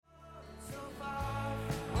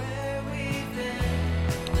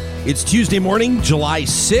It's Tuesday morning, July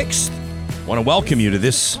 6th. I want to welcome you to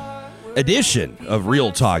this edition of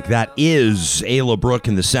Real Talk. That is Ayla Brooke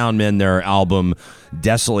and the Soundmen, their album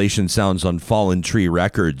Desolation Sounds on Fallen Tree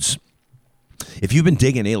Records. If you've been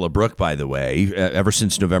digging Ayla Brooke, by the way, ever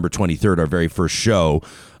since November 23rd, our very first show,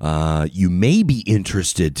 you may be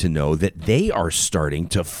interested to know that they are starting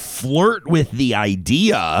to flirt with the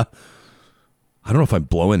idea. I don't know if I'm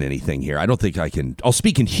blowing anything here. I don't think I can. I'll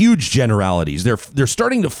speak in huge generalities. They're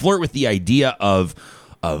starting to flirt with the idea of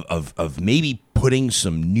maybe putting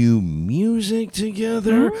some new music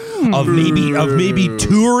together, of maybe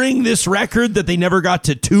touring this record that they never got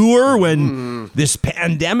to tour when this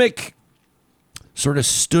pandemic sort of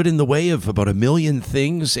stood in the way of about a million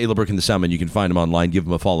things. Ayla Brooke and the Soundmen, you can find them online. Give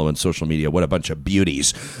them a follow on social media. What a bunch of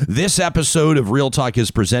beauties. This episode of Real Talk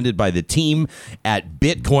is presented by the team at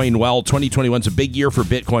Bitcoin Well. 2021 is a big year for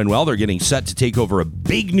Bitcoin Well. They're getting set to take over a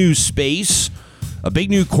big new space, a big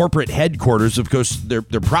new corporate headquarters. Of course, they're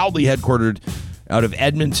proudly headquartered out of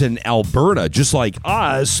Edmonton, Alberta, just like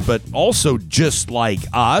us, but also just like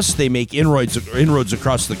us. They make inroads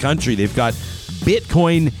across the country. They've got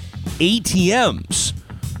Bitcoin ATMs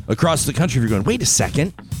across the country. If you're going, wait a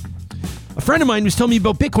second. A friend of mine was telling me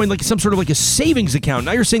about Bitcoin like some sort of like a savings account.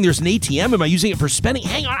 Now you're saying there's an ATM. Am I using it for spending?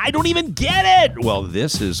 Hang on, I don't even get it. Well,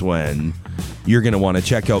 this is when you're going to want to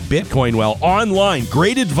check out Bitcoin Well online.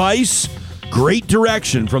 Great advice, great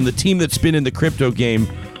direction from the team that's been in the crypto game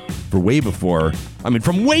for way before. I mean,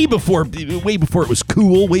 from way before it was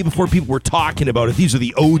cool, way before people were talking about it. These are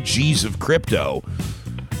the OGs of crypto.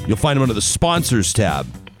 You'll find them under the sponsors tab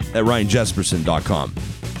at ryanjesperson.com.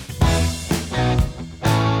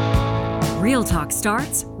 Real Talk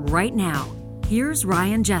starts right now. Here's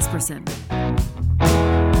Ryan Jesperson.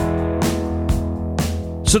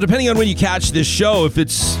 So depending on when you catch this show, if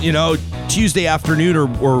it's, Tuesday afternoon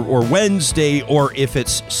or Wednesday, or if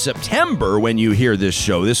it's September when you hear this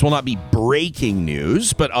show, this will not be breaking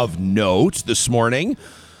news, but of note this morning,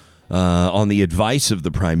 on the advice of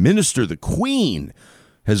the Prime Minister, the Queen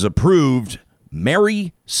has approved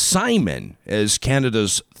Mary Simon as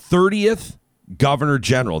Canada's 30th Governor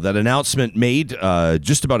General. That announcement made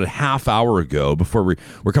just about a half hour ago. Before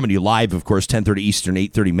we're coming to you live, of course, 10:30 Eastern,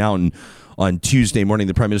 8:30 Mountain on Tuesday morning.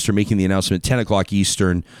 The Prime Minister making the announcement 10 o'clock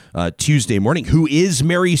Eastern Tuesday morning. Who is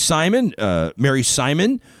Mary Simon? Mary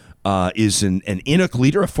Simon is an Inuk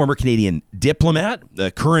leader, a former Canadian diplomat, a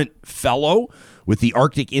current fellow with the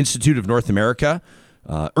Arctic Institute of North America.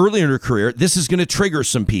 Early in her career, this is going to trigger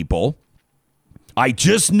some people. I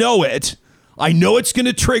just know it. I know it's going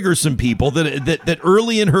to trigger some people that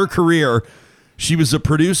early in her career, she was a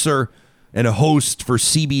producer and a host for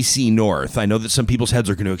CBC North. I know that some people's heads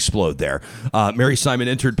are going to explode there. Mary Simon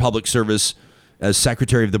entered public service as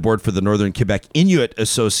secretary of the board for the Northern Quebec Inuit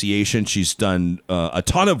Association. She's done a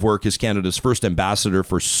ton of work as Canada's first ambassador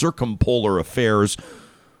for circumpolar affairs,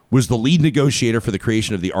 was the lead negotiator for the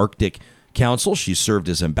creation of the Arctic Council. She served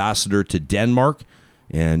as ambassador to Denmark,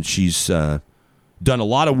 and she's done a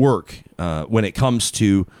lot of work when it comes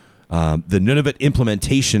to the Nunavut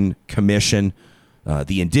Implementation Commission,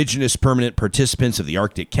 the Indigenous permanent participants of the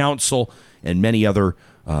Arctic Council, and many other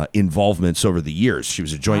involvements over the years. She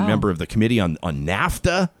was a joint member of the Committee on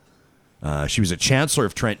NAFTA. She was a chancellor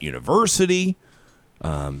of Trent University.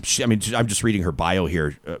 I'm just reading her bio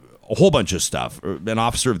here. A whole bunch of stuff. An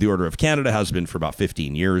officer of the Order of Canada, has been for about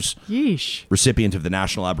 15 years. Yeesh. Recipient of the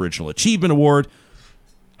National Aboriginal Achievement Award.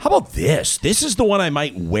 How about this? This is the one I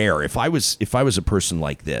might wear if I was a person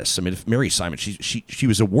like this. I mean, if Mary Simon, she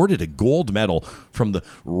was awarded a gold medal from the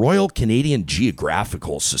Royal Canadian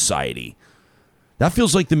Geographical Society. That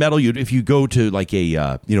feels like the medal if you go to like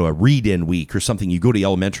a read-in week or something. You go to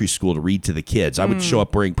elementary school to read to the kids. I would show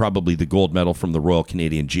up wearing probably the gold medal from the Royal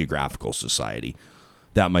Canadian Geographical Society.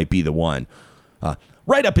 That might be the one.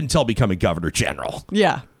 Right up until becoming Governor General.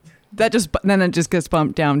 Yeah. Then it just gets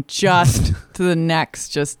bumped down just to the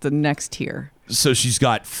next tier. So she's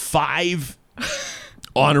got 5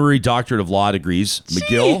 honorary doctorate of law degrees.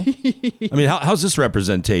 McGill. I mean, how's this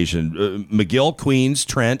representation? McGill, Queen's,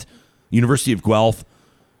 Trent, University of Guelph,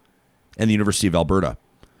 and the University of Alberta.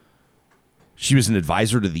 She was an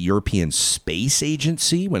advisor to the European Space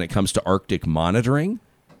Agency when it comes to Arctic monitoring.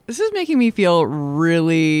 This is making me feel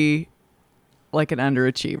really like an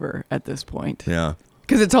underachiever at this point. Yeah.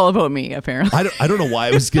 Because it's all about me, apparently. I don't know why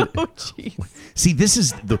I was good. Oh, jeez. See, this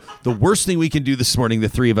is the worst thing we can do this morning, the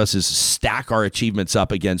three of us, is stack our achievements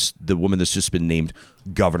up against the woman that's just been named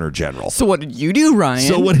Governor General. So what did you do, Ryan?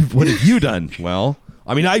 So what have you done? Well,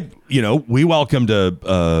 I mean, we welcomed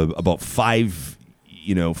about 5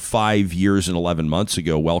 years and 11 months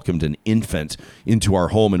ago, welcomed an infant into our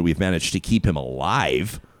home, and we've managed to keep him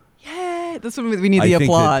alive. what? That's when we need the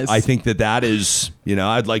applause. I think that is,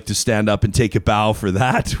 I'd like to stand up and take a bow for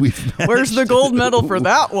that. Where's the gold medal for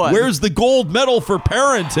that one? Where's the gold medal for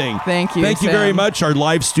parenting? Thank you, Thank you very much. Our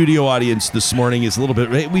live studio audience this morning is a little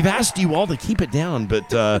bit, we've asked you all to keep it down,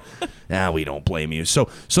 but we don't blame you. So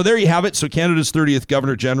there you have it. So Canada's 30th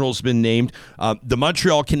Governor General has been named. The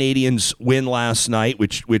Montreal Canadiens win last night,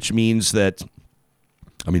 which means that,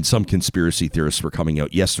 some conspiracy theorists were coming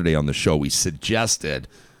out yesterday on the show. We suggested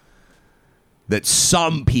that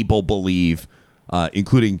some people believe,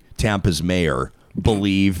 including Tampa's mayor,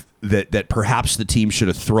 believe that perhaps the team should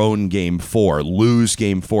have thrown Game 4, lose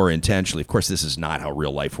Game 4 intentionally. Of course, this is not how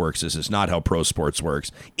real life works. This is not how pro sports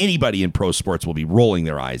works. Anybody in pro sports will be rolling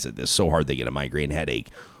their eyes at this so hard they get a migraine headache.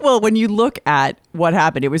 Well, when you look at what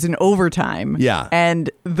happened, it was in overtime. Yeah.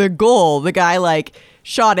 And the goal, the guy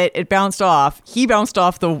shot it, it bounced off. He bounced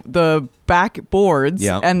off the back boards.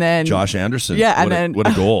 Yeah. And then Josh Anderson. Yeah. What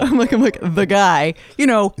a goal. I'm like, the guy,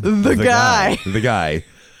 the guy. The guy.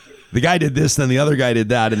 The guy did this, then the other guy did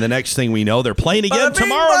that, and the next thing we know, they're playing again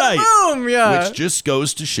tomorrow night. Boom, yeah. Which just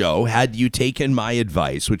goes to show, had you taken my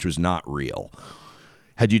advice, which was not real,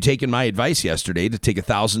 had you taken my advice yesterday to take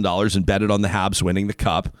 $1,000 and bet it on the Habs winning the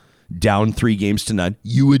Cup, down 3-0,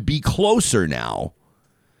 you would be closer now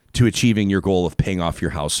to achieving your goal of paying off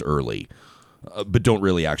your house early. But don't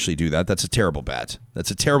really actually do that. That's a terrible bet.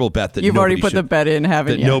 That's a terrible bet that you've already put the bet in,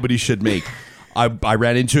 haven't you? That nobody should make. I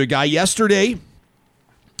ran into a guy yesterday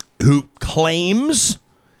who claims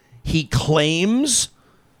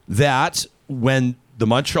that when the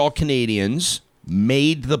Montreal Canadiens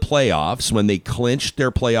made the playoffs, when they clinched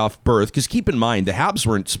their playoff berth, because keep in mind, the Habs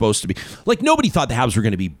weren't supposed to be, nobody thought the Habs were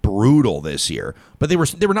going to be brutal this year, but they were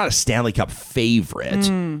not a Stanley Cup favorite.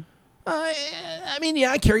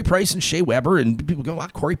 Carey Price and Shea Weber, and people go,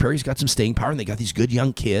 Corey Perry's got some staying power, and they got these good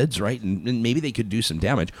young kids, right? And maybe they could do some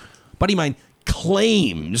damage. Buddy mine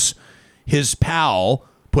claims his pal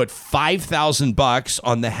put $5,000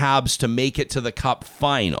 on the Habs to make it to the Cup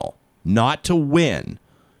final, not to win.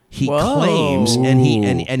 He claims, and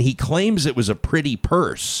he claims it was a pretty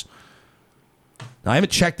purse. Now, I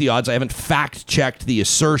haven't checked the odds. I haven't fact-checked the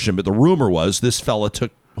assertion, but the rumor was this fella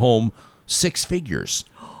took home 6 figures.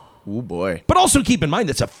 Oh, boy. But also keep in mind,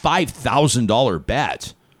 that's a $5,000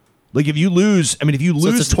 bet. If you lose, so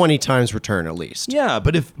it's a 20 times return at least. Yeah,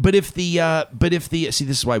 but if the see,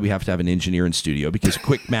 this is why we have to have an engineer in studio, because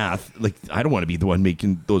quick math, I don't want to be the one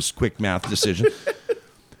making those quick math decisions.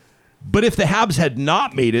 But if the Habs had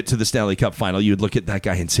not made it to the Stanley Cup final, you would look at that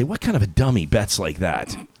guy and say, what kind of a dummy bets like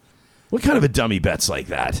that? What kind of a dummy bets like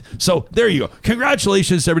that? So there you go.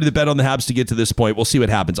 Congratulations to everybody that bet on the Habs to get to this point. We'll see what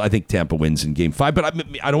happens. I think Tampa wins in Game 5, but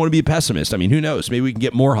I don't want to be a pessimist. Who knows? Maybe we can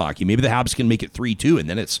get more hockey. Maybe the Habs can make it 3-2, and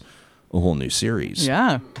then it's a whole new series.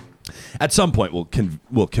 Yeah. At some point,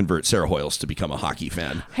 we'll convert Sarah Hoyles to become a hockey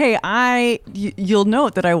fan. Hey, you'll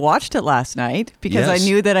note that I watched it last night because I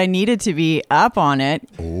knew that I needed to be up on it.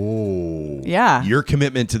 Oh. Yeah. Your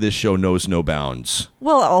commitment to this show knows no bounds.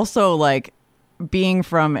 Well, also, being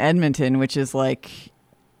from Edmonton, which is Oiler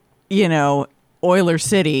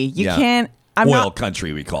City, you can't... Oil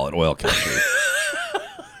country, we call it. Oil country.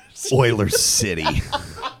 Oiler City.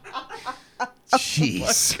 Jeez. Oh,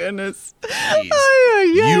 my goodness.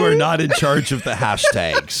 You are not in charge of the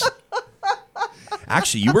hashtags.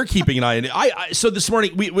 Actually, you were keeping an eye on it. So this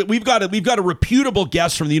morning, we've got a reputable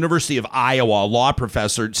guest from the University of Iowa, a law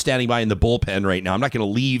professor, standing by in the bullpen right now. I'm not going to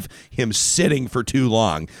leave him sitting for too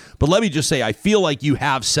long. But let me just say, I feel like you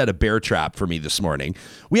have set a bear trap for me this morning.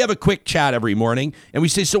 We have a quick chat every morning, and we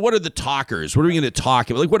say, so what are the talkers? What are we going to talk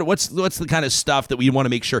about? What's the kind of stuff that we want to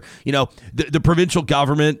make sure, the provincial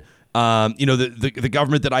government, the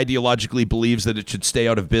government that ideologically believes that it should stay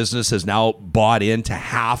out of business has now bought into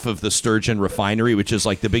half of the Sturgeon refinery, which is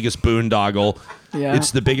the biggest boondoggle. Yeah.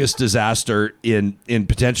 It's the biggest disaster in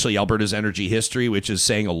potentially Alberta's energy history, which is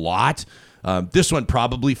saying a lot. This one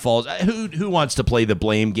probably falls. Who wants to play the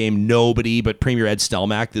blame game? Nobody, but Premier Ed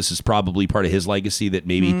Stelmach. This is probably part of his legacy that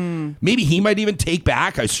maybe he might even take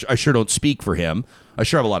back. I sure don't speak for him. I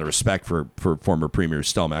sure have a lot of respect for former Premier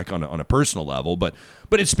Stelmach on a personal level, but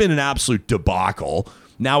it's been an absolute debacle.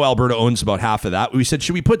 Now Alberta owns about half of that. We said,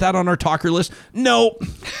 should we put that on our talker list? No.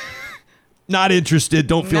 Not interested.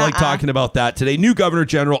 Don't feel like talking about that today. New Governor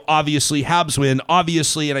General, obviously. Habs win,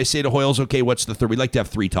 obviously. And I say to Hoyles, okay, what's the third? We'd like to have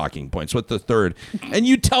 3 talking points. What's the third? And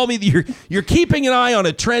you tell me that you're keeping an eye on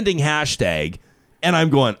a trending hashtag, and I'm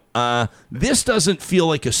going, this doesn't feel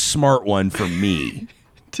like a smart one for me.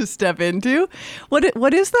 To step into? What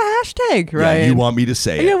is the hashtag, right? Yeah, you want me to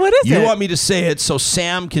say it. Yeah, what is it? You want me to say it so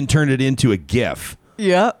Sam can turn it into a GIF.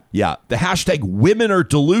 Yeah. Yeah. The hashtag women are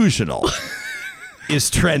delusional. is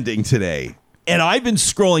trending today. And I've been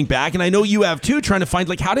scrolling back, and I know you have too, trying to find,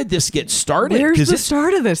 like, how did this get started? Where's the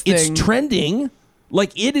start of this thing? It's trending.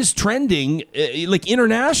 Like, it is trending, like,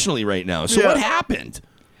 internationally right now. So what happened?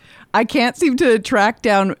 I can't seem to track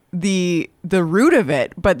down the root of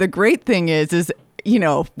it. But the great thing is, you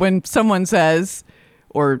know, when someone says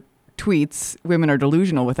or tweets women are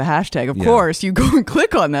delusional with a hashtag, of course you go and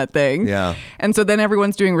click on that thing, and so then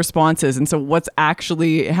everyone's doing responses, and so what's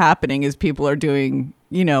actually happening is people are doing,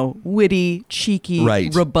 you know, witty, cheeky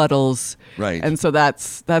rebuttals, and so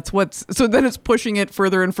that's what's, so then it's pushing it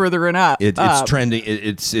further and further and up. It's trending.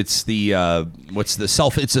 It's the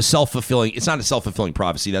it's a self-fulfilling, it's not a self-fulfilling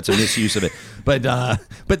prophecy, that's a misuse of it,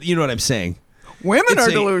 but you know what I'm saying. Women are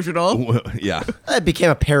delusional. Yeah. It became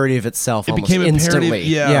a parody of itself almost became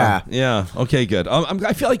instantly. A parody. Yeah. Okay, good.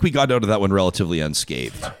 I feel like we got out of that one relatively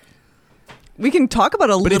unscathed. We can talk about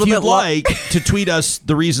But little if bit. you'd like to tweet us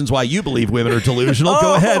the reasons why you believe women are delusional,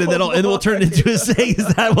 go ahead, and then we'll turn it into a saying. Is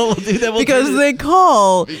that what we'll do? Then because they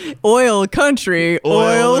call oil country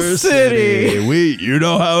Oil City. You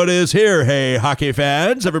know how it is here. Hey, hockey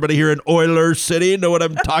fans, everybody here in Oiler City know what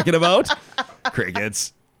I'm talking about?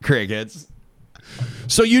 Crickets.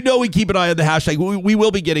 So you know we keep an eye on the hashtag. We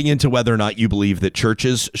will be getting into whether or not you believe that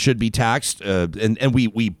churches should be taxed, and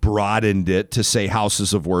we broadened it to say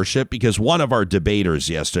houses of worship, because one of our debaters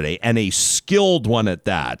yesterday, and a skilled one at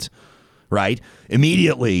that, right?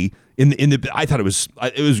 Immediately I thought it was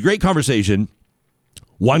a great conversation.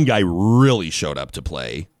 One guy really showed up to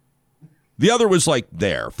play. The other was like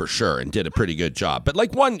there for sure and did a pretty good job. But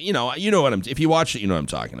like one, you know if you watch it, you know what I'm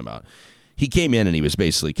talking about. He came in and he was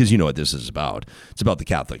basically, because you know what this is about. It's about the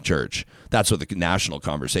Catholic Church. That's what the national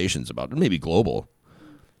conversation's about, maybe global.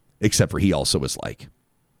 Except for he also was like,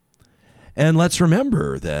 and let's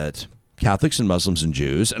remember that Catholics and Muslims and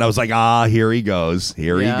Jews. And I was like, here he goes. He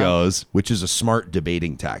goes, which is a smart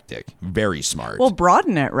debating tactic. Very smart. Well,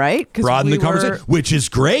 broaden it, right? Broaden the conversation, which is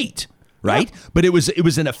great. Right. Yeah. But it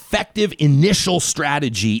was an effective initial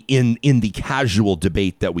strategy in the casual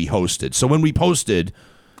debate that we hosted. So when we posted,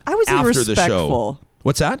 I would say after respectful. The show.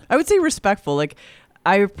 What's that? I would say respectful. Like,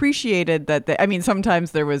 I appreciated that.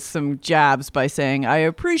 Sometimes there was some jabs by saying, I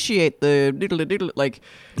appreciate the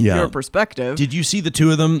your perspective. Did you see the two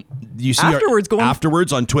of them? You see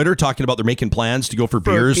afterwards on Twitter talking about they're making plans to go for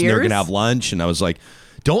beers and they're going to have lunch. And I was like,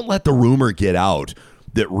 don't let the rumor get out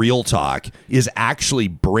that Real Talk is actually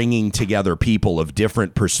bringing together people of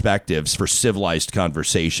different perspectives for civilized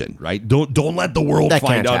conversation, right? Don't let the world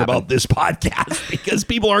find out about this podcast, because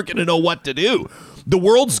people aren't going to know what to do. The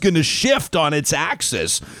world's going to shift on its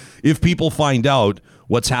axis if people find out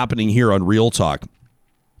what's happening here on Real Talk.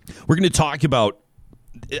 We're going to talk about,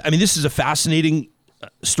 this is a fascinating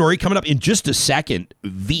story coming up in just a second.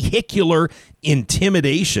 Vehicular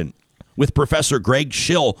intimidation with Professor Greg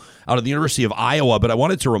Shill out of the University of Iowa. But I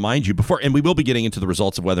wanted to remind you before, and we will be getting into the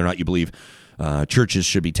results of whether or not you believe churches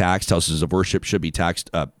should be taxed, houses of worship should be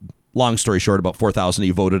taxed. Long story short, about 4,000 of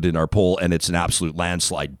you voted in our poll, and it's an absolute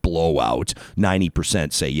landslide blowout.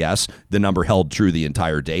 90% say yes. The number held true the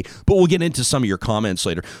entire day. But we'll get into some of your comments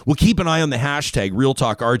later. We'll keep an eye on the hashtag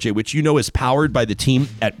RealTalkRJ, which you know is powered by the team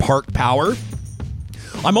at Park Power.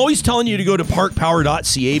 I'm always telling you to go to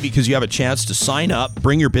parkpower.ca because you have a chance to sign up,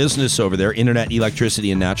 bring your business over there, internet,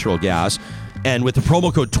 electricity, and natural gas. And with the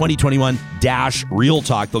promo code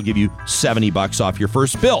 2021-RealTalk, they'll give you $70 off your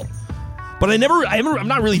first bill. But I'm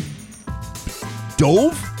not really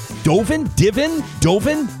dove.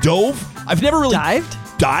 I've never really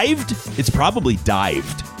dived. It's probably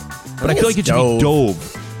dived, but I feel like it should be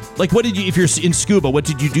dove. Like, what did you, if you're in scuba, what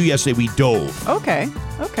did you do yesterday? We dove. Okay.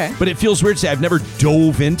 But it feels weird to say I've never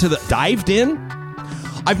dived in.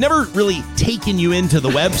 I've never really taken you into the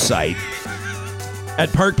website at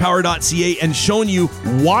parkpower.ca and shown you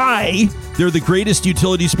why they're the greatest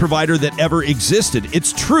utilities provider that ever existed.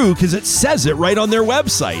 It's true because it says it right on their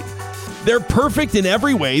website. They're perfect in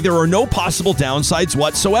every way. There are no possible downsides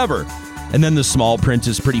whatsoever. And then the small print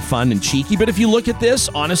is pretty fun and cheeky. But if you look at this,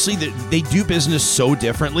 honestly, they do business so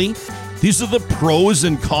differently. These are the pros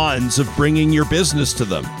and cons of bringing your business to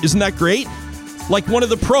them. Isn't that great? Like one of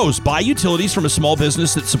the pros, buy utilities from a small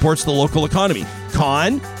business that supports the local economy.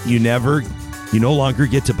 Con, you no longer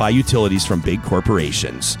get to buy utilities from big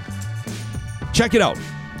corporations. Check it out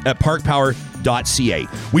at parkpower.ca.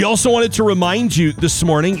 We also wanted to remind you this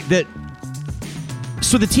morning that,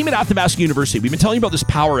 so the team at Athabasca University, we've been telling you about this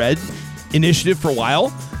Power Ed initiative for a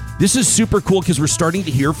while. This is super cool because we're starting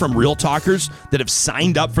to hear from real talkers that have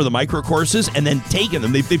signed up for the micro courses and then taken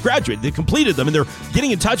them. They've graduated, they've completed them, and they're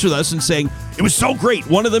getting in touch with us and saying, it was so great.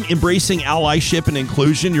 One of them embracing allyship and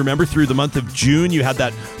inclusion. You remember through the month of June, you had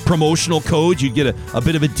that promotional code. You'd get a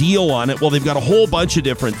bit of a deal on it. Well, they've got a whole bunch of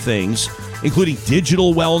different things, including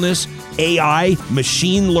digital wellness, AI,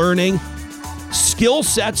 machine learning, skill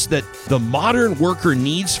sets that the modern worker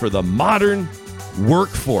needs for the modern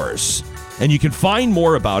workforce. And you can find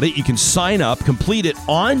more about it. You can sign up, complete it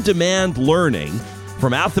on-demand learning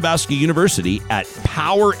from Athabasca University at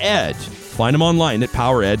PowerEd. Find them online at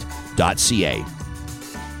powered.ca.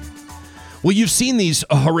 Well, you've seen these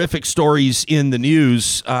horrific stories in the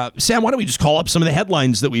news. Sam, why don't we just call up some of the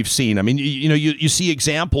headlines that we've seen? I mean, you see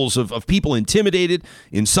examples of people intimidated,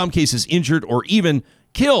 in some cases injured, or even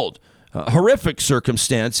killed. Horrific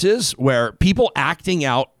circumstances where people acting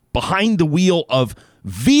out behind the wheel of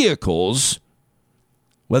vehicles,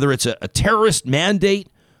 whether it's a terrorist mandate,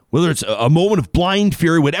 whether it's a moment of blind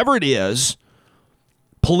fury, whatever it is,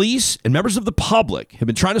 police and members of the public have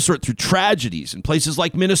been trying to sort through tragedies in places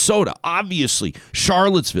like Minnesota, obviously,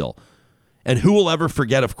 Charlottesville. And who will ever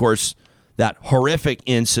forget, of course, that horrific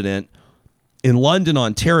incident in London,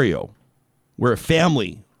 Ontario, where a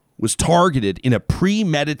family was targeted in a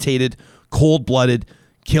premeditated, cold-blooded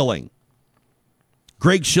killing.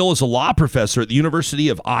 Greg Shill is a law professor at the University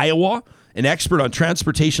of Iowa, an expert on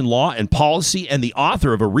transportation law and policy, and the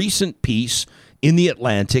author of a recent piece in The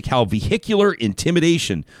Atlantic, How Vehicular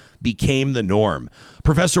Intimidation Became the Norm.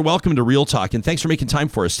 Professor, welcome to Real Talk, and thanks for making time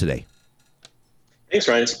for us today. Thanks,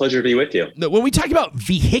 Ryan. It's a pleasure to be with you. When we talk about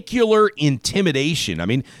vehicular intimidation, I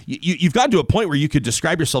mean, you've gotten to a point where you could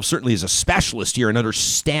describe yourself certainly as a specialist here in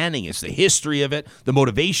understanding it's the history of it, the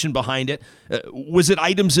motivation behind it. Was it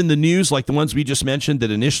items in the news like the ones we just mentioned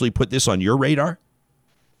that initially put this on your radar?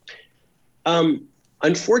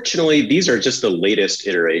 Unfortunately, these are just the latest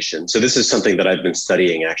iteration. So this is something that I've been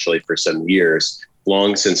studying actually for some years,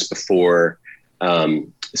 long since before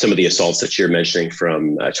some of the assaults that you're mentioning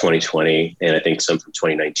from 2020, and I think some from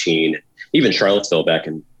 2019, even Charlottesville back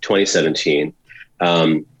in 2017.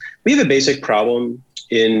 We have a basic problem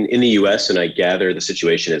in the US, and I gather the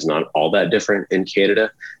situation is not all that different in Canada,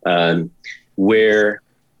 where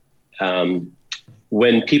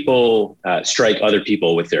when people strike other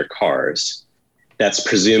people with their cars, that's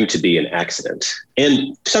presumed to be an accident.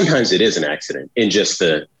 And sometimes it is an accident in just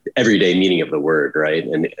the everyday meaning of the word, right?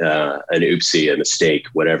 And an oopsie, a mistake,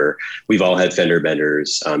 whatever. We've all had fender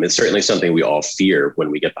benders. It's certainly something we all fear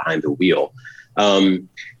when we get behind the wheel.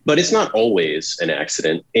 But it's not always an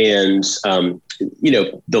accident. And,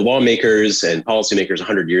 the lawmakers and policymakers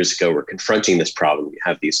 100 years ago were confronting this problem. We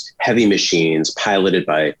have these heavy machines piloted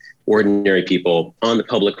by ordinary people on the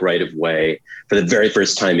public right of way for the very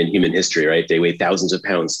first time in human history, right? They weigh thousands of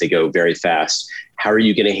pounds. They go very fast. How are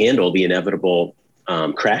you going to handle the inevitable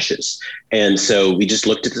crashes? And so we just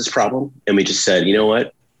looked at this problem and we just said, you know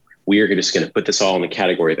what? We are just going to put this all in the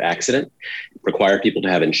category of accident, require people to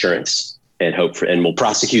have insurance, and we'll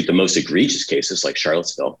prosecute the most egregious cases like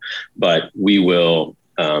Charlottesville, but we will,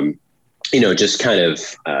 just kind of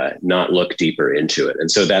not look deeper into it. And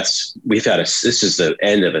so this is the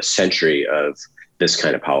end of a century of this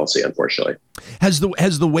kind of policy, unfortunately. Has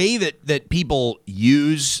the way that people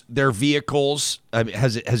use their vehicles,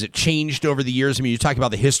 has it changed over the years? I mean, you talk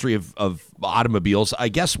about the history of automobiles. I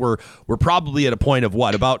guess we're probably at a point of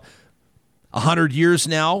what, about 100 years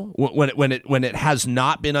now, when it has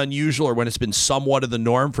not been unusual, or when it's been somewhat of the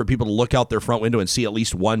norm for people to look out their front window and see at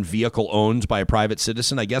least one vehicle owned by a private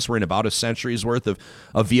citizen. I guess we're in about a century's worth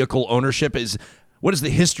of vehicle ownership. What does the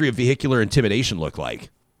history of vehicular intimidation look like?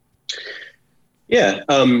 Yeah.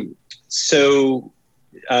 So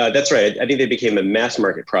that's right. I think they became a mass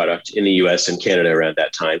market product in the US and Canada around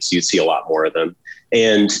that time. So you'd see a lot more of them.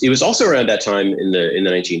 And it was also around that time in the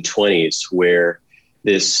 1920s where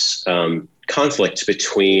this conflict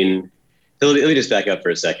between, let me just back up for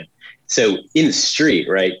a second. So in the street,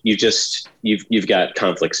 right, you've got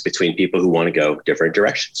conflicts between people who want to go different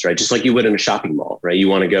directions, right? Just like you would in a shopping mall, right? You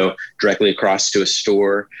want to go directly across to a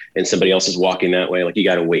store and somebody else is walking that way, like you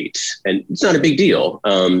got to wait. And it's not a big deal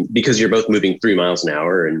because you're both moving 3 miles an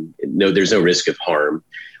hour and there's no risk of harm.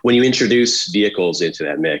 When you introduce vehicles into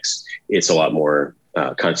that mix, it's a lot more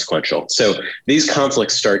consequential. So these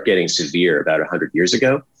conflicts start getting severe about 100 years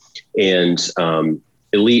ago. And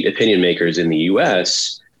elite opinion makers in the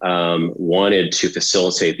US wanted to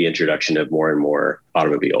facilitate the introduction of more and more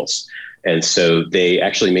automobiles. And so they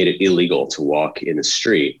actually made it illegal to walk in the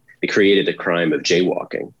street. They created the crime of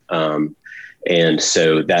jaywalking. And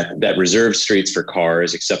so that reserved streets for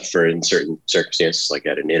cars, except for in certain circumstances, like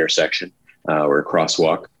at an intersection or a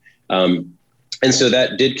crosswalk. And so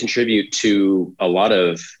that did contribute to a lot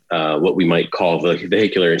of what we might call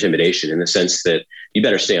vehicular intimidation, in the sense that you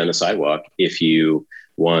better stay on the sidewalk if you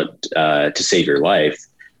want to save your life.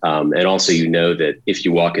 And also, you know that if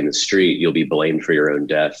you walk in the street, you'll be blamed for your own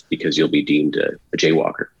death because you'll be deemed a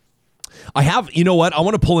jaywalker. I have, you know what? I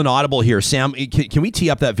want to pull an audible here. Sam, can we tee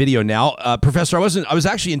up that video now? Professor, I was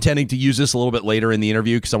actually intending to use this a little bit later in the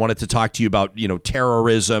interview because I wanted to talk to you about,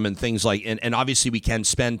 terrorism and things like, and obviously we can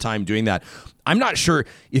spend time doing that. I'm not sure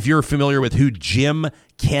if you're familiar with who Jim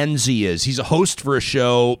Kenzie is. He's a host for a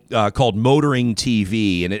show called Motoring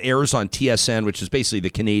TV, and it airs on TSN, which is basically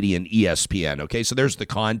the Canadian ESPN. Okay, so there's the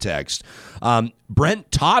context.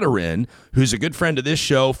 Brent Todderin, who's a good friend of this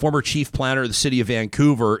show, former chief planner of the city of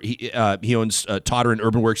Vancouver. He owns Todderin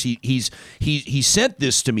Urban Works. He sent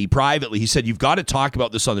this to me privately. He said, "You've got to talk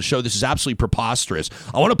about this on the show. This is absolutely preposterous.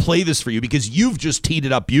 I want to play this for you because you've just teed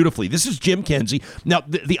it up beautifully." This is Jim Kenzie. Now,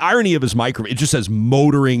 the irony of his microphone, it just says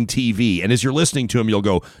Motoring TV. And as you're listening to him, you'll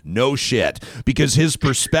go, no shit, because his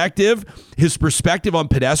perspective on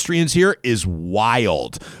pedestrians here is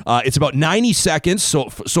wild. It's about 90 seconds. So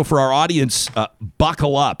for our audience,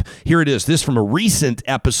 buckle up. Here it is. This from a recent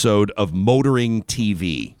episode of Motoring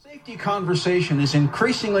TV. Safety conversation is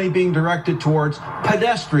increasingly being directed towards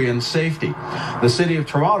pedestrian safety. The city of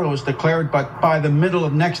Toronto has declared, but by the middle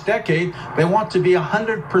of next decade, they want to be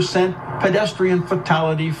 100% pedestrian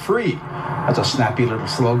fatality free. That's a snappy little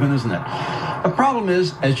slogan, isn't it? The problem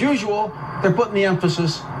is, as usual, they're putting the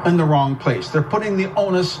emphasis in the wrong place. They're putting the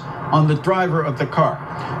onus on the driver of the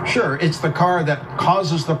car. Sure, it's the car that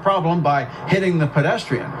causes the problem by hitting the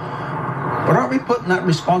pedestrian. But aren't we putting that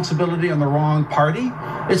responsibility on the wrong party?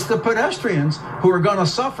 It's the pedestrians who are going to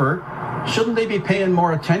suffer. Shouldn't they be paying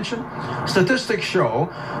more attention? Statistics show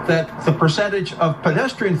that the percentage of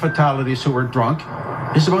pedestrian fatalities who are drunk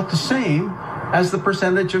is about the same as the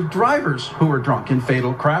percentage of drivers who are drunk in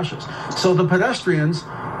fatal crashes. So the pedestrians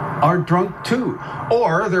are drunk too.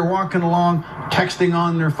 Or they're walking along, texting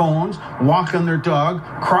on their phones, walking their dog,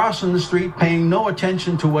 crossing the street, paying no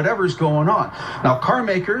attention to whatever's going on. Now, car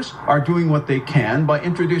makers are doing what they can by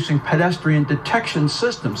introducing pedestrian detection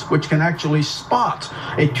systems, which can actually spot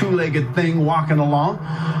a two-legged thing walking along.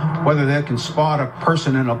 Whether they can spot a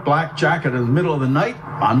person in a black jacket in the middle of the night,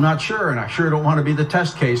 I'm not sure, and I sure don't want to be the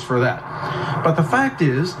test case for that. But the fact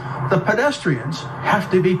is, the pedestrians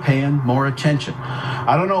have to be paying more attention.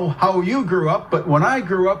 I don't know how you grew up, but when I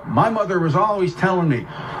grew up, my mother was always telling me,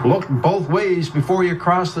 look both ways before you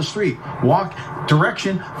cross the street. Walk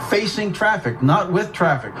direction facing traffic, not with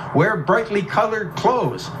traffic. Wear brightly colored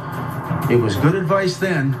clothes. It was good advice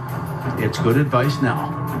then. It's good advice now.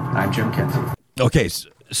 I'm Jim Kenzie. Okay,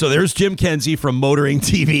 so there's Jim Kenzie from Motoring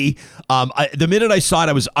TV. The minute I saw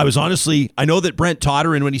it, I was honestly, I know that Brent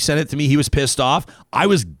Todderin, when he sent it to me, he was pissed off. I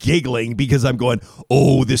was giggling because I'm going,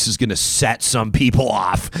 oh, this is going to set some people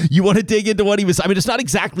off. You want to dig into what he was, I mean, it's not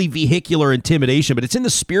exactly vehicular intimidation, but it's in the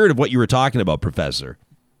spirit of what you were talking about, Professor.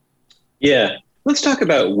 Yeah, let's talk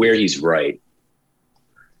about where he's right.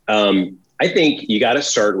 I think you got to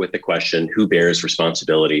start with the question, who bears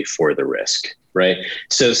responsibility for the risk, right?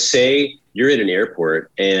 So say you're at an airport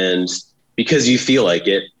and because you feel like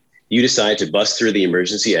it, you decide to bust through the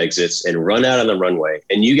emergency exits and run out on the runway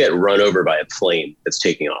and you get run over by a plane that's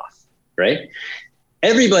taking off, right?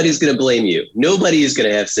 Everybody's going to blame you. Nobody is going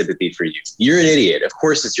to have sympathy for you. You're an idiot. Of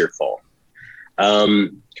course it's your fault.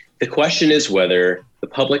 The question is whether the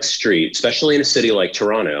public street, especially in a city like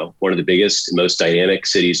Toronto, one of the biggest, most dynamic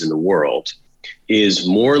cities in the world, is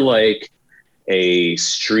more like a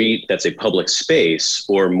street that's a public space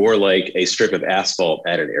or more like a strip of asphalt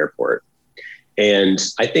at an airport. And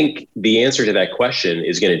I think the answer to that question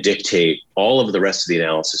is going to dictate all of the rest of the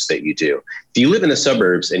analysis that you do. If you live in the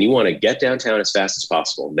suburbs and you want to get downtown as fast as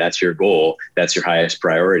possible, that's your goal, that's your highest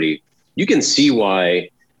priority, you can see why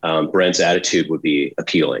Brent's attitude would be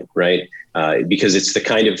appealing, right? Because it's the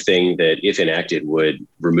kind of thing that, if enacted, would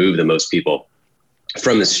remove the most people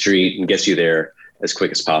from the street and gets you there as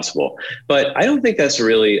quick as possible. But I don't think that's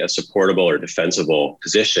really a supportable or defensible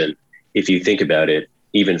position if you think about it,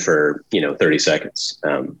 even for 30 seconds.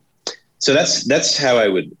 So that's how I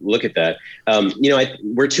would look at that.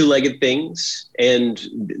 We're two-legged things, and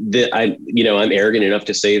I'm arrogant enough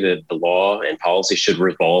to say that the law and policy should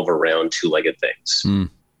revolve around two-legged things.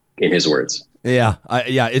 In his words. Yeah,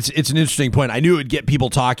 it's an interesting point. I knew it would get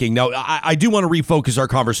people talking. Now, I do want to refocus our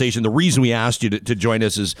conversation. The reason we asked you to join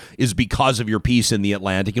us is because of your piece in The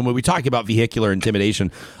Atlantic. And when we talk about vehicular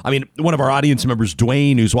intimidation, I mean, one of our audience members,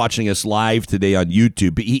 Dwayne, who's watching us live today on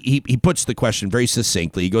YouTube, he puts the question very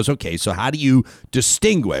succinctly. He goes, okay, so how do you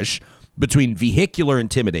distinguish between vehicular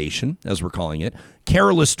intimidation, as we're calling it,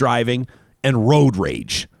 careless driving, and road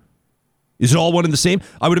rage. Is it all one and the same?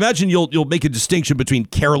 I would imagine you'll make a distinction between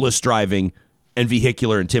careless driving and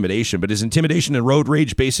vehicular intimidation, but is intimidation and road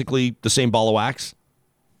rage basically the same ball of wax?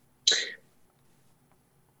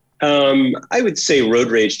 I would say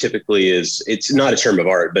road rage typically it's not a term of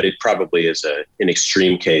art, but it probably is an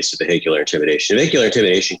extreme case of vehicular intimidation. Vehicular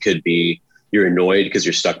intimidation could be you're annoyed because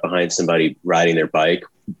you're stuck behind somebody riding their bike,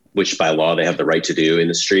 which by law they have the right to do in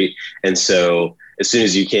the street. And so as soon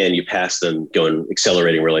as you can, you pass them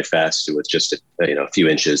accelerating really fast with just a few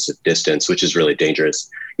inches of distance, which is really dangerous.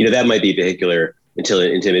 That might be vehicular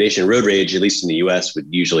intimidation. Road rage, at least in the U.S., would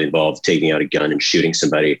usually involve taking out a gun and shooting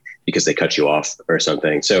somebody because they cut you off or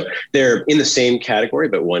something. So they're in the same category,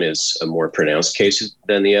 but one is a more pronounced case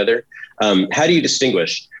than the other. How do you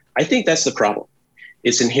distinguish? I think that's the problem.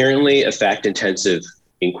 It's inherently a fact-intensive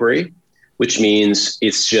inquiry, which means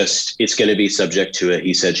it's going to be subject to a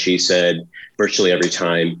he said, she said virtually every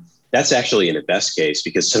time. That's actually in the best case,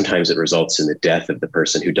 because sometimes it results in the death of the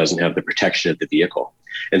person who doesn't have the protection of the vehicle.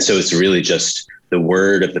 And so it's really just the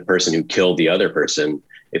word of the person who killed the other person.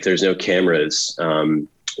 If there's no cameras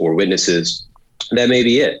or witnesses, that may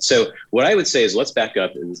be it. So what I would say is let's back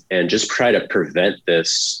up and just try to prevent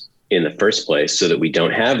this in the first place so that we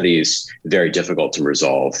don't have these very difficult to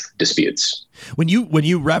resolve disputes. When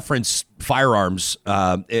you reference firearms,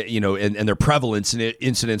 and their prevalence in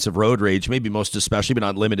incidents of road rage, maybe most especially, but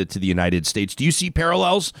not limited to the United States, do you see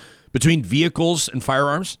parallels between vehicles and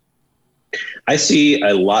firearms? I see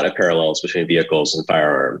a lot of parallels between vehicles and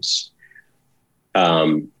firearms.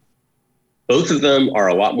 Both of them are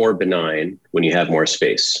a lot more benign when you have more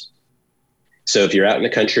space. So if you're out in the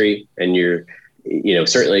country and you're,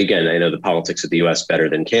 certainly, again, I know the politics of the U.S. better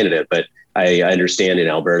than Canada, but I understand in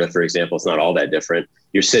Alberta, for example, it's not all that different.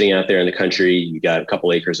 You're sitting out there in the country, you've got a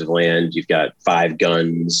couple acres of land, you've got 5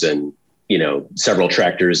 guns and, several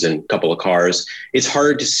tractors and a couple of cars. It's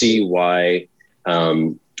hard to see why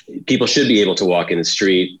people should be able to walk in the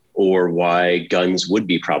street or why guns would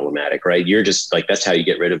be problematic, right? You're just like, that's how you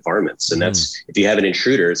get rid of varmints. And that's, if you have an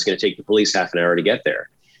intruder, it's going to take the police half an hour to get there.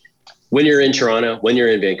 When you're in Toronto, when you're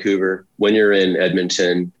in Vancouver, when you're in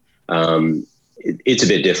Edmonton, it's a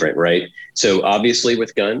bit different, right? So obviously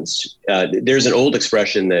with guns, there's an old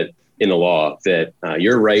expression that in the law that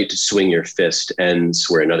your right to swing your fist ends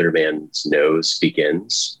where another man's nose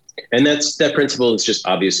begins. And that principle is just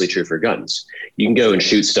obviously true for guns. You can go and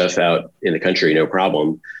shoot stuff out in the country, no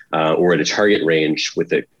problem, or at a target range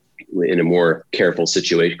in a more careful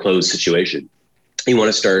closed situation. You want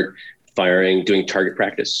to start doing target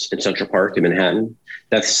practice in Central Park in Manhattan.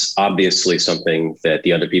 That's obviously something that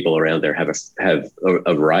the other people around there have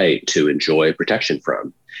a right to enjoy protection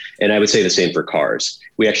from. And I would say the same for cars.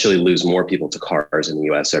 We actually lose more people to cars in the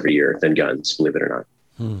U.S. every year than guns, believe it or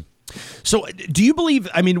not. So do you believe,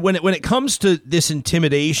 when it comes to this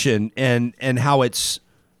intimidation and how it's,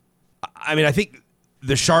 I think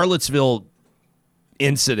the Charlottesville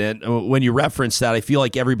incident, when you reference that, I feel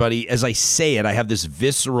like everybody, as I say it, I have this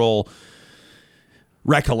visceral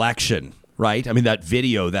recollection, right? That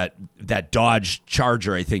video, that Dodge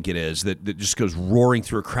Charger, I think it is, that just goes roaring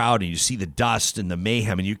through a crowd and you see the dust and the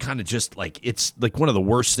mayhem and you kind of just it's like one of the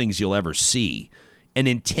worst things you'll ever see. An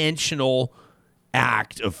intentional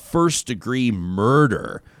act of first degree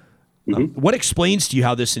murder. What explains to you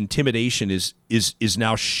how this intimidation is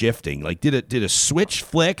now shifting? Did a switch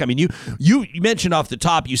flick? You mentioned off the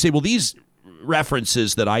top, you say, well, these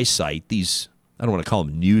references that I cite, these, I don't want to call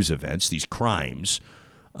them news events, these crimes,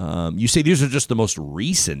 you say these are just the most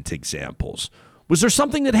recent examples. Was there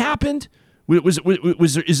something that happened?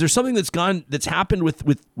 Is there something that's happened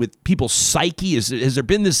with people's psyche? Has there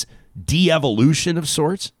been this de-evolution of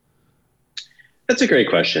sorts? That's a great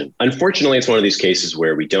question. Unfortunately, it's one of these cases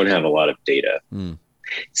where we don't have a lot of data.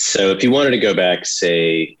 So if you wanted to go back,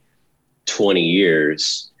 say, 20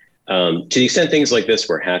 years, to the extent things like this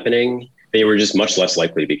were happening, they were just much less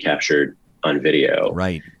likely to be captured on video.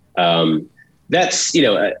 Right. That's,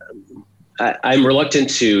 I'm reluctant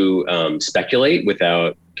to speculate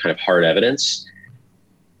without kind of hard evidence.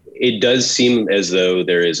 It does seem as though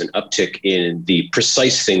there is an uptick in the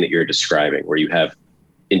precise thing that you're describing, where you have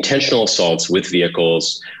intentional assaults with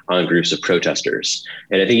vehicles on groups of protesters.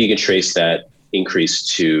 And I think you can trace that increase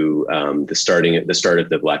to the start of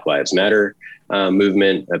the Black Lives Matter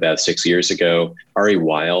movement about 6 years ago. Ari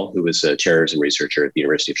Weil, who was a terrorism researcher at the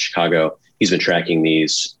University of Chicago, he's been tracking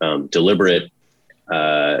these deliberate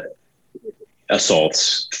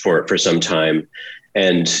assaults for some time.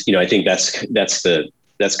 And, I think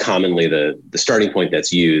that's commonly the starting point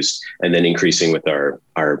that's used, and then increasing with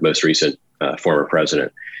our most recent former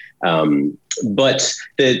president. But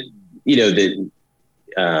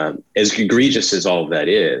as egregious as all of that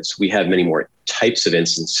is, we have many more types of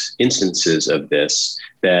instances of this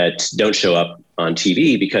that don't show up on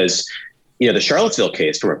TV because, the Charlottesville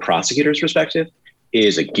case, from a prosecutor's perspective,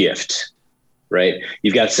 is a gift, right?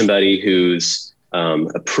 You've got somebody who's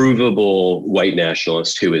a provable white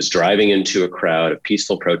nationalist who is driving into a crowd of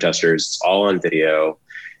peaceful protesters. It's all on video.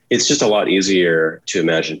 It's just a lot easier to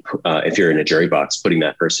imagine if you're in a jury box, putting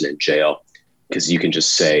that person in jail, because you can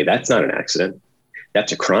just say, that's not an accident.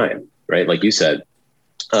 That's a crime, right? Like you said.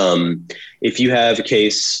 If you have a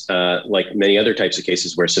case like many other types of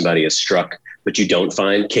cases where somebody is struck, but you don't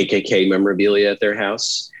find KKK memorabilia at their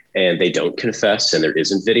house and they don't confess and there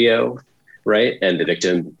isn't video, right? And the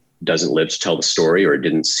victim doesn't live to tell the story or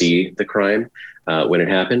didn't see the crime when it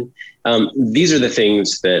happened. These are the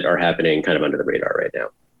things that are happening kind of under the radar right now.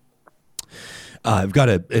 I've got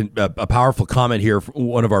a powerful comment here from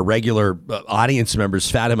one of our regular audience members,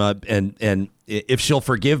 Fatima, and if she'll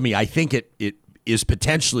forgive me, I think it is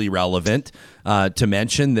potentially relevant to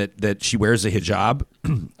mention that she wears a hijab.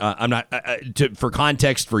 I'm not for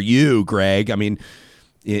context for you, Greg. I mean,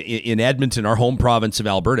 in Edmonton, our home province of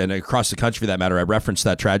Alberta, and across the country for that matter, I referenced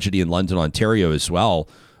that tragedy in London, Ontario as well.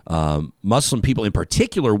 Muslim people, in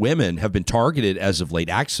particular women, have been targeted as of late,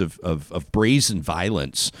 acts of brazen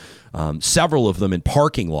violence. Several of them in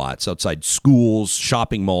parking lots outside schools,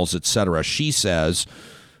 shopping malls, etc. She says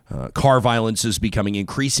car violence is becoming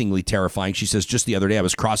increasingly terrifying. She says, just the other day I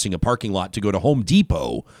was crossing a parking lot to go to Home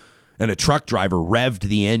Depot and a truck driver revved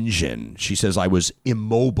the engine. She says I was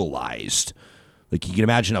immobilized. Like, you can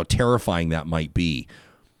imagine how terrifying that might be.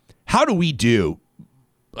 How do we do?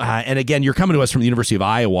 And again, you're coming to us from the University of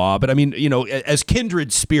Iowa, but I mean, as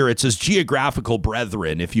kindred spirits, as geographical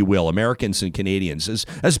brethren, if you will, Americans and Canadians,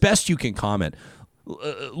 as best you can comment,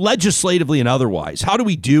 legislatively and otherwise, how do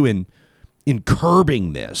we do in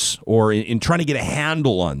curbing this or in trying to get a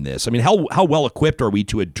handle on this? I mean, how well equipped are we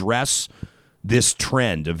to address this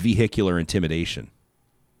trend of vehicular intimidation?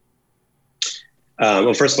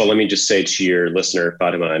 Well, first of all, let me just say to your listener,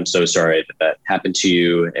 Fatima, I'm so sorry that happened to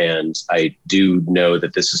you. And I do know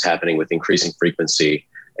that this is happening with increasing frequency,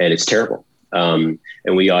 and it's terrible. And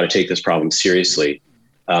we ought to take this problem seriously.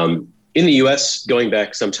 In the U.S., going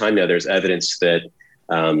back some time now, there's evidence that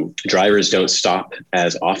drivers don't stop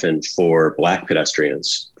as often for Black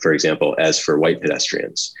pedestrians, for example, as for white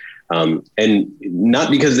pedestrians. And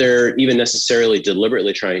not because they're even necessarily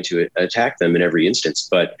deliberately trying to attack them in every instance,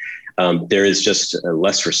 but there is just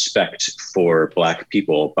less respect for Black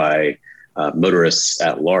people by motorists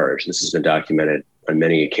at large. This has been documented on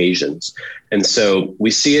many occasions. And so we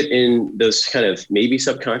see it in those kind of maybe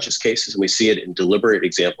subconscious cases, and we see it in deliberate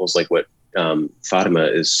examples like what Fatima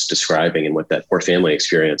is describing and what that poor family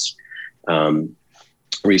experienced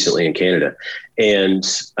recently in Canada. And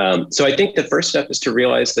so I think the first step is to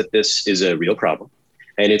realize that this is a real problem,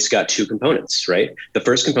 and it's got two components, right? The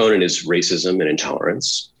first component is racism and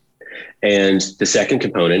intolerance. And the second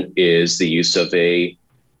component is the use of a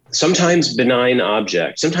sometimes benign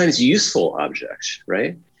object, sometimes useful object,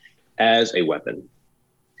 right, as a weapon.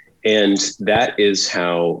 And that is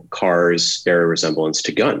how cars bear a resemblance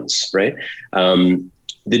to guns, right? The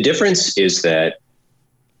difference is that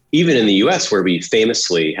even in the US, where we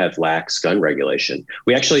famously have lax gun regulation,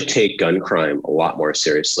 we actually take gun crime a lot more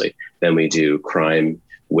seriously than we do crime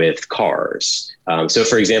with cars. So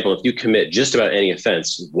for example, if you commit just about any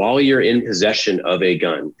offense while you're in possession of a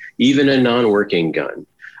gun, even a non-working gun,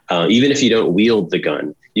 even if you don't wield the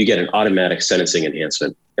gun, you get an automatic sentencing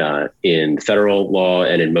enhancement in federal law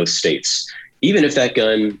and in most states. Even if that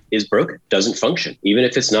gun is broken, doesn't function, even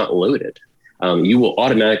if it's not loaded,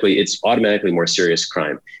 it's automatically more serious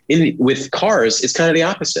crime. With cars, it's kind of the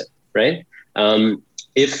opposite, right?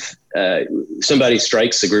 If somebody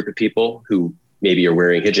strikes a group of people who maybe are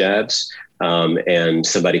wearing hijabs, and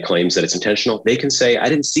somebody claims that it's intentional, they can say, I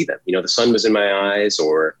didn't see them. The sun was in my eyes,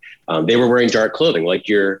 or they were wearing dark clothing, like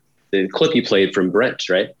the clip you played from Brent,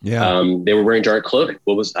 right? Yeah. They were wearing dark clothing.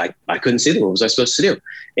 I couldn't see them. What was I supposed to do?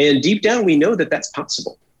 And deep down, we know that that's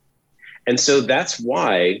possible. And so that's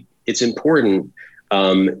why it's important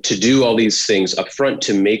to do all these things up front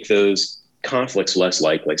to make those conflicts less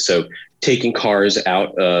likely. So taking cars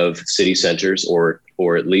out of city centers, or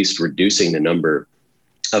at least reducing the number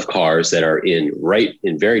of cars that are in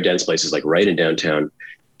very dense places, like right in downtown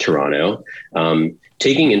Toronto,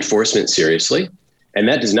 taking enforcement seriously. And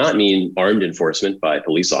that does not mean armed enforcement by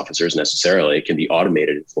police officers necessarily. It can be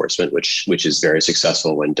automated enforcement, which is very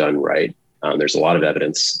successful when done right. There's a lot of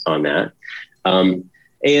evidence on that.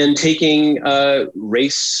 and taking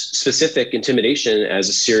race-specific intimidation as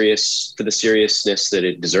for the seriousness that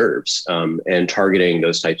it deserves, and targeting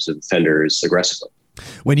those types of offenders aggressively.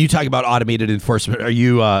 When you talk about automated enforcement, are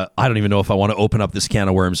you, I don't even know if I want to open up this can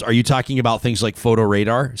of worms. Are you talking about things like photo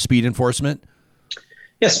radar, speed enforcement?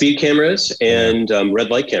 Yeah, speed cameras and red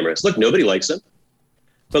light cameras. Look, nobody likes them,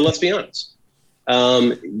 but let's be honest.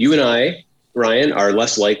 You and I, Ryan, are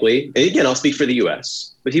less likely, and again, I'll speak for the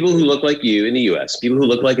U.S., but people who look like you in the U.S., people who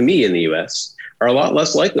look like me in the U.S., are a lot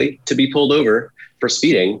less likely to be pulled over for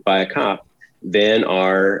speeding by a cop than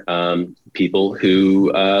are people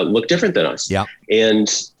who look different than us. Yeah. And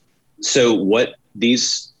so what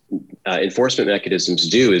these enforcement mechanisms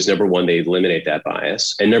do is, number one, they eliminate that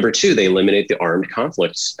bias. And number two, they eliminate the armed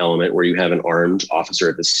conflicts element, where you have an armed officer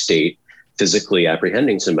of the state physically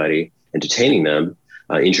apprehending somebody and detaining them,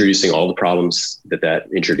 introducing all the problems that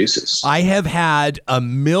introduces. I have had I've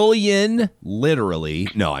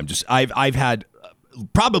had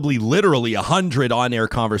probably literally 100 on-air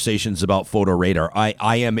conversations about photo radar.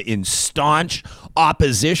 I am in staunch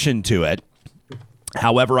opposition to it.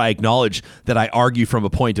 However, I acknowledge that I argue from a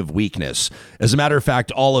point of weakness. As a matter of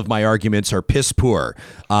fact, all of my arguments are piss poor.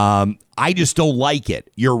 I just don't like it.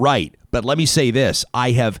 You're right. But let me say this.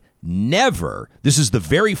 I have never, this is the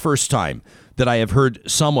very first time that I have heard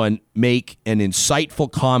someone make an insightful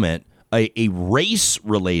comment, a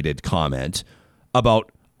race-related comment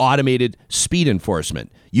about automated speed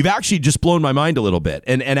enforcement. You've actually just blown my mind a little bit.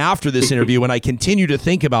 And after this interview, when I continue to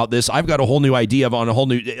think about this, I've got a whole new idea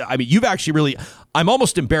you've actually really, I'm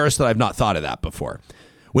almost embarrassed that I've not thought of that before.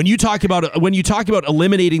 When you talk about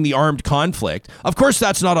eliminating the armed conflict, of course,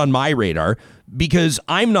 that's not on my radar, because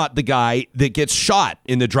I'm not the guy that gets shot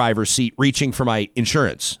in the driver's seat reaching for my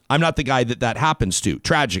insurance. I'm not the guy that happens to,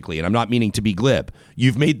 tragically, and I'm not meaning to be glib.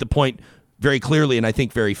 You've made the point very clearly, and I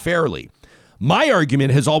think very fairly. My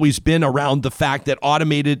argument has always been around the fact that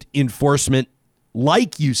automated enforcement,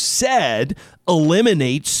 like you said,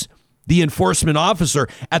 eliminates the enforcement officer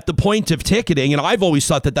at the point of ticketing. And I've always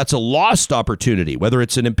thought that that's a lost opportunity, whether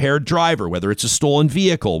it's an impaired driver, whether it's a stolen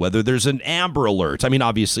vehicle, whether there's an Amber Alert. I mean,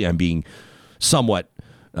 obviously, I'm being somewhat,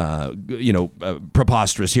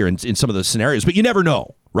 preposterous here in some of the scenarios, but you never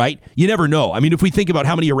know, right? You never know. I mean, if we think about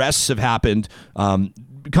how many arrests have happened,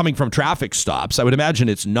 coming from traffic stops, I would imagine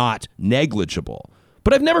it's not negligible.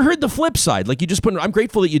 But I've never heard the flip side. Like you just I'm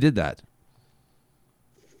grateful that you did that.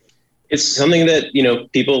 It's something that,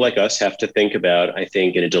 people like us have to think about, I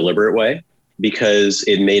think, in a deliberate way, because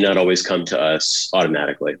it may not always come to us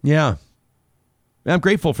automatically. Yeah. I'm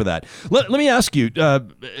grateful for that. Let me ask you,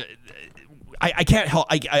 I can't help.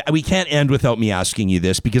 We can't end without me asking you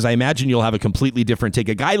this, because I imagine you'll have a completely different take.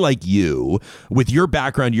 A guy like you, with your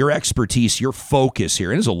background, your expertise, your focus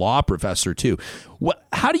here, and as a law professor too,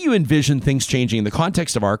 how do you envision things changing in the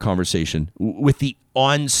context of our conversation with the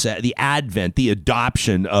onset, the advent, the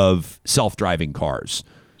adoption of self-driving cars?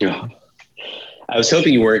 Oh, I was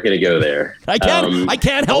hoping you weren't going to go there. I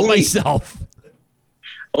can't help myself.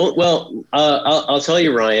 Oh, well, I'll tell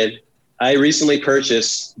you, Ryan. I recently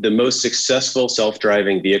purchased the most successful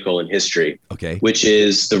self-driving vehicle in history, which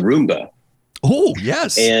is the Roomba. Oh,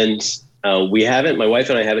 yes. And my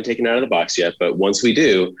wife and I haven't taken it out of the box yet, but once we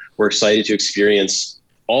do, we're excited to experience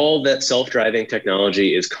all that self-driving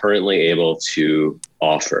technology is currently able to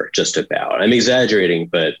offer, just about. I'm exaggerating,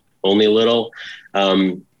 but only a little.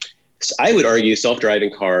 So I would argue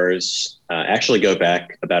self-driving cars actually go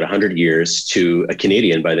back about 100 years to a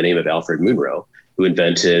Canadian by the name of Alfred Munro, who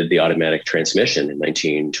invented the automatic transmission in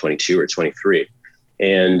 1922 or 23.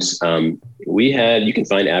 And you can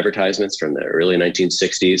find advertisements from the early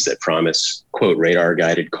 1960s that promise, quote,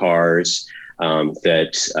 radar-guided cars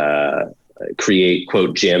that create,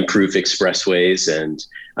 quote, jam-proof expressways and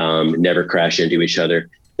never crash into each other.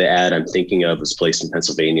 The ad I'm thinking of was placed in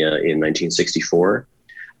Pennsylvania in 1964.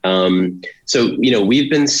 So, we've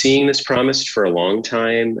been seeing this promised for a long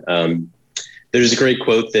time. There's a great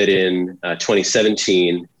quote that in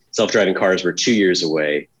 2017, self-driving cars were 2 years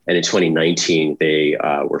away, and in 2019, they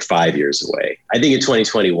were 5 years away. I think in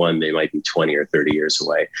 2021, they might be 20 or 30 years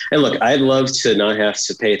away. And look, I'd love to not have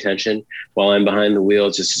to pay attention while I'm behind the wheel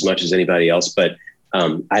just as much as anybody else, but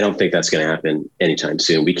I don't think that's going to happen anytime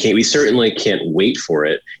soon. We certainly can't wait for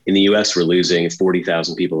it. In the U.S., we're losing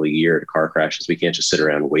 40,000 people a year to car crashes. We can't just sit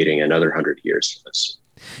around waiting another 100 years for this.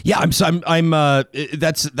 Yeah,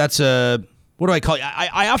 that's a. What do I call it?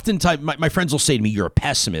 I oftentimes, my friends will say to me, you're a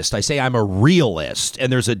pessimist. I say I'm a realist.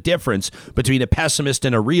 And there's a difference between a pessimist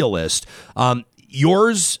and a realist.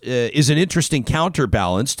 yours is an interesting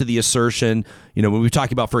counterbalance to the assertion, when we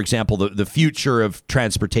talk about, for example, the future of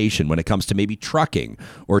transportation when it comes to maybe trucking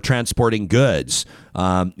or transporting goods.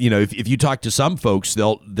 If you talk to some folks,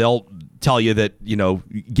 they'll tell you that,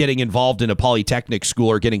 getting involved in a polytechnic school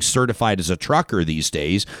or getting certified as a trucker these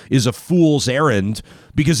days is a fool's errand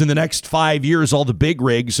because in the next 5 years, all the big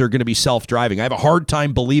rigs are going to be self-driving. I have a hard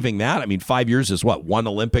time believing that. I mean, 5 years is one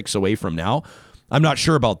Olympics away from now. I'm not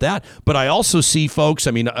sure about that. But I also see folks,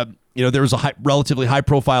 there was a relatively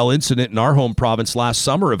high-profile incident in our home province last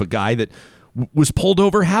summer of a guy that was pulled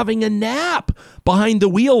over having a nap behind the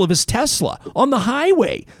wheel of his Tesla on the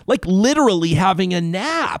highway, like literally having a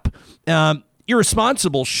nap.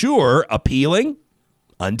 Irresponsible, sure. Appealing,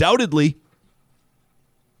 undoubtedly.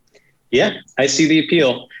 Yeah, I see the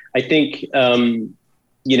appeal. I think,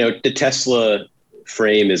 the Tesla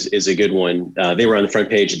frame is a good one. They were on the front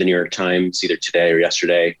page of the New York Times either today or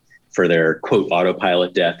yesterday for their, quote,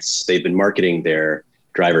 autopilot deaths. They've been marketing their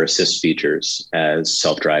driver assist features as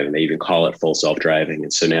self-driving. They even call it full self-driving.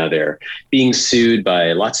 And so now they're being sued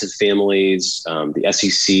by lots of families. The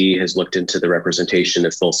SEC has looked into the representation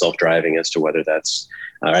of full self-driving as to whether that's,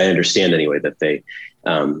 I understand anyway, that they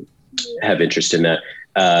have interest in that.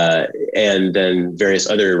 And then various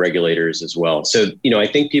other regulators as well. So, I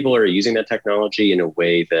think people are using that technology in a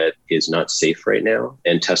way that is not safe right now.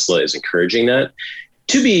 And Tesla is encouraging that.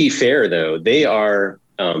 To be fair, though, they are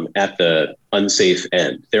at the unsafe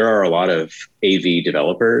end. There are a lot of AV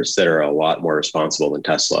developers that are a lot more responsible than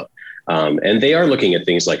Tesla. And they are looking at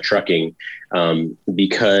things like trucking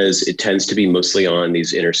because it tends to be mostly on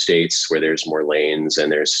these interstates where there's more lanes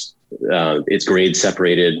and it's grade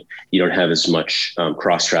separated. You don't have as much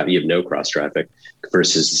cross traffic. You have no cross traffic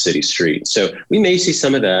versus the city street. So we may see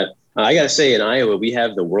some of that. I got to say, in Iowa, we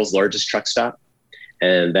have the world's largest truck stop,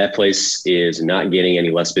 and that place is not getting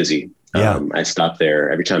any less busy. Yeah. I stop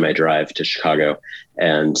there every time I drive to Chicago,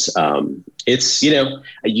 and it's,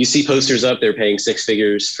 you see posters up, they're paying six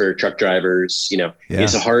figures for truck drivers.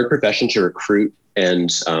 It's a hard profession to recruit, and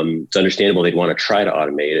it's understandable they'd want to try to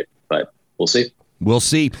automate it, but we'll see. We'll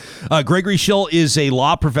see. Gregory Shill is a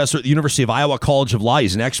law professor at the University of Iowa College of Law.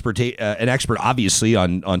 He's an expert, obviously,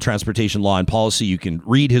 on transportation law and policy. You can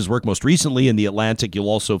read his work most recently in The Atlantic. You'll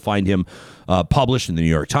also find him published in the New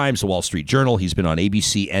York Times, the Wall Street Journal. He's been on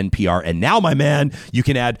ABC, NPR, and now, my man, you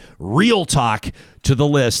can add Real Talk to the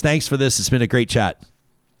list. Thanks for this. It's been a great chat.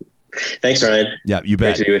 Thanks, Ryan. Yeah, you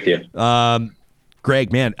bet. Great to be with you.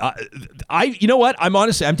 Greg, man, you know what?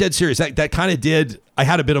 I'm dead serious. That kind of did. I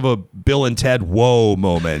had a bit of a Bill and Ted whoa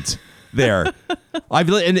moment there.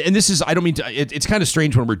 And this is, I don't mean to, it's kind of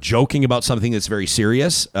strange when we're joking about something that's very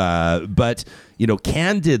serious. But,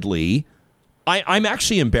 candidly, I'm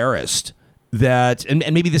actually embarrassed that, and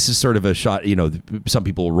maybe this is sort of a shot, some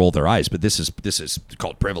people will roll their eyes, but this is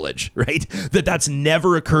called privilege, right? That's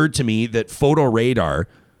never occurred to me that photo radar,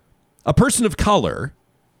 a person of color,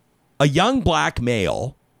 a young black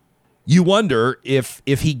male, you wonder if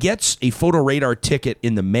he gets a photo radar ticket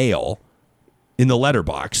in the mail, in the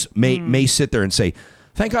letterbox, may sit there and say,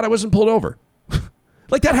 thank God I wasn't pulled over.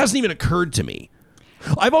 Like, that hasn't even occurred to me.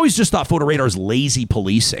 I've always just thought photo radar is lazy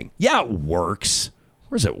policing. Yeah, it works.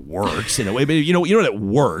 Where does it works in a way? But you know what it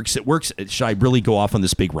works? It works. Should I really go off on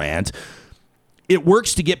this big rant? It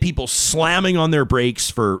works to get people slamming on their brakes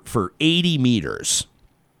for 80 meters.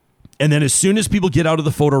 And then as soon as people get out of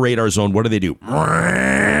the photo radar zone, what do?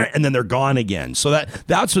 And then they're gone again. So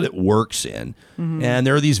that's what it works in. Mm-hmm. And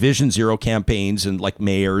there are these Vision Zero campaigns, and like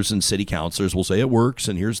mayors and city councilors will say it works,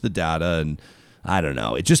 and here's the data. And I don't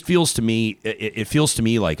know. It just feels to me, it feels to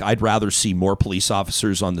me like I'd rather see more police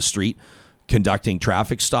officers on the street conducting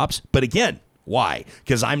traffic stops. But again, why?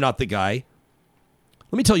 Because I'm not the guy.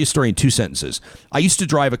 Let me tell you a story in 2 sentences. I used to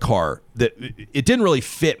drive a car that it didn't really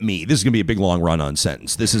fit me. This is going to be a big long run-on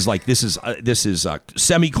sentence. This is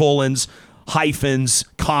semicolons, hyphens,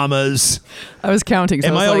 commas. I was counting. So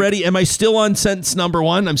am I still on sentence number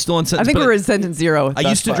 1? I'm still on sentence. I think we're in sentence 0. I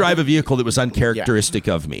used to drive a vehicle that was uncharacteristic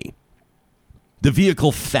of me. The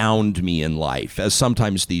vehicle found me in life, as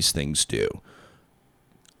sometimes these things do.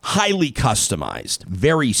 Highly customized,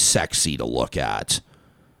 very sexy to look at.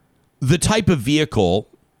 The type of vehicle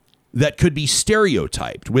that could be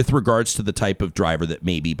stereotyped with regards to the type of driver that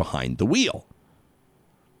may be behind the wheel.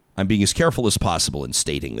 I'm being as careful as possible in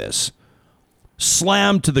stating this.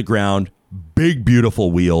 Slammed to the ground, big,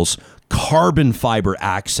 beautiful wheels, carbon fiber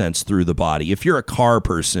accents through the body. If you're a car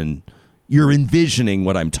person, you're envisioning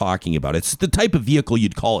what I'm talking about. It's the type of vehicle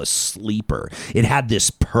you'd call a sleeper. It had this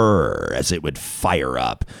purr as it would fire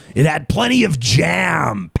up. It had plenty of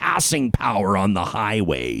jam, passing power on the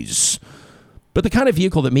highways. But the kind of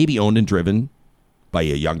vehicle that may be owned and driven by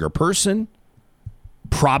a younger person,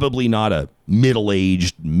 probably not a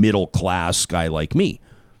middle-aged, middle-class guy like me.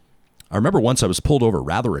 I remember once I was pulled over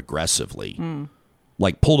rather aggressively,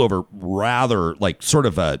 like pulled over rather like sort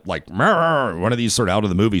of a like one of these sort of out of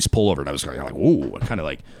the movies pull over, and I was kind of like, ooh, kind of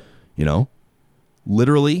like, you know,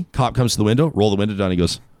 literally, cop comes to the window, roll the window down, he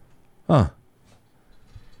goes, huh,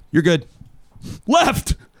 you're good.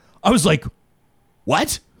 Left. I was like,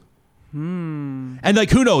 what? And like,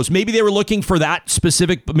 who knows? Maybe they were looking for that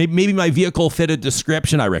specific, maybe my vehicle fit a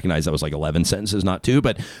description. I recognize that was like 11 sentences, not 2,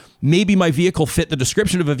 but maybe my vehicle fit the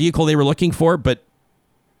description of a vehicle they were looking for, but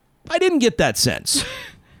I didn't get that sense.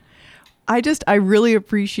 I really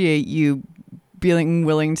appreciate you being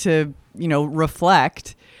willing to, you know,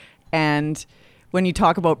 reflect. And when you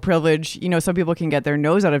talk about privilege, you know, some people can get their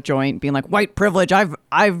nose out of joint being like, white privilege,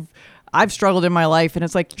 I've struggled in my life. And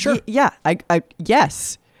it's like, sure.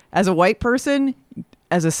 Yes. As a white person,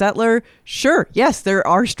 as a settler, sure, yes, there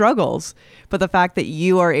are struggles. But the fact that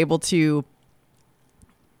you are able to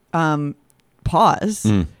pause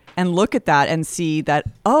and look at that and see that,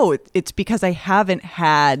 oh, it's because I haven't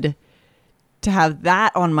had to have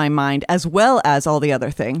that on my mind as well as all the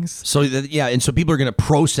other things. So, and so people are going to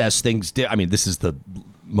process things. I mean, this is the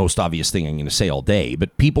most obvious thing I'm going to say all day,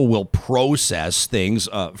 but people will process things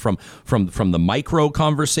from the micro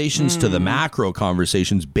conversations to the macro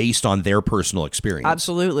conversations based on their personal experience.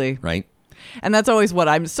 Absolutely. Right. And that's always what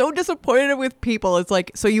I'm so disappointed with people. It's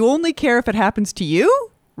like, so you only care if it happens to you?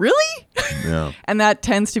 Really? Yeah. And that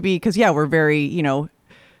tends to be because, we're very, you know,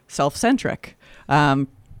 self-centric.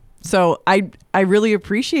 So I really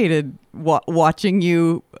appreciated watching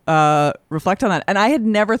you reflect on that. And I had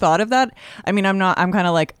never thought of that. I mean, I'm kind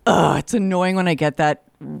of like, it's annoying when I get that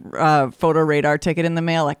photo radar ticket in the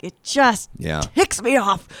mail. Like, it just ticks me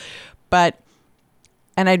off.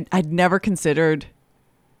 And I'd never considered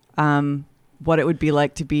what it would be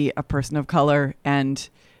like to be a person of color and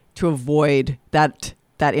to avoid that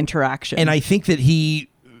interaction. And I think that he,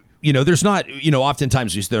 you know, there's not, you know,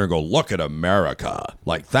 oftentimes you sit there and go, look at America.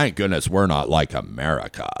 Like, thank goodness we're not like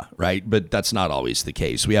America, right? But that's not always the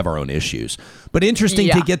case. We have our own issues. But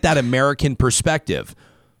interesting to get that American perspective,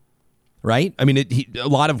 right? I mean, a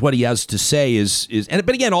lot of what he has to say is,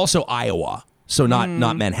 but again, also Iowa, so not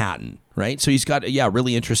Manhattan, right? So he's got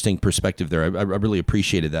really interesting perspective there. I really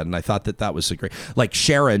appreciated that, and I thought that was a great. Like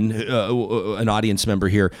Sharon, an audience member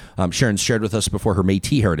here, Sharon shared with us before her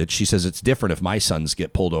Métis heritage. She says it's different if my sons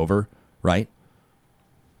get pulled over, right?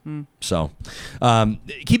 So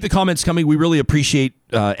keep the comments coming. We really appreciate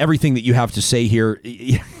everything that you have to say here.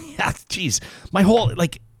 Geez, my whole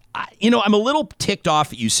I'm a little ticked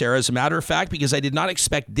off at you, Sarah, as a matter of fact, because I did not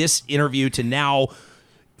expect this interview to now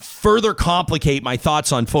further complicate my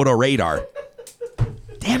thoughts on photo radar.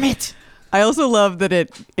 Damn it. I also love that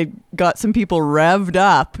it got some people revved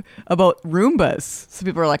up about Roombas. Some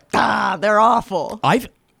people are like, they're awful.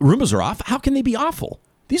 Roombas are off? How can they be awful?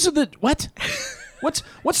 These are what?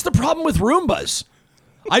 What's the problem with Roombas?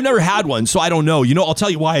 I've never had one, so I don't know. You know, I'll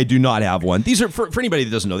tell you why I do not have one. These are, for anybody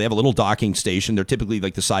that doesn't know, they have a little docking station. They're typically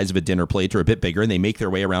like the size of a dinner plate or a bit bigger, and they make their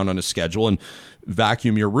way around on a schedule and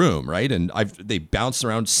vacuum your room, right? And they bounce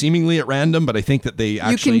around seemingly at random, but I think that they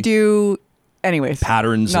actually... You can do... Anyways,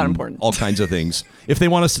 patterns not and important. All kinds of things. If they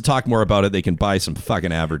want us to talk more about it, they can buy some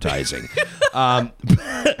fucking advertising.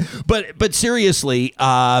 But seriously,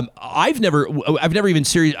 I've never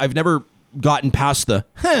gotten past the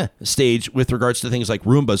stage with regards to things like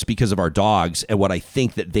Roombas because of our dogs and what I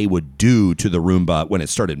think that they would do to the Roomba when it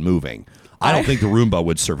started moving. I don't think the Roomba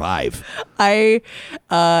would survive. I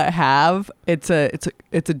have. It's a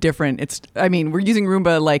different. I mean, we're using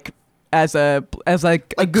Roomba like as a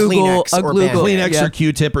Google, Kleenex a Google, Kleenex or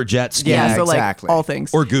Q-tip or jet ski. Yeah, so exactly. like all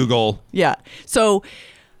things. Or Google. Yeah. So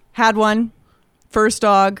had one. First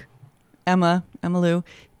dog, Emma Lou.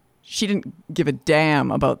 She didn't give a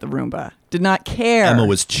damn about the Roomba. Did not care. Emma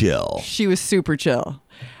was chill. She was super chill.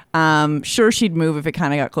 Sure, she'd move if it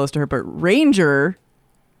kind of got close to her, but Ranger,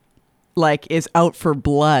 is out for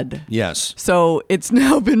blood. Yes. So it's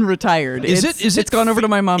now been retired. It's gone over to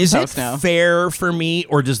my mom's house now. Is it fair for me,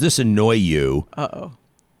 or does this annoy you? Uh-oh.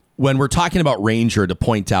 When we're talking about Ranger, to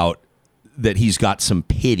point out that he's got some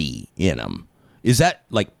pity in him. Is that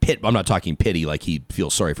like pit? I'm not talking pity like he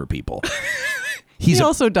feels sorry for people. He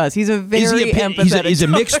also does. He's a very empathetic. He's a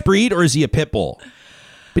mixed breed, or is he a pit bull?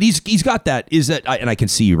 But he's got that. And I can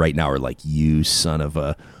see you right now are like, you son of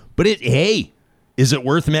a. But is it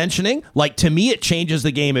worth mentioning? Like, to me, it changes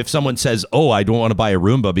the game if someone says, "Oh, I don't want to buy a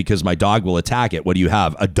Roomba because my dog will attack it." What do you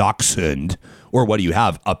have? A dachshund Or what do you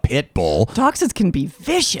have? A pit bull. Dachshunds can be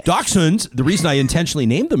vicious. Dachshunds, the reason I intentionally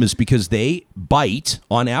named them is because they bite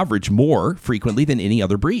on average more frequently than any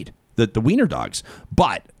other breed. The wiener dogs.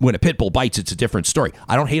 But when a pit bull bites, it's a different story.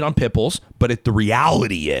 I don't hate on pit bulls, but the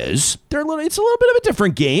reality is it's a little bit of a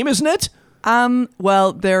different game, isn't it?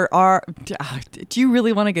 Well, there are. Do you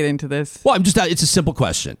really want to get into this? Well, it's a simple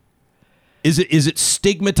question. Is it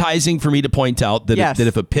stigmatizing for me to point out that Yes. that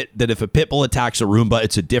if a pit bull attacks a Roomba,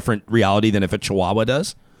 it's a different reality than if a Chihuahua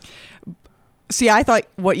does? See, I thought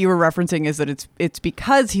what you were referencing is that it's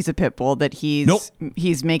because he's a pit bull that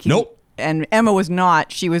he's making. Nope. And Emma was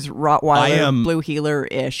not. She was Rottweiler, Blue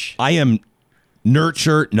Heeler-ish. I am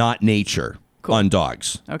nurture, not nature on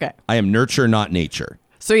dogs. Okay. I am nurture, not nature.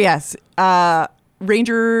 So yes,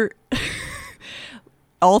 Ranger,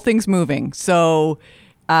 all things moving. So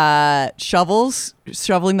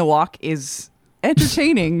shoveling the walk is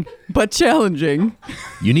entertaining but challenging.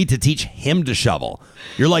 You need to teach him to shovel.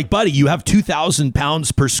 You're like, buddy, you have 2,000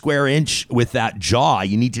 pounds per square inch with that jaw.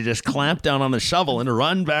 You need to just clamp down on the shovel and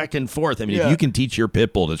run back and forth. I mean, if you can teach your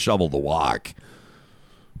pit bull to shovel the walk,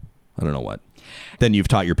 I don't know what. Then you've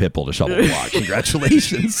taught your pit bull to shovel the walk.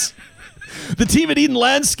 Congratulations. The team at Eden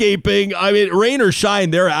Landscaping, I mean, rain or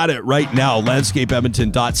shine, they're at it right now.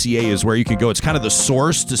 Landscapeedmonton.ca is where you can go. It's kind of the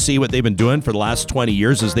source to see what they've been doing for the last 20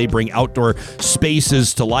 years as they bring outdoor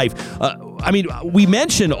spaces to life. I mean, we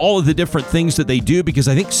mention all of the different things that they do because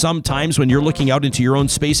I think sometimes when you're looking out into your own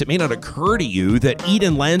space, it may not occur to you that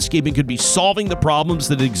Eden Landscaping could be solving the problems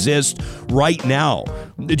that exist right now.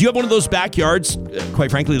 Do you have one of those backyards, quite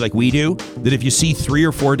frankly, like we do, that if you see 3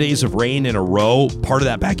 or 4 days of rain in a row, part of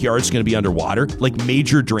that backyard is going to be underwater, like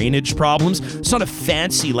major drainage problems? It's not a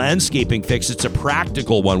fancy landscaping fix. It's a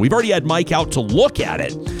practical one. We've already had Mike out to look at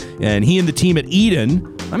it, and he and the team at Eden,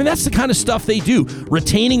 I mean, that's the kind of stuff they do.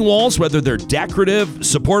 Retaining walls, whether they're decorative,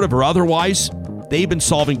 supportive, or otherwise, they've been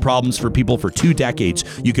solving problems for people for 2 decades.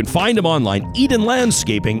 You can find them online, Eden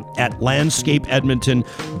Landscaping at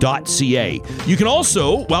landscapeedmonton.ca. You can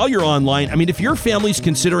also, while you're online, I mean, if your family's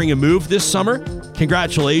considering a move this summer,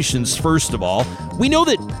 congratulations, first of all. We know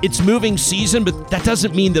that it's moving season, but that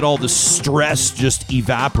doesn't mean that all the stress just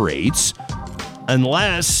evaporates.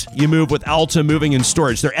 Unless you move with Alta Moving and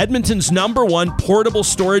Storage. They're Edmonton's #1 portable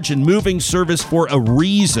storage and moving service for a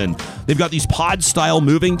reason. They've got these pod-style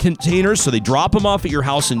moving containers, so they drop them off at your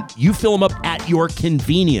house and you fill them up at your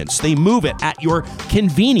convenience. They move it at your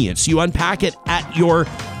convenience. You unpack it at your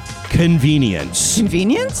convenience.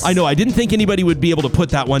 Convenience? I know, I didn't think anybody would be able to put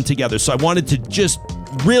that one together, so I wanted to just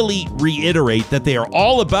really reiterate that they are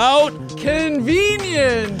all about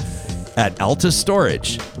convenience. at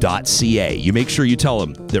altastorage.ca. You make sure you tell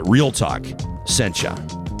them that Real Talk sent you.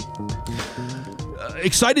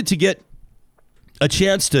 Excited to get a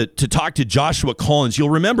chance to talk to Joshua Collins. You'll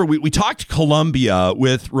remember we talked Colombia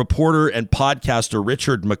with reporter and podcaster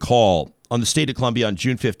Richard McCall on the state of Colombia on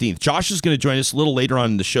June 15th. Josh is going to join us a little later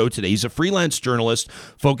on in the show today. He's a freelance journalist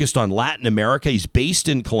focused on Latin America. He's based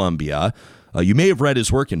in Colombia. You may have read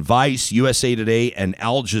his work in Vice, USA Today, and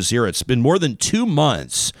Al Jazeera. It's been more than 2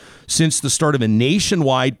 months since the start of a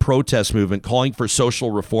nationwide protest movement calling for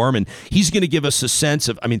social reform. And he's going to give us a sense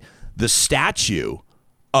of, I mean, the statue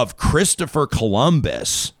of Christopher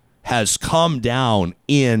Columbus has come down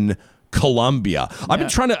in Colombia. I've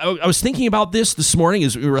been I was thinking about this morning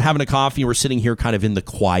as we were having a coffee and we're sitting here kind of in the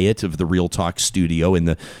quiet of the Real Talk studio in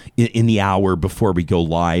the hour before we go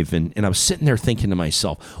live. And I was sitting there thinking to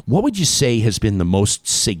myself, what would you say has been the most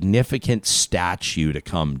significant statue to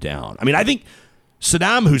come down? I mean, I think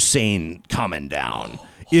Saddam Hussein coming down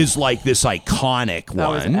is like this iconic one. That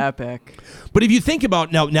was epic. But if you think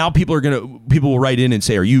about now people will write in and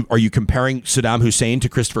say, are you comparing Saddam Hussein to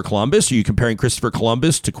Christopher Columbus? Are you comparing Christopher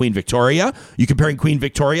Columbus to Queen Victoria? Are you comparing Queen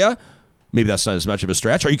Victoria? Maybe that's not as much of a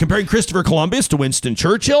stretch. Are you comparing Christopher Columbus to Winston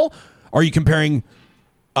Churchill? Are you comparing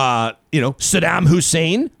Saddam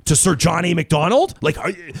Hussein to Sir John A. Macdonald? Like,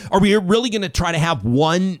 are we really going to try to have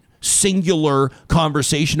one singular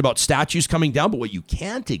conversation about statues coming down? But what you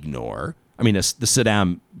can't ignore, I mean, the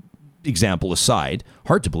Saddam example aside,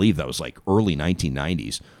 hard to believe that was like early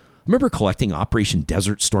 1990s. I remember collecting Operation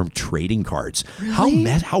Desert Storm trading cards. Really?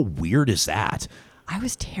 How weird is that? I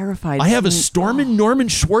was terrified. I have a Storm and Norman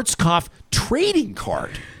Schwarzkopf trading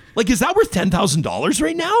card. Like, is that worth $10,000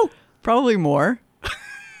 right now? Probably more.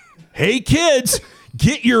 Hey, kids,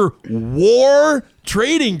 get your war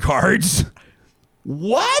trading cards.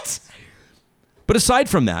 What? But aside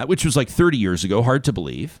from that, which was like 30 years ago, hard to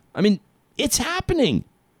believe. I mean, it's happening.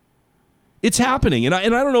 It's happening. And I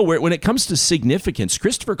don't know when it comes to significance,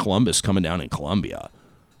 Christopher Columbus coming down in Colombia.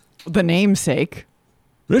 The namesake.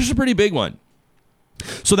 This is a pretty big one.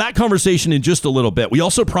 So that conversation in just a little bit. We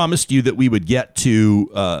also promised you that we would get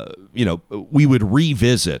to, we would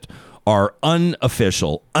revisit our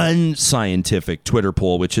unofficial, unscientific Twitter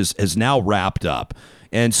poll, which has now wrapped up.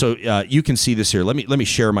 And so you can see this here. Let me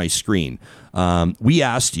share my screen. We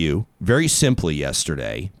asked you very simply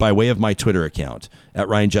yesterday, by way of my Twitter account at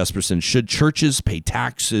Ryan Jesperson, should churches pay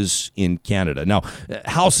taxes in Canada? Now,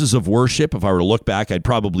 houses of worship, if I were to look back, I'd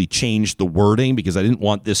probably change the wording because I didn't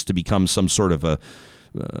want this to become some sort of a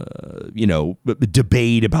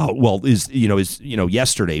debate about,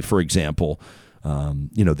 yesterday, for example,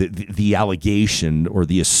 the allegation or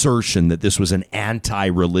the assertion that this was an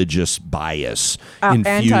anti-religious bias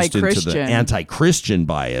infused into the anti-Christian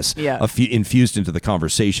bias infused into the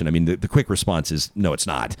conversation. I mean, the quick response is, no, it's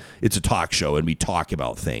not. It's a talk show and we talk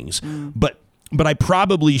about things. But I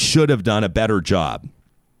probably should have done a better job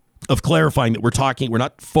of clarifying that we're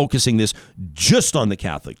not focusing this just on the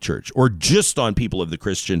Catholic Church or just on people of the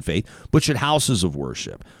Christian faith, but should houses of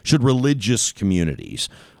worship, should religious communities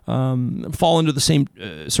fall under the same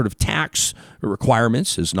sort of tax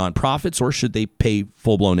requirements as nonprofits, or should they pay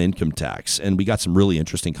full-blown income tax? And we got some really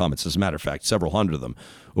interesting comments. As a matter of fact, several hundred of them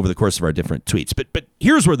over the course of our different tweets. But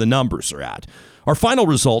here's where the numbers are at. Our final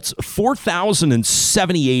results,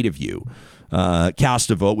 4,078 of you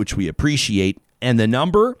cast a vote, which we appreciate. And the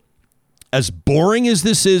number, as boring as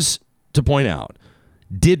this is to point out,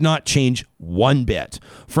 did not change one bit.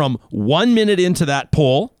 From 1 minute into that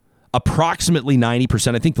poll, approximately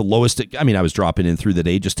 90%. I think the lowest, I was dropping in through the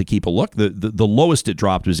day just to keep a look. The lowest it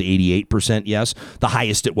dropped was 88% yes. The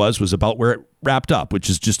highest it was about where it wrapped up, which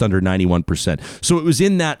is just under 91%. So it was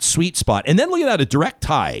in that sweet spot. And then look at that, a direct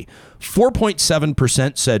tie.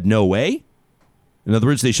 4.7% said no way. In other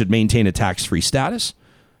words, they should maintain a tax-free status.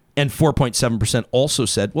 And 4.7% also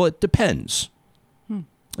said, well, it depends.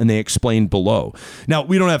 And they explained below. Now,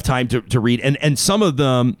 we don't have time to read. And some of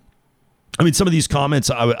them, some of these comments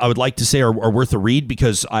I would like to say are worth a read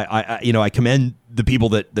because I commend the people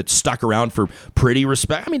that stuck around for pretty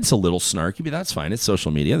respect. It's a little snarky, but that's fine. It's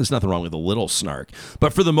social media. There's nothing wrong with a little snark.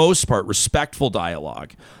 But for the most part, respectful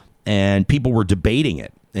dialogue. And people were debating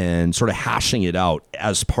it and sort of hashing it out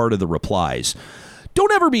as part of the replies.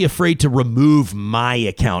 Don't ever be afraid to remove my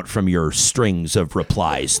account from your strings of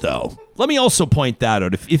replies, though. Let me also point that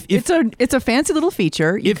out. If it's a fancy little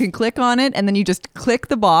feature. You can click on it, and then you just click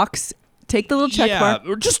the box, take the little check mark.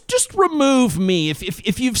 Or just remove me.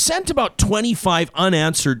 If you've sent about 25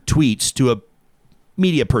 unanswered tweets to a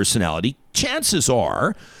media personality, chances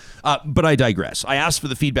are, but I digress. I asked for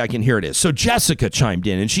the feedback, and here it is. So Jessica chimed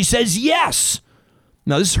in, and she says yes.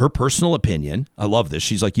 Now, this is her personal opinion. I love this.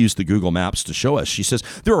 She's used the Google Maps to show us. She says,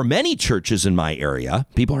 there are many churches in my area.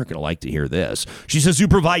 People aren't going to like to hear this. She says, who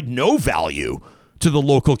provide no value to the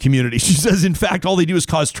local community. She says, in fact, all they do is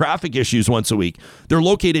cause traffic issues once a week. They're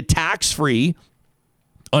located tax-free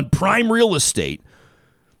on prime real estate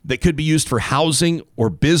that could be used for housing or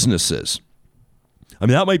businesses.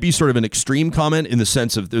 That might be sort of an extreme comment in the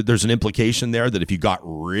sense of there's an implication there that if you got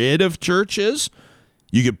rid of churches,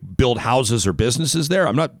 you could build houses or businesses there.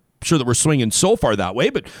 I'm not sure that we're swinging so far that way,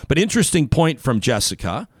 but interesting point from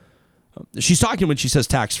Jessica. She's talking when she says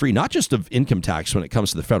tax-free, not just of income tax when it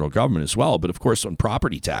comes to the federal government as well, but of course on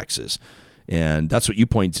property taxes. And that's what you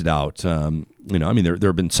pointed out. There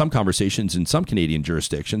have been some conversations in some Canadian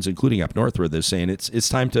jurisdictions, including up north, where they're saying it's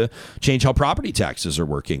time to change how property taxes are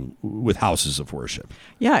working with houses of worship.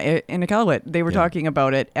 Yeah, in Iqaluit, they were talking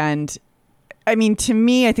about it. And to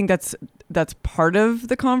me, I think that's part of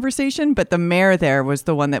the conversation. But the mayor there was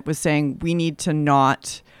the one that was saying we need to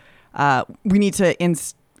how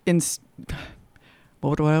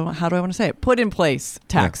do I want to say it? Put in place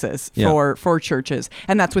taxes for churches,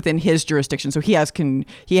 and that's within his jurisdiction. So he has kind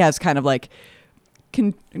of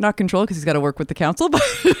not control because he's got to work with the council. But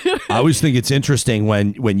I always think it's interesting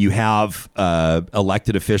when you have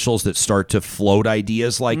elected officials that start to float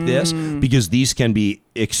ideas like this, because these can be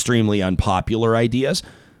extremely unpopular ideas.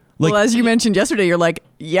 Well, as you mentioned yesterday, you're like,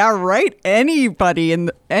 yeah, right. Anybody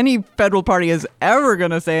in any federal party is ever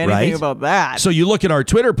going to say anything about that. So you look at our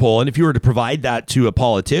Twitter poll, and if you were to provide that to a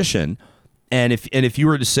politician, and if you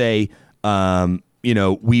were to say,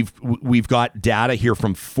 we've got data here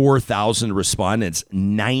from 4,000 respondents,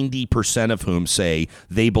 90% of whom say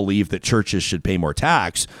they believe that churches should pay more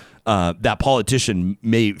tax, that politician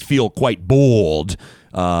may feel quite bold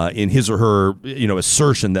in his or her,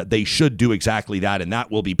 assertion that they should do exactly that, and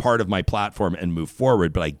that will be part of my platform and move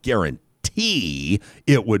forward. But I guarantee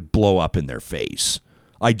it would blow up in their face.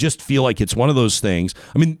 I just feel like it's one of those things.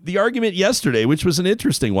 The argument yesterday, which was an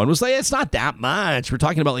interesting one, was it's not that much. We're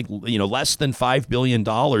talking about less than $5 billion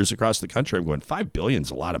across the country. I'm going, $5 billion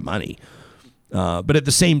is a lot of money. But at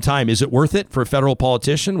the same time, is it worth it for a federal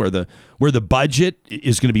politician where the budget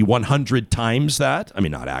is going to be 100 times that? I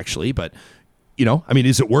mean, not actually, but,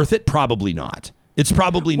 is it worth it? Probably not. It's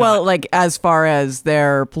probably not. Well, like as far as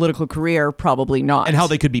their political career, probably not. And how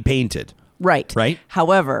they could be painted. Right. Right.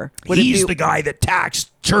 However, he's the guy that taxed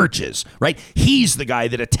churches, right? He's the guy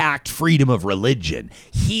that attacked freedom of religion.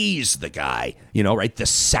 He's the guy, right? The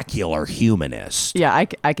secular humanist. Yeah,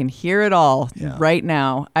 I can hear it all right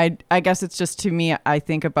now. I guess it's just, to me, I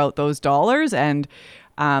think about those dollars and,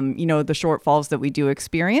 the shortfalls that we do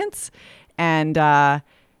experience. And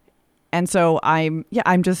so I'm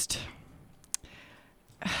just...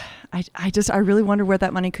 I really wonder where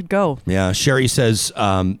that money could go. Yeah. Sherry says,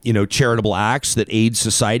 charitable acts that aid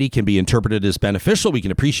society can be interpreted as beneficial. We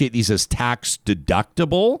can appreciate these as tax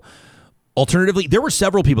deductible. Alternatively, there were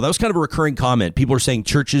several people. That was kind of a recurring comment. People are saying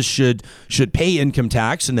churches should pay income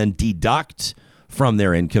tax and then deduct from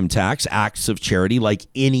their income tax acts of charity like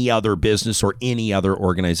any other business or any other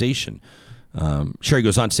organization. Sherry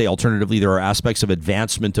goes on to say, alternatively, there are aspects of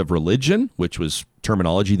advancement of religion, which was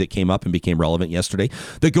terminology that came up and became relevant yesterday,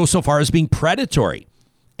 that go so far as being predatory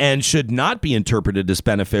and should not be interpreted as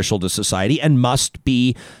beneficial to society and must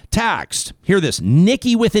be taxed. Hear this.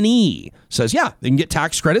 Nikki with an E says, yeah, they can get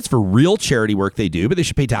tax credits for real charity work they do, but they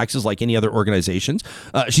should pay taxes like any other organizations.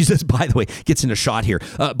 She says, by the way, gets in a shot here.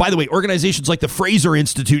 By the way, organizations like the Fraser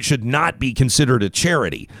Institute should not be considered a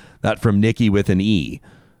charity. That from Nikki with an E.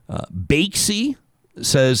 Bakesy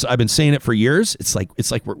says, I've been saying it for years. It's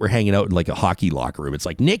like we're hanging out in like a hockey locker room. It's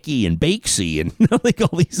like Nikki and Bakesy and like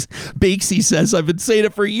all these. Bakesy says, I've been saying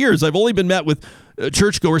it for years. I've only been met with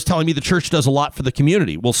churchgoers telling me the church does a lot for the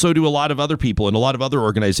community. Well, so do a lot of other people and a lot of other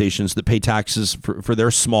organizations that pay taxes for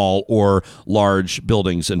their small or large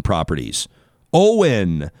buildings and properties.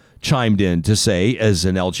 Owen chimed in to say, as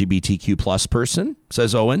an LGBTQ plus person,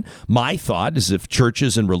 says Owen, my thought is if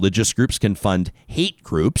churches and religious groups can fund hate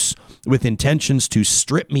groups with intentions to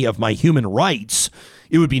strip me of my human rights,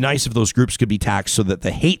 it would be nice if those groups could be taxed so that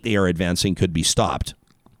the hate they are advancing could be stopped.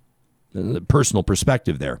 Personal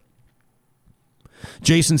perspective there.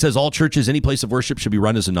 Jason says all churches, any place of worship should be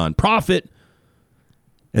run as a nonprofit.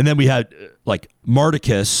 And then we had like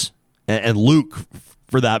Marticus and Luke,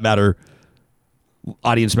 for that matter,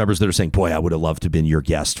 audience members that are saying, boy, I would have loved to have been your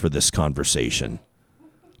guest for this conversation.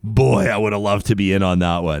 Boy, I would have loved to be in on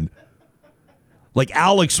that one. Like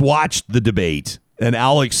Alex watched the debate and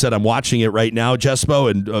Alex said, I'm watching it right now,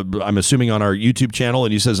 Jespo, and I'm assuming on our YouTube channel.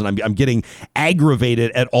 And he says, and I'm getting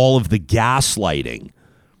aggravated at all of the gaslighting.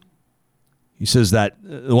 He says that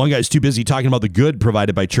the one guy's too busy talking about the good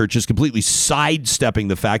provided by churches, completely sidestepping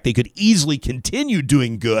the fact they could easily continue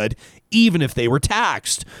doing good even if they were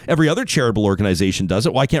taxed. Every other charitable organization does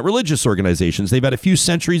it. Why can't religious organizations? They've had a few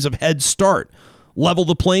centuries of head start. Level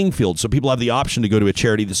the playing field so people have the option to go to a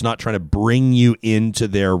charity that's not trying to bring you into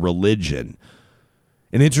their religion.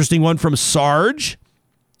 An interesting one from Sarge.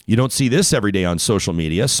 You don't see this every day on social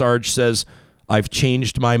media. Sarge says, I've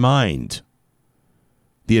changed my mind.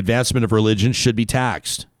 The advancement of religion should be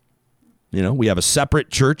taxed. We have a separate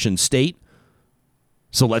church and state,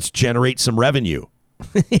 so let's generate some revenue.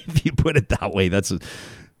 If you put it that way,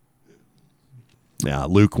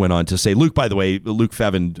 Luke went on to say, Luke, by the way, Luke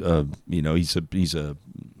Fevin, he's a,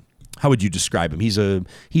 how would you describe him?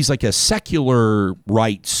 He's like a secular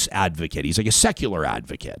rights advocate. He's like a secular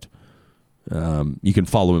advocate. You can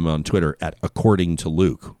follow him on Twitter at According to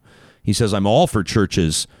Luke. He says, I'm all for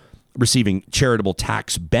churches receiving charitable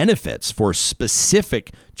tax benefits for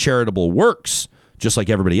specific charitable works, just like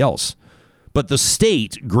everybody else. But the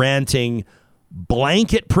state granting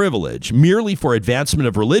blanket privilege merely for advancement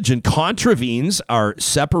of religion contravenes our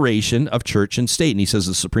separation of church and state. And he says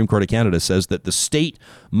the Supreme Court of Canada says that the state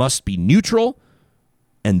must be neutral,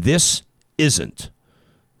 and this isn't.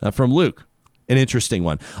 From Luke. An interesting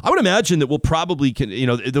one. I would imagine that we'll probably,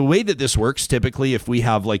 the way that this works typically, if we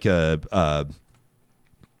have like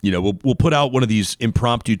we'll put out one of these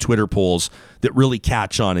impromptu Twitter polls that really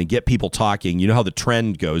catch on and get people talking. You know how the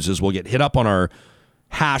trend goes is we'll get hit up on our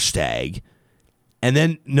hashtag, and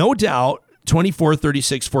then no doubt 24,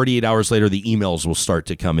 36, 48 hours later, the emails will start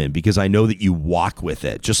to come in because I know that you walk with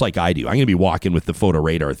it, just like I do. I'm going to be walking with the photo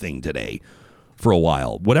radar thing today for a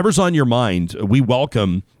while. Whatever's on your mind, we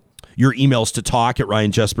welcome your emails to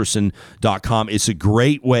talk@ryanjesperson.com. It's a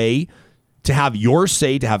great way to have your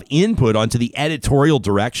say, to have input onto the editorial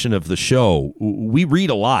direction of the show. We read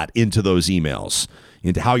a lot into those emails,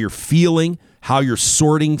 into how you're feeling, how you're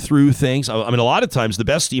sorting through things. I mean, a lot of times the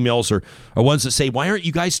best emails are ones that say, why aren't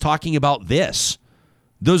you guys talking about this?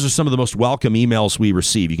 Those are some of the most welcome emails we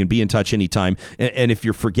receive. You can be in touch anytime. And if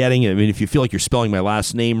you're forgetting, I mean, if you feel like you're spelling my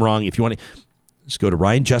last name wrong, if you want to, Just go to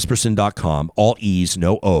ryanjesperson.com, all E's,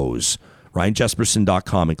 no O's,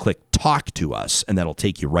 ryanjesperson.com, and click Talk to Us, and that'll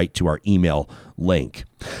take you right to our email link.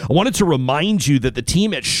 I wanted to remind you that the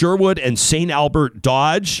team at Sherwood and St. Albert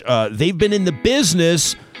Dodge, they've been in the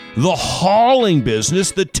business, the hauling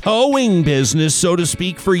business, the towing business, so to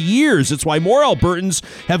speak, for years. It's why more Albertans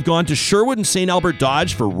have gone to Sherwood and St. Albert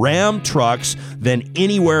Dodge for Ram trucks than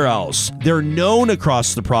anywhere else. They're known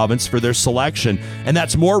across the province for their selection, and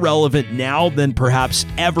that's more relevant now than perhaps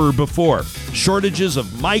ever before. Shortages of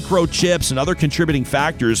microchips and other contributing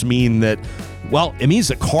factors mean that, well, it means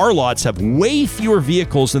that car lots have way fewer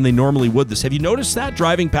vehicles than they normally would. Have you noticed that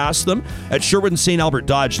driving past them? At Sherwood and St. Albert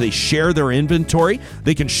Dodge, they share their inventory.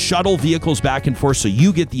 They can shuttle vehicles back and forth so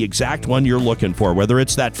you get the exact one you're looking for, whether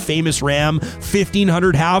it's that famous Ram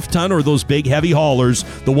 1500 half-ton or those big heavy haulers,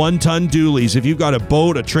 the 1-ton dualies. If you've got a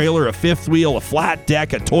boat, a trailer, a fifth wheel, a flat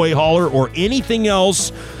deck, a toy hauler, or anything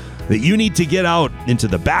else that you need to get out into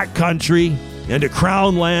the backcountry, into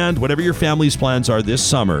Crown Land, whatever your family's plans are this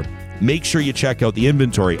summer, make sure you check out the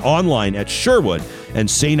inventory online at Sherwood and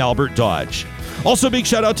St. Albert Dodge. Also, big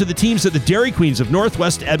shout out to the teams at the Dairy Queens of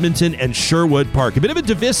Northwest Edmonton and Sherwood Park. A bit of a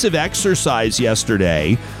divisive exercise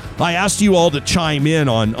yesterday. I asked you all to chime in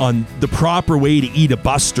on the proper way to eat a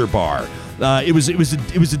Buster bar. It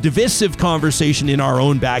was a divisive conversation in our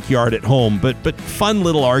own backyard at home, but fun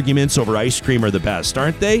little arguments over ice cream are the best,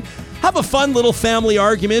 aren't they? Have a fun little family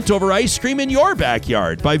argument over ice cream in your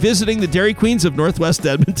backyard by visiting the Dairy Queens of Northwest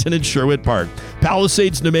Edmonton and Sherwood Park,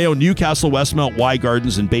 Palisades, Nemeo, Newcastle, Westmount, Y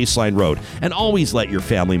Gardens, and Baseline Road. And always let your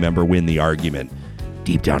family member win the argument.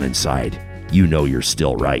 Deep down inside, you know you're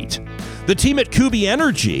still right. The team at Kubi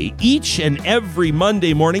Energy each and every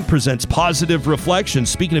Monday morning presents Positive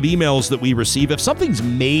Reflections. Speaking of emails that we receive, if something's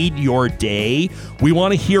made your day, we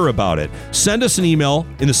want to hear about it. Send us an email.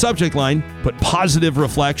 In the subject line, put Positive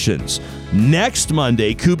Reflections. Next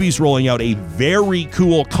Monday, Kubi's rolling out a very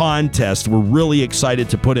cool contest we're really excited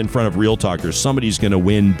to put in front of Real Talkers. Somebody's going to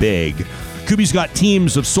win big. Kubi's got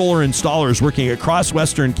teams of solar installers working across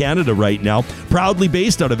Western Canada right now, proudly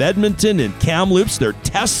based out of Edmonton and Kamloops. They're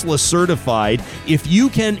Tesla certified. If you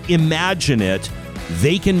can imagine it,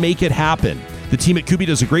 they can make it happen. The team at Kubi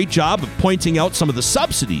does a great job of pointing out some of the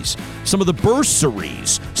subsidies, some of the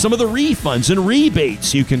bursaries, some of the refunds and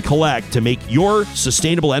rebates you can collect to make your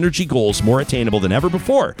sustainable energy goals more attainable than ever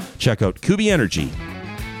before. Check out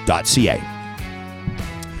kubienergy.ca.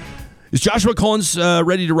 Is Joshua Collins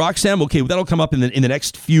ready to rock, Sam? Okay, that'll come up in the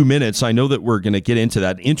next few minutes. I know that we're going to get into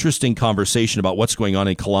that interesting conversation about what's going on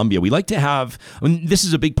in Colombia. We like to have, this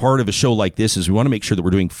is a big part of a show like this, is we want to make sure that we're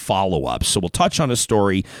doing follow-ups. So we'll touch on a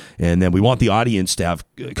story, and then we want the audience to have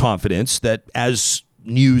confidence that as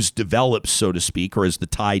news develops, so to speak, or as the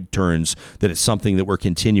tide turns, that it's something that we're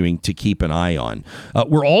continuing to keep an eye on.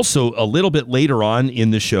 We're also a little bit later on in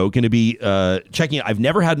the show going to be checking out. I've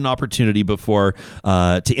never had an opportunity before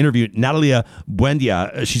to interview Natalia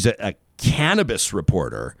Buendia. She's a cannabis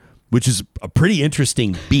reporter, which is a pretty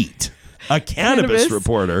interesting beat. A cannabis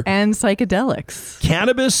reporter. And psychedelics.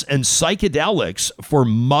 Cannabis and psychedelics for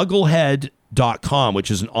mugglehead.com, which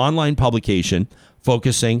is an online publication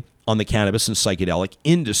focusing on the cannabis and psychedelic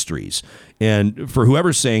industries. And for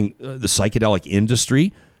whoever's saying the psychedelic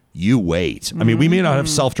industry, you wait. I mean, we may not have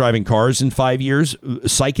self-driving cars in 5 years.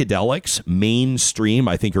 Psychedelics, mainstream,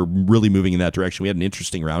 I think are really moving in that direction. We had an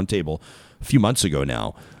interesting roundtable a few months ago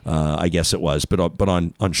now, I guess it was, but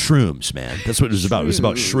on shrooms, man. That's what it was about. It was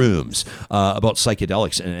about shrooms, about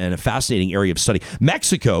psychedelics, and a fascinating area of study.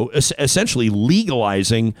 Mexico essentially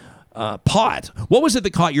legalizing pot. What was it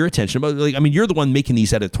that caught your attention? You're the one making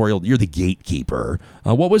these editorial. You're the gatekeeper.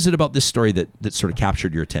 What was it about this story that sort of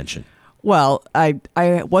captured your attention? Well, I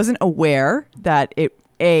wasn't aware that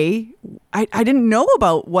I didn't know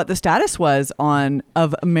about what the status was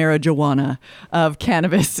of marijuana, of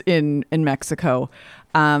cannabis in Mexico.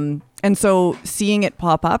 And so seeing it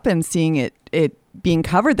pop up and seeing it being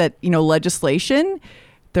covered that, legislation,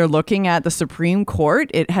 they're looking at the Supreme Court.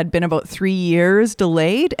 It had been about 3 years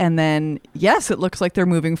delayed. And then, yes, it looks like they're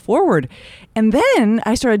moving forward. And then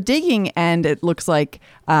I started digging, and it looks like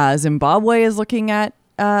Zimbabwe is looking at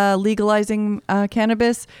legalizing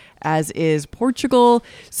cannabis, as is Portugal.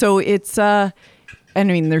 So it's,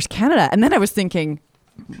 there's Canada. And then I was thinking,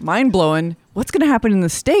 mind blowing, what's going to happen in the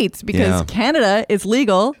States? Because Canada, it's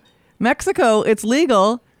legal. Mexico, it's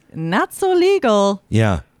legal. Not so legal.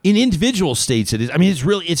 Yeah. In individual states, it is. I mean, it's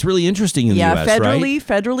really interesting in the U.S., right?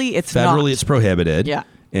 Federally, it's not. Federally, it's prohibited. Yeah.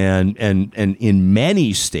 And in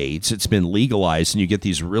many states, it's been legalized, and you get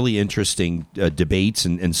these really interesting debates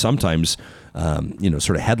and sometimes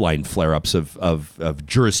sort of headline flare-ups of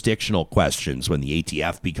jurisdictional questions when the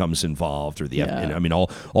ATF becomes involved, or the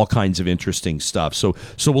all kinds of interesting stuff. So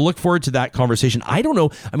we'll look forward to that conversation. I don't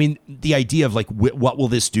know. I mean, the idea of like what will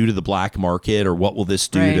this do to the black market, or what will this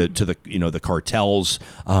do to the the cartels?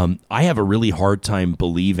 I have a really hard time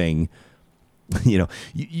believing.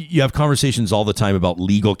 You have conversations all the time about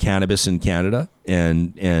legal cannabis in Canada,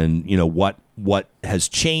 and what has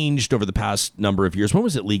changed over the past number of years. When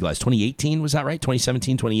was it legalized? 2018, was that right?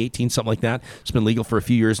 2017, 2018, something like that. It's been legal for a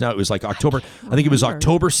few years now. It was like October. I think it was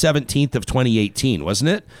October 17th of 2018. Wasn't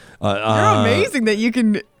it? You're amazing that you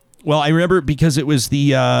can. Well, I remember because it was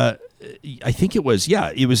the. I think it was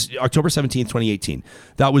October 17th, 2018.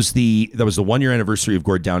 That was the 1 year anniversary of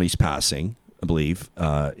Gord Downey's passing, I believe,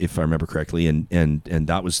 if I remember correctly, and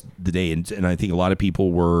that was the day, and I think a lot of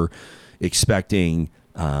people were expecting,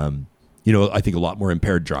 I think a lot more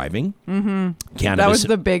impaired driving. Mm-hmm. Cannabis. That was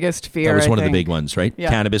the biggest fear. That was one of the big ones, right? Yeah.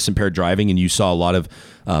 Cannabis, impaired driving, and you saw a lot of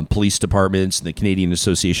police departments, and the Canadian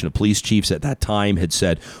Association of Police Chiefs at that time had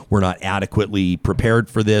said, we're not adequately prepared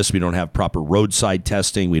for this. We don't have proper roadside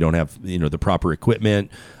testing. We don't have the proper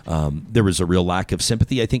equipment. There was a real lack of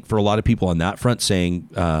sympathy, I think, for a lot of people on that front, saying,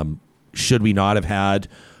 should we not have had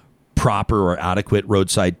proper or adequate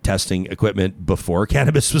roadside testing equipment before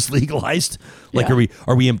cannabis was legalized? Like,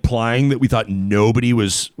 are we implying that we thought nobody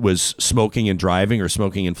was smoking and driving, or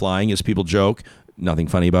smoking and flying, as people joke? Nothing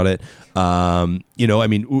funny about it. I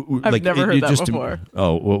mean, I've never heard that before.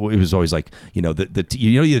 Oh, well, it was always like,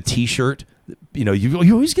 the T-shirt.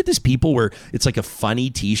 You always get these people where it's like a funny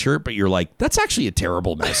T-shirt, but you're like, that's actually a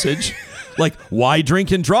terrible message. Like, why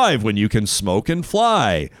drink and drive when you can smoke and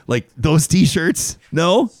fly? Like those T-shirts.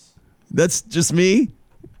 No, that's just me.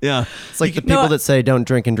 Yeah. It's like the people that say, don't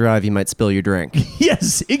drink and drive, you might spill your drink.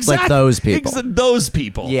 Yes, exactly. Like those people. Those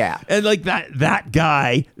people. Yeah. And like that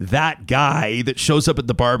guy that shows up at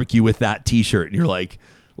the barbecue with that T-shirt, and you're like,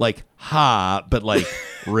 but like,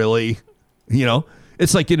 really?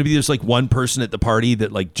 It's like going to be there's like one person at the party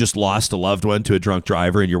that like just lost a loved one to a drunk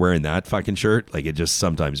driver, and you're wearing that fucking shirt. Like, it just,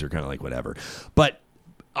 sometimes you're kind of like, whatever. But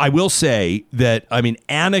I will say that, I mean,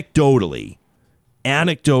 anecdotally,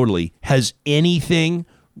 has anything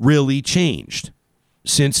really changed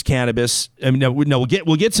since cannabis? I mean, we'll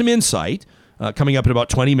get some insight coming up in about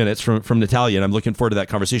 20 minutes from Natalia, and I'm looking forward to that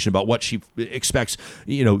conversation about what she expects,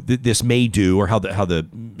 this may do, or how the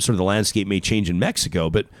sort of the landscape may change in Mexico.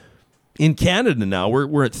 But in Canada now,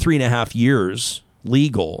 we're at 3.5 years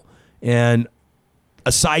legal, and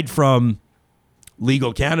aside from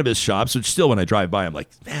legal cannabis shops, which still, when I drive by, I'm like,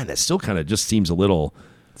 man, that still kind of just seems a little.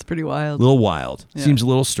 It's pretty wild. A little wild. Yeah. Seems a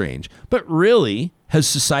little strange. But really, has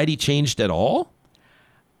society changed at all?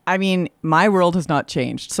 I mean, my world has not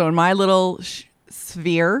changed. So in my little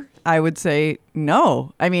sphere, I would say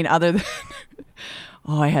no. I mean, other than,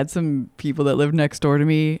 I had some people that lived next door to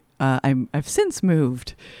me. I've since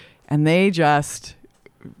moved, and they just,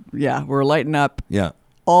 were lighting up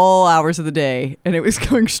all hours of the day, and it was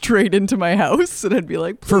going straight into my house, and I'd be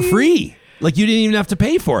like, please. For free. Like, you didn't even have to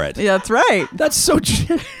pay for it. Yeah, that's right. That's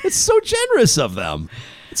it's so generous of them.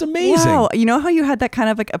 It's amazing. Wow. You know how you had that kind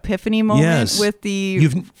of like epiphany moment with the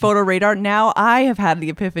photo radar? Now I have had the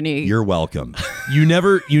epiphany. You're welcome. You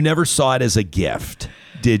never saw it as a gift,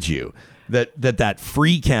 did you? That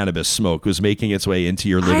free cannabis smoke was making its way into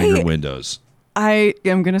your living room windows. I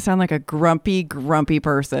am going to sound like a grumpy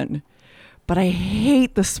person, but I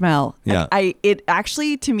hate the smell. Yeah. It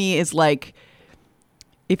actually, to me, is like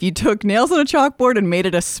if you took nails on a chalkboard and made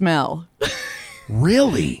it a smell.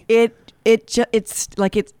 Really? It's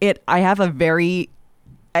like I have a very.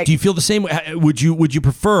 Do you feel the same way? Would you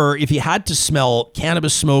prefer, if you had to smell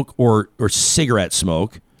cannabis smoke or cigarette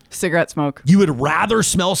smoke? Cigarette smoke. You would rather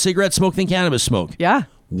smell cigarette smoke than cannabis smoke? Yeah.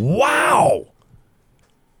 Wow.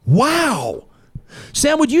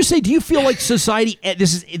 Sam, would you say, do you feel like society,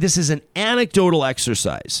 this is an anecdotal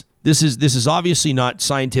exercise. This is obviously not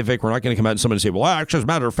scientific. We're not going to come out and someone say, well, actually, as a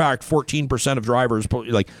matter of fact, 14% of drivers,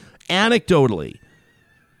 like, anecdotally,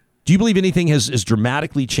 do you believe anything has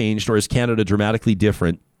dramatically changed, or is Canada dramatically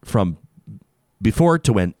different from before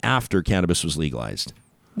to when after cannabis was legalized?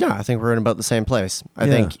 Yeah, I think we're in about the same place. I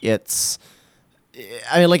think it's,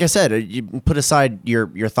 I mean, like I said, you put aside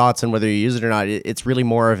your thoughts on whether you use it or not. It's really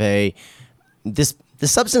more of the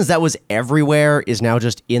substance that was everywhere is now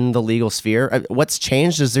just in the legal sphere. What's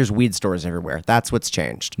changed is there's weed stores everywhere. That's what's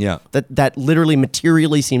changed. Yeah. That literally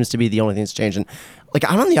materially seems to be the only thing that's changed. And like,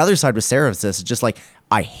 I'm on the other side with Sarah with this. It's just like,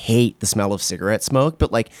 I hate the smell of cigarette smoke,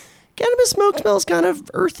 but like, cannabis smoke smells kind of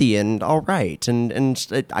earthy and all right.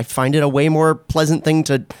 And I find it a way more pleasant thing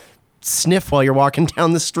to sniff while you're walking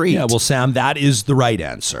down the street. Yeah, well, Sam, that is the right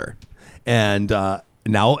answer. And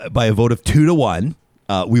now, by a vote of 2-1,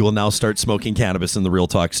 we will now start smoking cannabis in the Real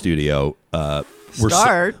Talk studio.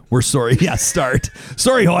 We're sorry. Yeah, start.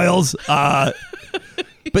 Sorry, Hoyles.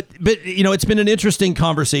 But it's been an interesting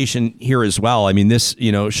conversation here as well. I mean, this,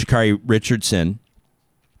 Sha'Carri Richardson,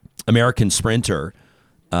 American sprinter,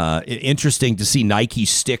 interesting to see Nike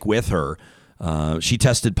stick with her. She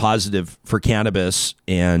tested positive for cannabis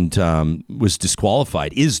and is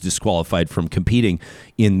disqualified from competing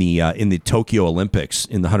in the Tokyo Olympics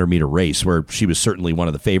in the 100-meter race, where she was certainly one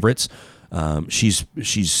of the favorites. She's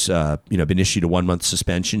been issued a 1-month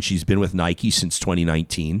suspension. She's been with Nike since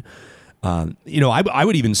 2019. I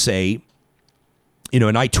would even say,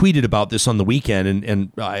 and I tweeted about this on the weekend,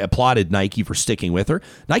 and I applauded Nike for sticking with her.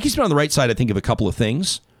 Nike's been on the right side, I think, of a couple of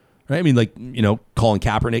things. Right? I mean, Colin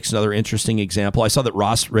Kaepernick's another interesting example. I saw that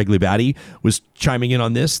Ross Reglibati was chiming in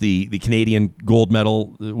on this, the Canadian gold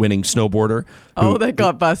medal winning snowboarder. That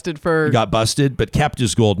got busted for... Got busted, but kept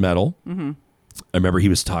his gold medal. Mm-hmm. I remember he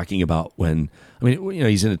was talking about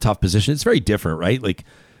he's in a tough position. It's very different, right? Like,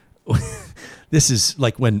 this is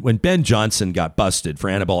like when Ben Johnson got busted for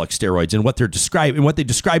anabolic steroids, and what they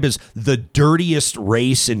describe as the dirtiest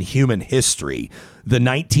race in human history. The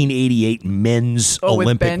 1988 men's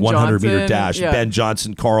Olympic 100-meter dash. Yeah. Ben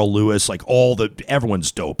Johnson, Carl Lewis,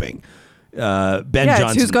 everyone's doping.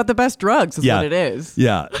 Johnson, who's got the best drugs is what it is.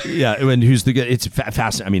 Yeah. And who's the good? It's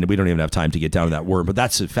fascinating. I mean, we don't even have time to get down to that word, but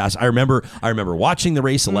that's fast. I remember watching the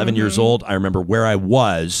race, 11 years old. I remember where I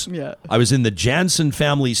was. Yeah. I was in the Jansen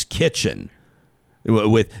family's kitchen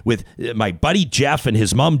with my buddy Jeff and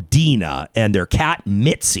his mom Dina and their cat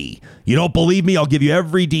Mitzi. You don't believe me? I'll give you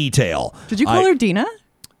every detail. Did you call her Dina?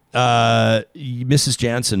 Mrs.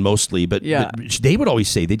 Jansen mostly, but they would always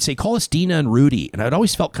say, call us Dina and Rudy. And I'd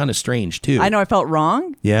always felt kind of strange too. I know, I felt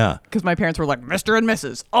wrong. Yeah. Because my parents were like, Mr. and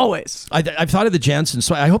Mrs. always. I've thought of the Jansens.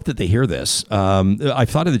 So I hope that they hear this. I've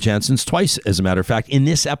thought of the Jansens twice, as a matter of fact, in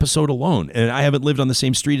this episode alone. And I haven't lived on the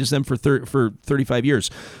same street as them for 35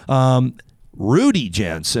 years. Rudy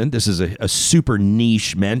Jansen, this is a super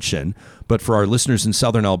niche mention, but for our listeners in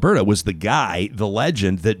Southern Alberta, was the guy, the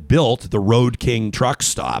legend that built the Road King truck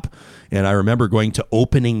stop. And I remember going to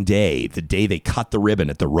opening day, the day they cut the ribbon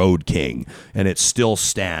at the Road King, and it still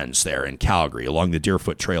stands there in Calgary along the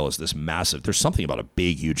Deerfoot Trail as this massive, there's something about a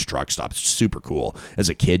big, huge truck stop. It's super cool. As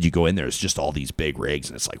a kid, you go in there, it's just all these big rigs,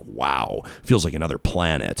 and it's like, wow, feels like another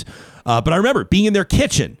planet. But I remember being in their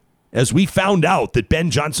kitchen as we found out that Ben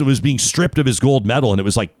Johnson was being stripped of his gold medal, and it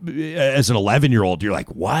was like, as an 11-year-old, you're like,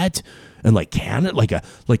 what? And like Canada, like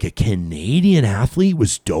a Canadian athlete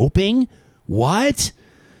was doping? What?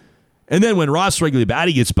 And then when Ross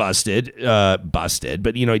Reglibati gets busted,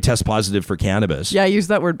 but he tests positive for cannabis. Yeah, I used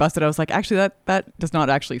that word busted. I was like, actually, that does not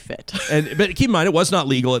actually fit. But keep in mind, it was not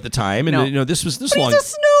legal at the time, and no. this was but long.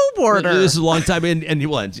 He's a snowboarder. This is a long time, and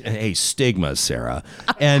hey, stigmas, Sarah,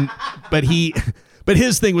 But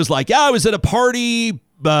his thing was like, I was at a party,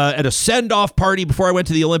 at a send-off party before I went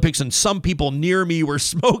to the Olympics, and some people near me were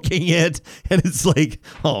smoking it. And it's like,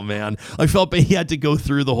 oh, man. I felt he had to go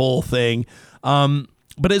through the whole thing.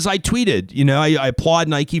 But as I tweeted, I applaud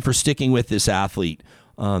Nike for sticking with this athlete.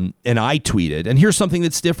 And I tweeted, and here's something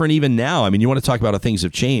that's different even now. I mean, you want to talk about how things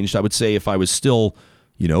have changed. I would say if I was still,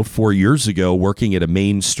 4 years ago working at a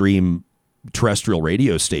mainstream terrestrial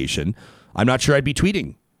radio station, I'm not sure I'd be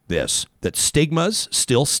tweeting that stigmas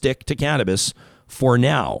still stick to cannabis for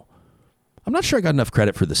now. I'm not sure I got enough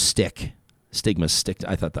credit for the stigmas stick.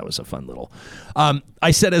 I thought that was a fun little.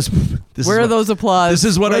 I said where are those applause?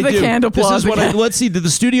 This is what I do. The canned applause. This is what let's see. Did the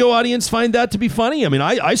studio audience find that to be funny? I mean,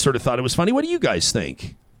 I sort of thought it was funny. What do you guys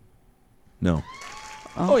think? No.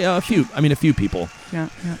 Oh yeah, a few people. Yeah.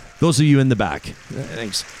 Those of you in the back.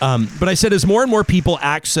 Thanks. But I said as more and more people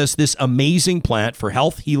access this amazing plant for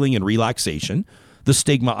health, healing, and relaxation, the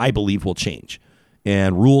stigma, I believe, will change.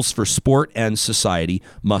 And rules for sport and society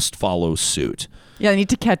must follow suit. Yeah, I need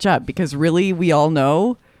to catch up because really we all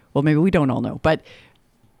know, well, maybe we don't all know, but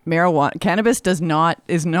cannabis is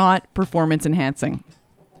not performance enhancing.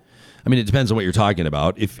 I mean, it depends on what you're talking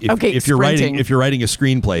about. If you're sprinting. writing a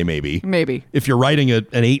screenplay, maybe. If you're writing an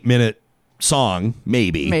 8-minute song,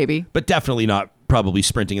 maybe. But definitely not probably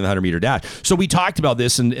sprinting in the 100-meter dash. So we talked about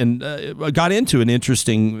this and got into an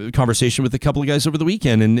interesting conversation with a couple of guys over the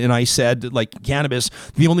weekend. And I said, like, cannabis,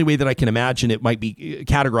 the only way that I can imagine it might be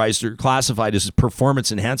categorized or classified as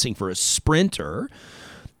performance enhancing for a sprinter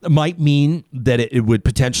might mean that it would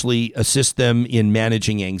potentially assist them in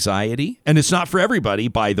managing anxiety. And it's not for everybody,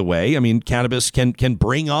 by the way. I mean, cannabis can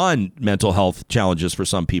bring on mental health challenges for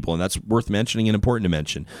some people, and that's worth mentioning and important to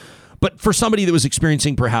mention. But for somebody that was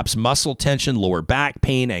experiencing perhaps muscle tension, lower back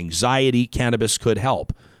pain, anxiety, cannabis could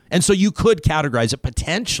help. And so you could categorize it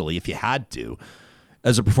potentially, if you had to,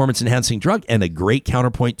 as a performance-enhancing drug. And a great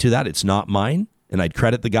counterpoint to that, it's not mine, and I'd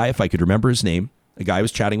credit the guy if I could remember his name. A guy I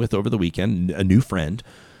was chatting with over the weekend, a new friend,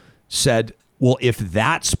 said, well, if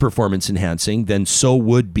that's performance-enhancing, then so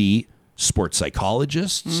would be sports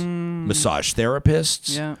psychologists, massage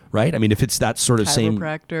therapists, right? I mean, if it's that sort of same,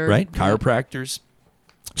 right? Chiropractors.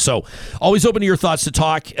 So always open to your thoughts to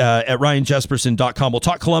talk at ryanjesperson.com. We'll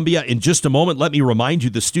talk Colombia in just a moment. Let me remind you,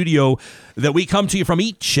 the studio that we come to you from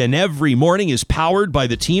each and every morning is powered by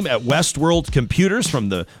the team at Westworld Computers, from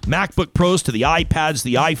the MacBook Pros to the iPads,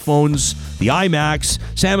 the iPhones, the iMacs.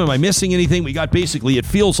 Sam, am I missing anything? We got basically, it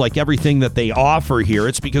feels like everything that they offer here.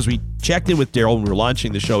 It's because we checked in with Daryl when we were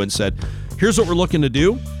launching the show and said, here's what we're looking to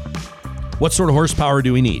do. What sort of horsepower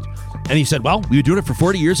do we need? And he said, well, we've been doing it for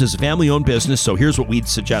 40 years as a family-owned business, so here's what we'd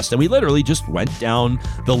suggest. And we literally just went down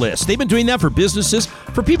the list. They've been doing that for businesses,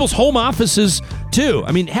 for people's home offices, too.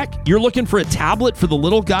 I mean, heck, you're looking for a tablet for the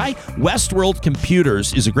little guy? Westworld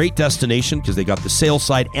Computers is a great destination because they got the sales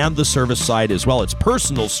side and the service side as well. It's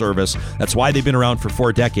personal service. That's why they've been around for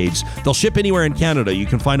 4 decades. They'll ship anywhere in Canada. You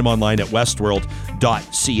can find them online at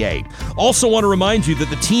westworld.ca. Also want to remind you that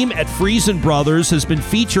the team at Freelance Brothers has been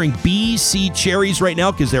featuring BC cherries right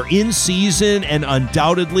now because they're in season, and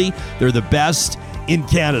undoubtedly they're the best in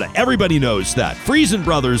Canada. Everybody knows that. Freelance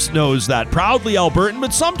Brothers knows that. Proudly Albertan,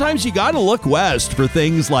 but sometimes you got to look west for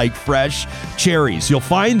things like fresh cherries. You'll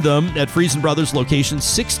find them at Freelance Brothers locations,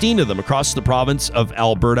 16 of them across the province of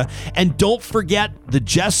Alberta. And don't forget the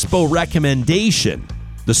Jespo recommendation,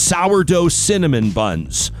 the sourdough cinnamon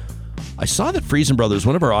buns. I saw that Freelance Brothers,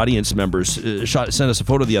 one of our audience members, sent us a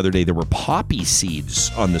photo the other day. There were poppy seeds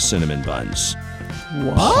on the cinnamon buns.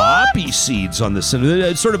 What? Poppy seeds on the cinnamon.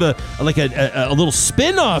 It's sort of a little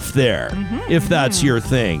spin-off there, if that's your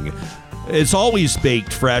thing. It's always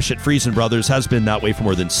baked fresh at Freelance Brothers, has been that way for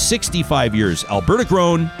more than 65 years. Alberta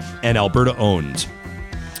grown and Alberta owned.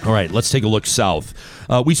 All right, let's take a look south.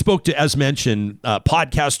 We spoke to, as mentioned,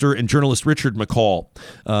 podcaster and journalist Richard McCall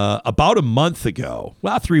about a month ago,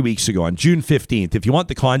 3 weeks ago, on June 15th. If you want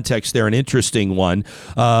the context there, an interesting one.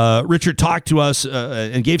 Richard talked to us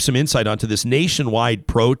and gave some insight onto this nationwide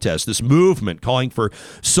protest, this movement calling for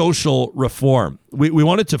social reform. We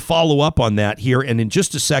wanted to follow up on that here, and in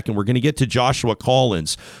just a second, we're going to get to Joshua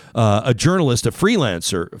Collins, a journalist, a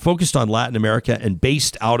freelancer focused on Latin America and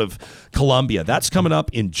based out of Colombia. That's coming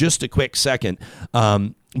up in just a quick second.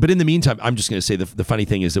 But in the meantime, I'm just going to say the funny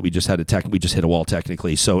thing is that we just hit a wall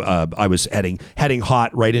technically. So I was heading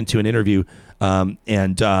hot right into an interview, and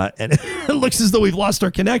it looks as though we've lost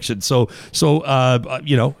our connection. So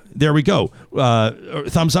there we go.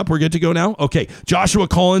 Thumbs up. We're good to go now. Okay, Joshua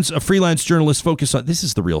Collins, a freelance journalist focused on, this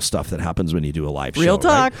is the real stuff that happens when you do a live show. Real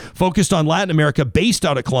talk. Right? Focused on Latin America, based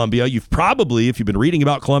out of Colombia. You've probably, if you've been reading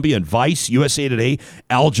about Colombia in Vice, USA Today,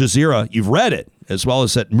 Al Jazeera, you've read it, as well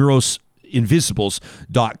as at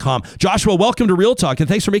MurosInvisibles.com. Joshua, welcome to Real Talk, and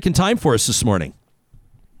thanks for making time for us this morning.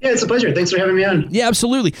 Yeah, it's a pleasure. Thanks for having me on. Yeah,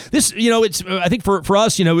 absolutely. This, it's, I think for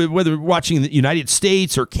us, whether we're watching the United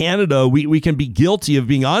States or Canada, we can be guilty of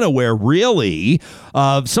being unaware, really,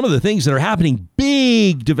 of some of the things that are happening,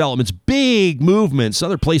 big developments, big movements,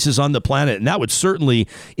 other places on the planet, and that would certainly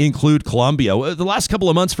include Colombia. The last couple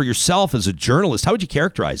of months for yourself as a journalist, how would you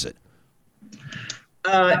characterize it?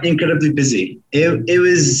 Incredibly busy. It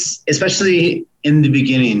was, especially in the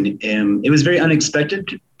beginning, it was very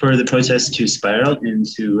unexpected for the protests to spiral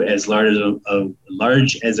into as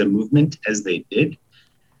large as a movement as they did.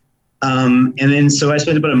 And then so I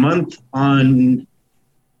spent about a month on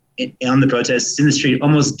the protests in the street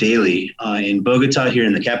almost daily in Bogota, here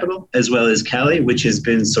in the capital, as well as Cali, which has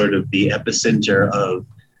been sort of the epicenter of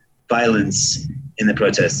violence in the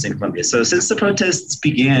protests in Colombia. So since the protests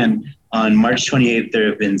began on March 28th, there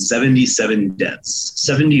have been 77 deaths.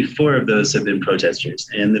 74 of those have been protesters,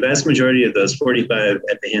 and the vast majority of those, 45,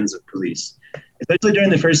 at the hands of police. Especially during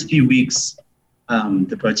the first few weeks,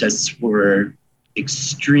 the protests were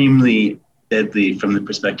extremely deadly from the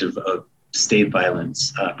perspective of state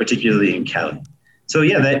violence, particularly in Cali. So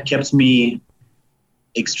yeah, that kept me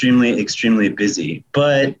extremely, extremely busy.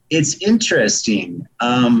 But it's interesting.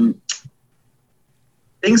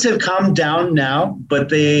 Things have calmed down now, but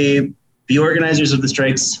the organizers of the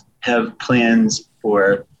strikes have plans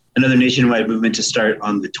for another nationwide movement to start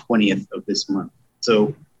on the 20th of this month.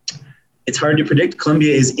 So it's hard to predict.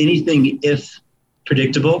 Colombia is anything if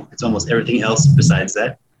predictable. It's almost everything else besides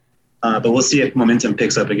that. But we'll see if momentum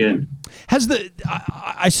picks up again.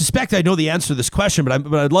 I suspect I know the answer to this question,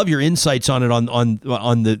 but I'd love your insights on it,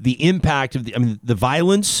 on the impact of the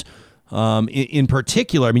violence in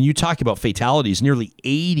particular. I mean, you talk about fatalities, nearly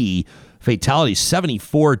 80 fatalities,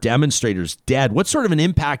 74 demonstrators dead. What sort of an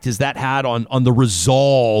impact has that had on the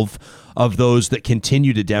resolve of those that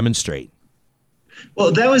continue to demonstrate?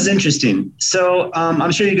 Well, that was interesting. So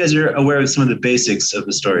I'm sure you guys are aware of some of the basics of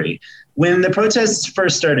the story. When the protests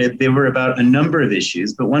first started, they were about a number of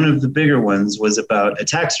issues, but one of the bigger ones was about a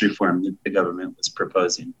tax reform that the government was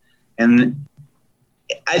proposing. And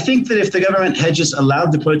I think that if the government had just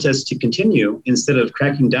allowed the protests to continue instead of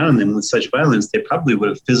cracking down on them with such violence, they probably would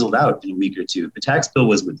have fizzled out in a week or two. The tax bill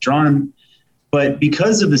was withdrawn, but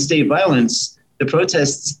because of the state violence, the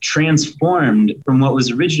protests transformed from what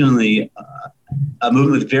was originally a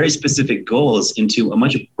movement with very specific goals into a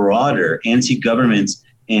much broader anti-government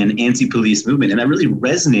and anti-police movement. And that really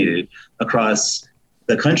resonated across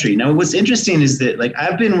the country. Now, what's interesting is that, like,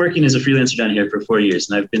 I've been working as a freelancer down here for 4 years,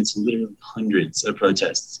 and I've been to literally hundreds of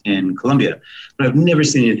protests in Colombia, but I've never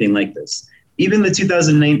seen anything like this. Even the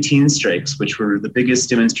 2019 strikes, which were the biggest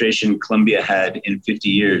demonstration Colombia had in 50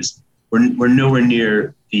 years, were nowhere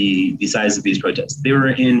near the size of these protests. They were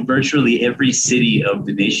in virtually every city of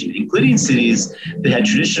the nation, including cities that had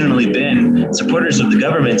traditionally been supporters of the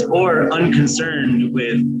government or unconcerned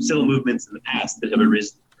with civil movements in the past that have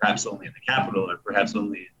arisen perhaps only in the capital or perhaps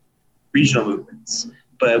only regional movements.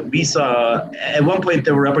 But we saw, at one point,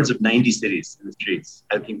 there were upwards of 90 cities in the streets.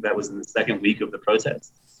 I think that was in the second week of the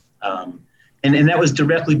protests. And that was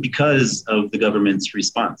directly because of the government's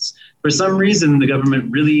response. For some reason, the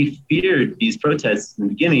government really feared these protests in the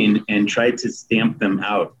beginning and tried to stamp them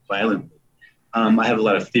out violently. I have a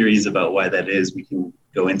lot of theories about why that is. We can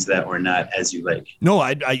go into that or not, as you like. No,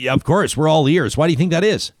 I of course, we're all ears. Why do you think that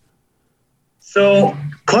is? So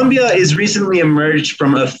Colombia has recently emerged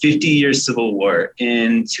from a 50-year civil war.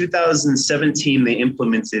 In 2017, they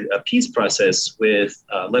implemented a peace process with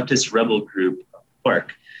leftist rebel group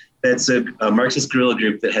FARC. That's a Marxist guerrilla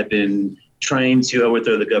group that had been trying to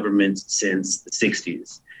overthrow the government since the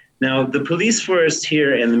 60s. Now, the police force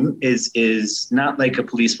here is not like a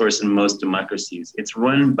police force in most democracies. It's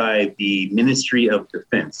run by the Ministry of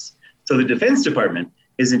Defense. So the Defense Department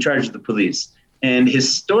is in charge of the police. And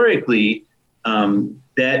historically,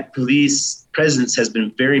 that police presence has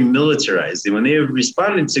been very militarized. And when they have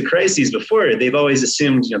responded to crises before, they've always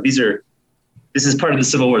assumed, this is part of the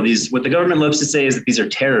Civil War. What the government loves to say is that these are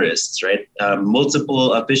terrorists, right?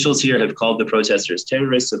 Multiple officials here have called the protesters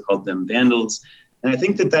terrorists, have called them vandals. And I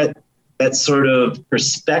think that sort of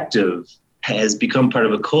perspective has become part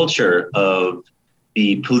of a culture of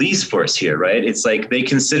the police force here, right? It's like they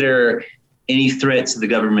consider any threat to the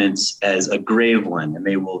government as a grave one, and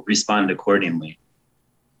they will respond accordingly.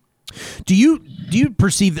 Do you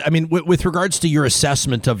perceive, I mean, with regards to your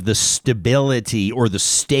assessment of the stability or the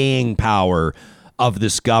staying power of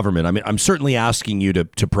this government, I mean, I'm certainly asking you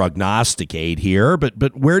to prognosticate here,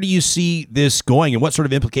 but where do you see this going, and what sort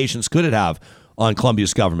of implications could it have on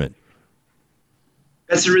Colombia's government?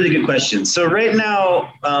 That's a really good question. So right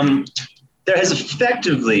now, there has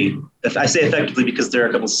effectively, if I say effectively because there are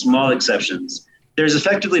a couple small exceptions, there's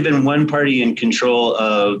effectively been one party in control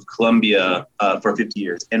of Colombia for 50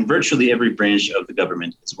 years, and virtually every branch of the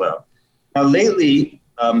government as well. Now, lately,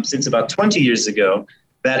 since about 20 years ago,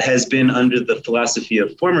 that has been under the philosophy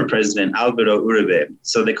of former President Alvaro Uribe.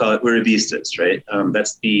 So they call it Uribistas, right?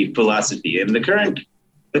 That's the philosophy. And the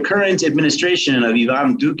current administration of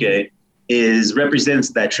Iván Duque represents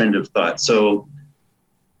that trend of thought. So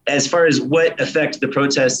as far as what effect the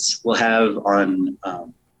protests will have on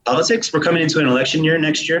politics, we're coming into an election year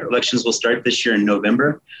next year. Elections will start this year in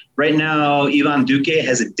November. Right now, Iván Duque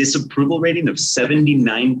has a disapproval rating of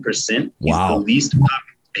 79%. Wow.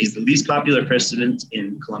 He's the least popular president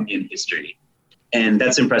in Colombian history. And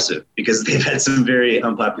that's impressive because they've had some very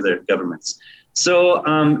unpopular governments. So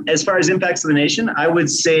as far as impacts to the nation, I would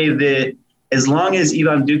say that as long as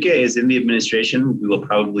Iván Duque is in the administration, we will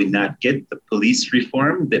probably not get the police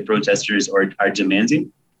reform that protesters are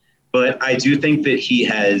demanding. But I do think that he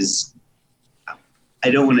has, I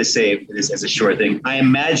don't want to say this as a sure thing, I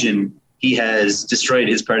imagine he has destroyed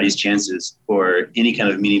his party's chances for any kind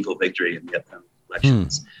of meaningful victory in the upcoming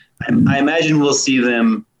elections. I imagine we'll see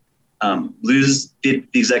them lose the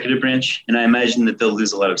executive branch, and I imagine that they'll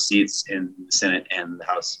lose a lot of seats in the Senate and the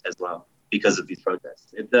House as well because of these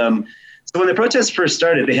protests. So when the protests first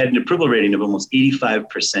started, they had an approval rating of almost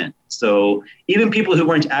 85%. So even people who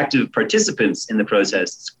weren't active participants in the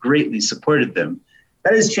protests greatly supported them.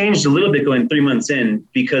 That has changed a little bit going 3 months in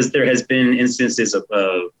because there has been instances of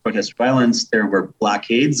protest violence. There were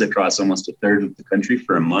blockades across almost a third of the country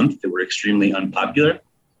for a month that were extremely unpopular.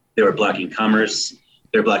 They were blocking commerce.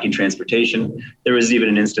 They were blocking transportation. There was even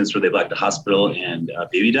an instance where they blocked a hospital and a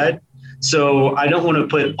baby died. So I don't want to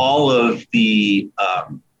put all of the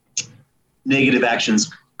negative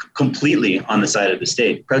actions completely on the side of the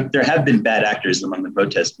state. There have been bad actors among the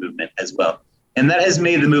protest movement as well. And that has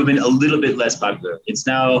made the movement a little bit less popular. It's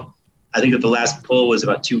now, I think that the last poll was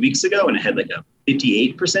about 2 weeks ago, and it had like a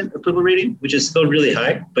 58% approval rating, which is still really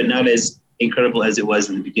high, but not as incredible as it was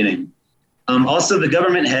in the beginning. Also, the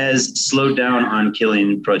government has slowed down on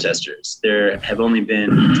killing protesters. There have only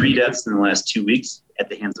been 3 deaths in the last 2 weeks at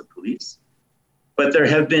the hands of police. But there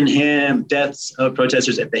have been deaths of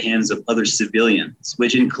protesters at the hands of other civilians,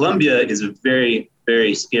 which in Colombia is a very,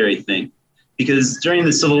 very scary thing. Because during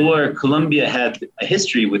the Civil War, Colombia had a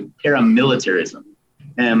history with paramilitarism.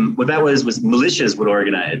 And what that was militias would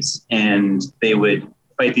organize and they would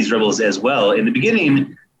fight these rebels as well. In the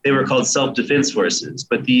beginning, they were called self-defense forces,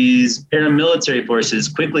 but these paramilitary forces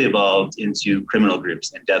quickly evolved into criminal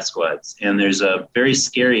groups and death squads. And there's a very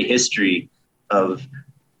scary history of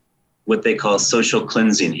what they call social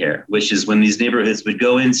cleansing here, which is when these neighborhoods would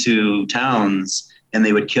go into towns and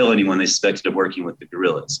they would kill anyone they suspected of working with the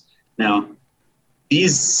guerrillas. Now,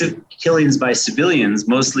 these killings by civilians,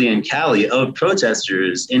 mostly in Cali, of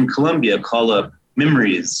protesters in Colombia call up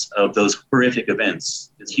memories of those horrific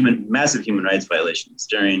events, these massive human rights violations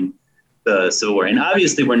during the Civil War. And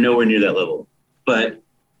obviously we're nowhere near that level. But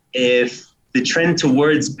if the trend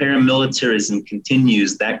towards paramilitarism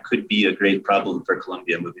continues, that could be a great problem for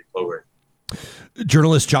Colombia moving forward.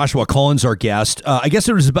 Journalist Joshua Collins, our guest. I guess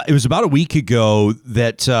it was about a week ago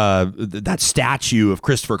that that statue of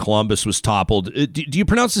Christopher Columbus was toppled. Do you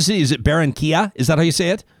pronounce the city? Is it Barranquilla? Is that how you say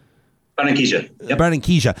it? Barranquilla. Yep.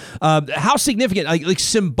 Barranquilla. How significant, like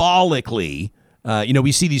symbolically,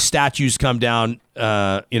 we see these statues come down,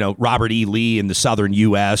 Robert E. Lee in the southern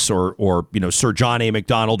U.S. or Sir John A.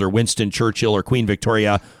 Macdonald or Winston Churchill or Queen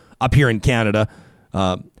Victoria up here in Canada.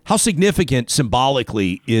 How significant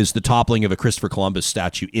symbolically is the toppling of a Christopher Columbus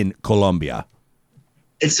statue in Colombia?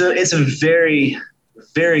 It's a very,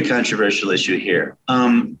 very controversial issue here.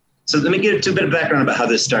 So let me give a bit of background about how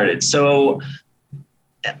this started. So,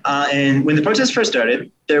 and when the protests first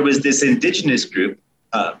started, there was this indigenous group,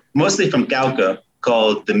 mostly from Cauca,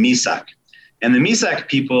 called the Misak. And the Misak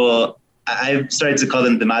people, I've started to call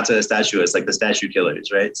them the Mata Estatuas, like the statue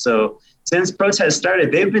killers, right? So since protests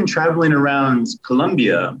started, they've been traveling around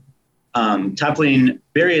Colombia, toppling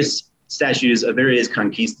various statues of various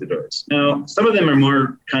conquistadors. Now, some of them are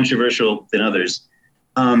more controversial than others.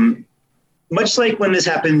 Much like when this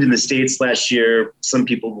happened in the States last year, some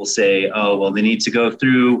people will say, oh, well, they need to go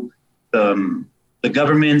through the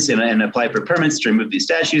governments and apply for permits to remove these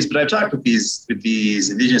statues. But I've talked with these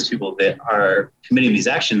indigenous people that are committing these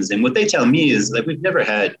actions. And what they tell me is that we've never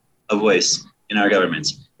had a voice in our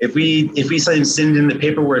governments. If we send in the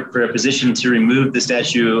paperwork for a position to remove the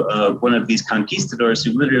statue of one of these conquistadors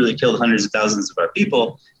who literally killed hundreds of thousands of our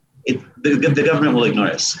people, the government will ignore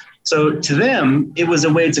us. So to them, it was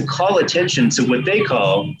a way to call attention to what they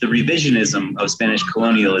call the revisionism of Spanish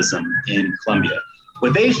colonialism in Colombia.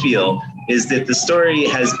 What they feel is that the story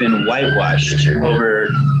has been whitewashed over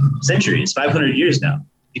centuries, 500 years now,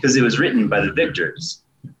 because it was written by the victors.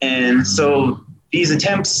 And so these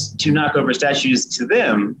attempts to knock over statues to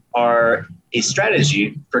them are a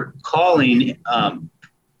strategy for calling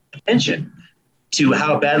attention to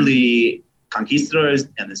how badly conquistadors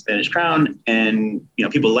and the Spanish crown and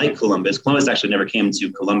people like Columbus. Columbus actually never came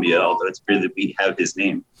to Colombia, although it's weird that we have his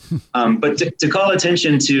name. But to call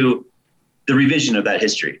attention to the revision of that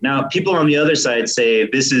history. Now, people on the other side say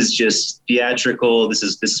this is just theatrical. This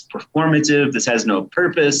is performative. This has no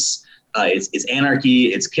purpose. It's anarchy.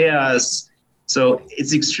 It's chaos. So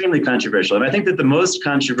it's extremely controversial. And I think that the most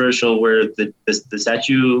controversial were the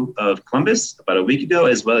statue of Columbus about a week ago,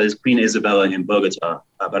 as well as Queen Isabella in Bogota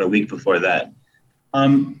about a week before that.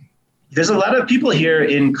 There's a lot of people here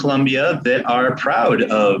in Colombia that are proud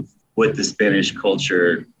of what the Spanish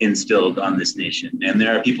culture instilled on this nation. And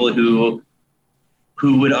there are people who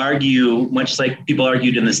would argue, much like people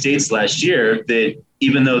argued in the States last year, that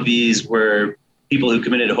even though these were people who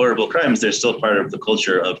committed horrible crimes, they're still part of the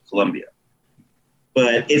culture of Colombia.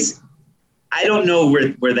 But I don't know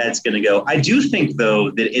where that's going to go. I do think, though,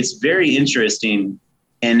 that it's very interesting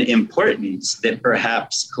and important that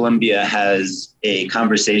perhaps Colombia has a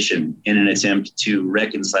conversation in an attempt to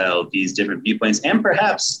reconcile these different viewpoints. And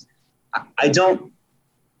perhaps, I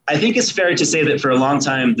think it's fair to say that for a long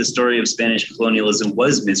time, the story of Spanish colonialism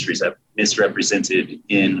was misrepresented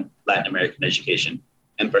in Latin American education.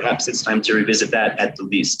 And perhaps it's time to revisit that at the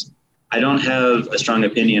least. I don't have a strong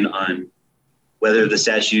opinion on whether the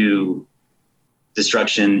statue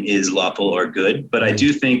destruction is lawful or good, but I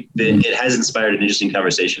do think that it has inspired an interesting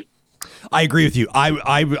conversation. I agree with you.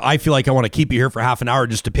 I feel like I want to keep you here for half an hour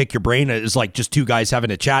just to pick your brain. It's like just two guys having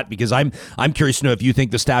a chat, because I'm curious to know if you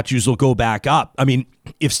think the statues will go back up. I mean,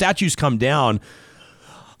 if statues come down,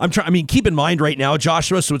 keep in mind right now,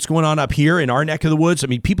 Joshua, so what's going on up here in our neck of the woods, I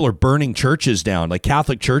mean, people are burning churches down, like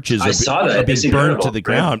Catholic churches are being burned to the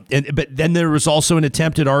ground. But then there was also an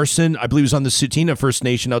attempted arson, I believe it was on the Tsuut'ina First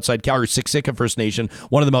Nation outside Calgary, Siksika First Nation,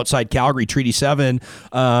 one of them outside Calgary, Treaty 7,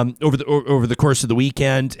 over the course of the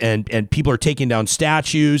weekend. And people are taking down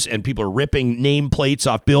statues, and people are ripping nameplates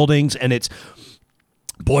off buildings, and it's...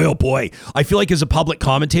 Boy, oh boy. I feel like as a public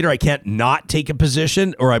commentator, I can't not take a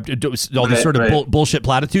position, or all these sort of bullshit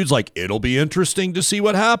platitudes like, it'll be interesting to see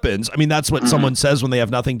what happens. I mean, that's what someone says when they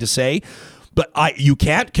have nothing to say. But you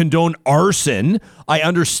can't condone arson. I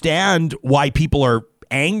understand why people are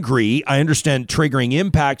angry. I understand triggering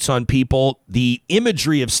impacts on people. The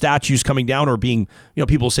imagery of statues coming down or being,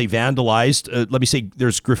 people say vandalized. Let me say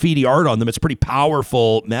there's graffiti art on them. It's pretty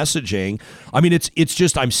powerful messaging. I mean, it's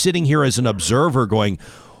just, I'm sitting here as an observer going,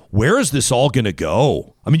 where is this all going to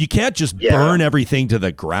go? I mean, you can't just burn everything to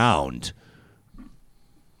the ground.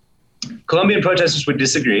 Colombian protesters would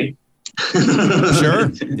disagree.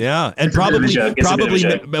 Sure. Yeah. And probably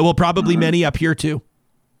many up here too.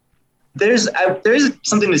 There's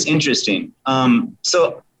something that's interesting.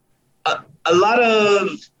 So a lot of,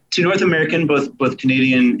 to North American, both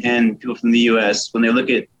Canadian and people from the U.S., when they look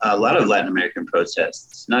at a lot of Latin American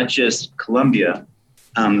protests, not just Colombia,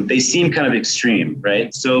 they seem kind of extreme,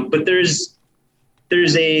 right? So, but there's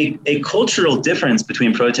a cultural difference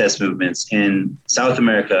between protest movements in South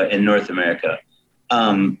America and North America.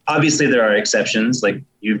 Obviously, there are exceptions, like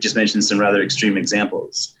you've just mentioned some rather extreme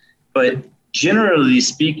examples, but generally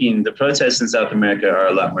speaking, the protests in South America are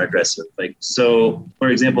a lot more aggressive. So, for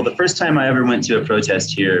example, the first time I ever went to a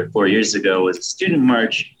protest here 4 years ago was a student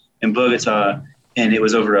march in Bogota, and it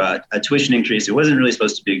was over a tuition increase. It wasn't really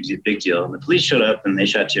supposed to be a big deal. And the police showed up and they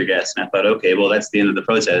shot tear gas, and I thought, okay, well, that's the end of the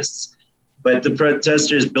protests. But the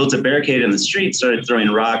protesters built a barricade in the street, started throwing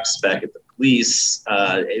rocks back at the police.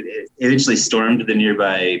 It eventually stormed the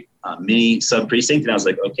nearby mini sub-precinct, and I was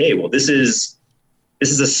like, okay, well, this is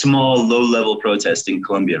a small, low-level protest in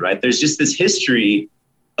Colombia, right? There's just this history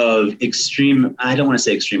of extreme, I don't want to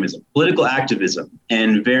say extremism, political activism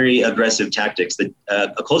and very aggressive tactics, that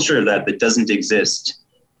a culture of that doesn't exist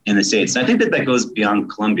in the States. And I think that goes beyond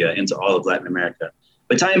Colombia into all of Latin America.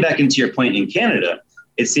 But tying back into your point in Canada,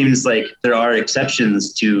 it seems like there are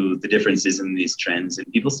exceptions to the differences in these trends,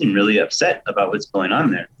 and people seem really upset about what's going on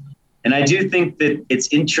there. And I do think that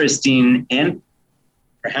it's interesting and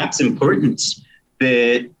perhaps important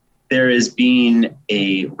that there has been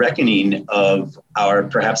a reckoning of our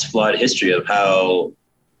perhaps flawed history of how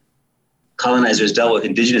colonizers dealt with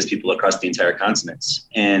indigenous people across the entire continent.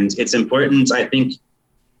 And it's important, I think,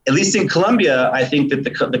 at least in Colombia, I think that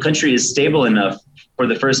the country is stable enough for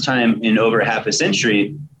the first time in over half a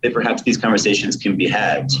century that perhaps these conversations can be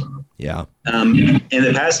had. Yeah. In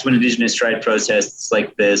the past, when indigenous tried protests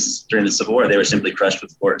like this during the Civil War, they were simply crushed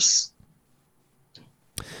with force.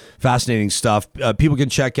 Fascinating stuff. People can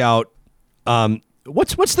check out.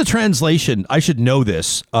 What's the translation? I should know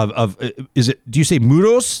this. Is it? Do you say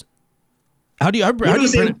muros? How do you?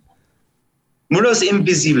 Muros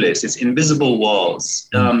invisibles. It's invisible walls.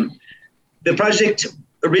 The project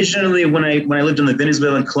originally, when I lived on the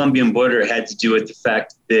Venezuelan-Colombian border, had to do with the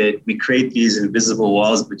fact that we create these invisible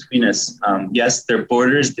walls between us. Yes, they're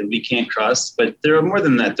borders that we can't cross, but there are more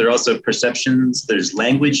than that. There are also perceptions. There's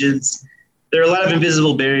languages. There are a lot of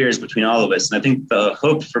invisible barriers between all of us. And I think the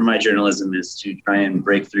hope for my journalism is to try and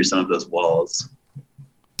break through some of those walls.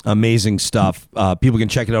 Amazing stuff. People can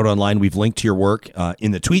check it out online. We've linked to your work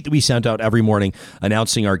in the tweet that we sent out every morning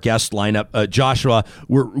announcing our guest lineup. Joshua,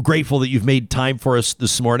 we're grateful that you've made time for us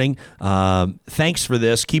this morning. Thanks for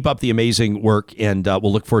this. Keep up the amazing work, and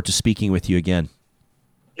we'll look forward to speaking with you again.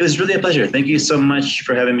 It was really a pleasure. Thank you so much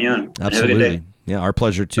for having me on. Absolutely. Have a good day. Yeah, our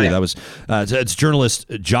pleasure too. Bye. That was it's journalist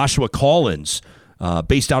Joshua Collins,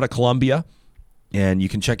 based out of Colombia, and you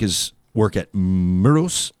can check his work at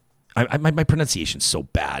Muros. My pronunciation's so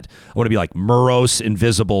bad. I want to be like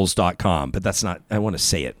murosinvisibles.com, but that's not. I want to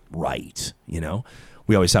say it right.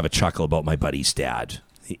 We always have a chuckle about my buddy's dad.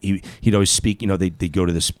 He'd always speak. They'd go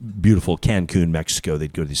to this beautiful Cancun, Mexico.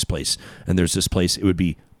 They'd go to this place, and there's this place. It would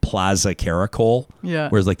be Plaza Caracol. Yeah.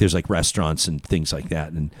 Whereas there's restaurants and things like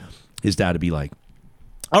that, and his dad would be like,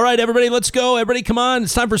 all right, everybody, let's go. Everybody, come on.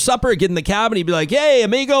 It's time for supper. Get in the cab. And he'd be like, hey,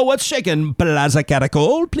 amigo, what's shaking? Plaza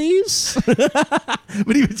Caracol, please.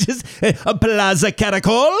 But he would just, hey, a Plaza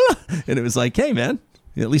Caracol. And it was like, hey, man,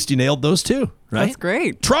 at least you nailed those two, right? That's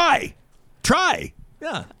great. Try.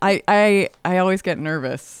 Yeah. I always get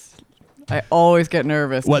nervous I always get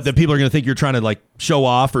nervous. What, that people are going to think you're trying to like show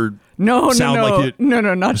off or No, like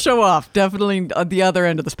not show off. Definitely the other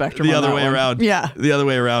end of the spectrum. the on other that way one. around. Yeah. The other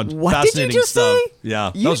way around. What Fascinating did you just stuff. say?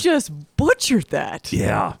 Yeah. You just butchered that.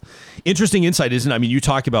 Yeah. Interesting insight, isn't it? I mean, you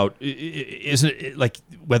talk about, isn't it like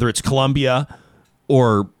whether it's Colombia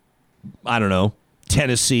or, I don't know,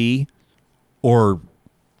 Tennessee or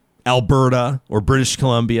Alberta or British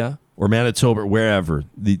Columbia or Manitoba or wherever,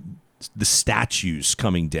 the statues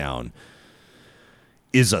coming down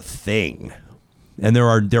is a thing. And there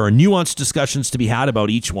are nuanced discussions to be had about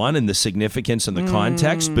each one and the significance and the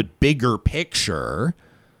context, but bigger picture,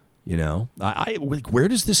 you know, I like, where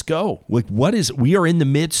does this go? Like, we are in the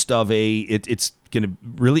midst of it's going to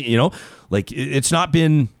really, you know, like it's not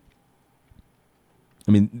been,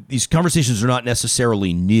 I mean, these conversations are not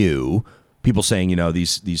necessarily new. People saying, you know,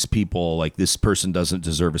 these people, like this person doesn't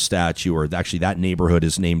deserve a statue, or actually that neighborhood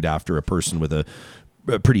is named after a person with a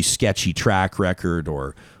pretty sketchy track record,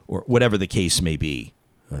 or whatever the case may be.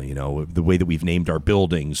 You know, the way that we've named our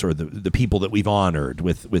buildings, or the people that we've honored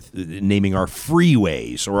with naming our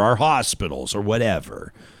freeways or our hospitals or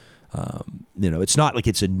whatever. You know, it's not like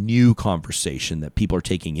it's a new conversation that people are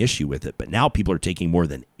taking issue with it, but now people are taking more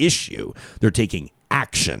than issue. They're taking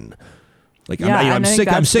action. Like, Yeah, I'm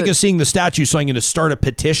sick of seeing the statue, so I'm going to start a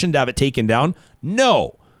petition to have it taken down.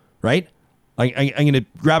 No, right? I'm going to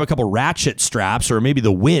grab a couple ratchet straps or maybe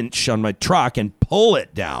the winch on my truck and pull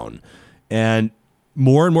it down. And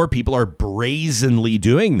more people are brazenly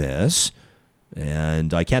doing this.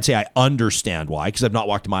 And I can't say I understand why, because I've not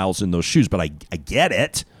walked miles in those shoes, but I get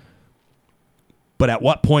it. But at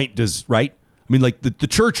what point does, right? I mean, like the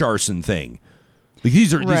church arson thing. Like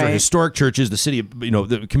these are historic churches, the city of, you know,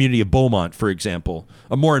 the community of Beaumont, for example,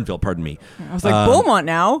 Morinville, pardon me. I was like, Beaumont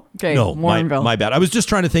now? Okay, no, Morinville. my bad. I was just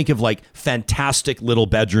trying to think of like fantastic little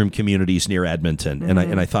bedroom communities near Edmonton, and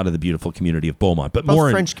I thought of the beautiful community of Beaumont. But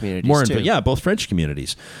both French communities too. Yeah, both French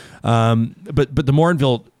communities. But the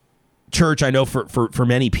Morinville church, I know for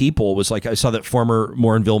many people, was like, I saw that former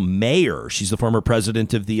Morinville mayor. She's the former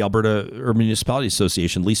president of the Alberta Urban Municipality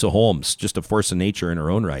Association, Lisa Holmes, just a force of nature in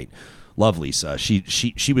her own right. Love Lisa.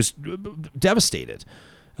 She was devastated,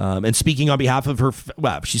 and speaking on behalf of her.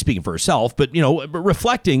 Well, she's speaking for herself, but you know,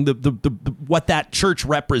 reflecting the what that church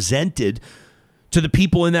represented to the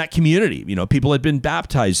people in that community. You know, people had been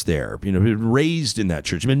baptized there. You know, been raised in that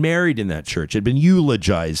church, been married in that church, had been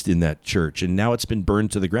eulogized in that church, and now it's been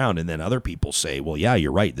burned to the ground. And then other people say, "Well, yeah,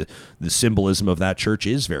 you're right. The symbolism of that church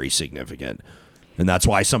is very significant, and that's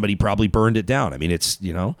why somebody probably burned it down." I mean, it's,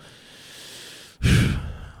 you know.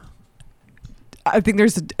 I think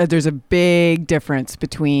there's a big difference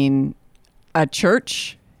between a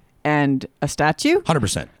church and a statue.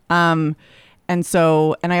 100%. And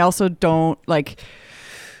I also don't like.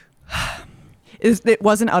 It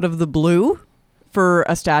wasn't out of the blue for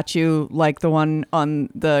a statue like the one on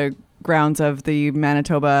the grounds of the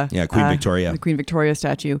Manitoba. Yeah, Queen Victoria. The Queen Victoria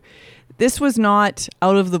statue. This was not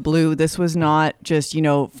out of the blue. This was not just, you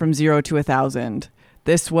know, from 0 to 1,000.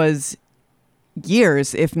 This was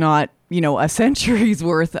years, if not, you know, a century's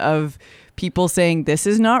worth of people saying this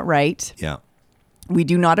is not right. Yeah. We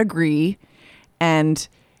do not agree. And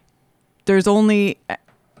there's only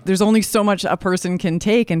so much a person can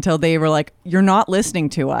take until they were like, you're not listening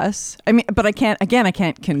to us. I mean, but I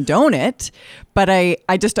can't condone it, but I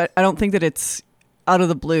don't think that it's out of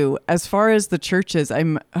the blue. As far as the churches,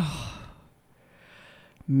 man,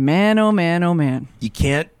 oh man. You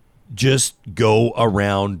can't just go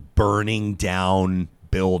around burning down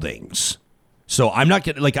buildings. So I'm not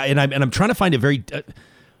getting like, I'm trying to find a very,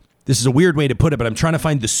 this is a weird way to put it, but I'm trying to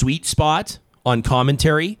find the sweet spot on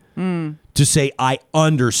commentary to say, I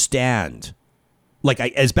understand, like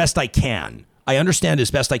as best I can. I understand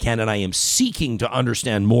as best I can, and I am seeking to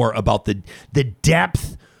understand more about the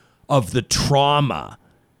depth of the trauma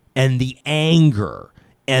and the anger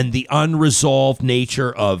and the unresolved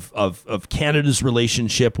nature of Canada's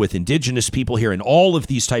relationship with Indigenous people here and all of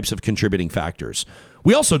these types of contributing factors.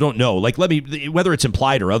 We also don't know, like, whether it's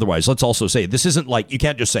implied or otherwise, let's also say this isn't like, you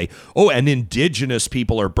can't just say, oh, and Indigenous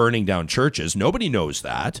people are burning down churches. Nobody knows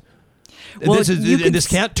that. Well, this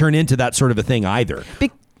can't turn into that sort of a thing either.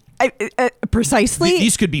 Precisely.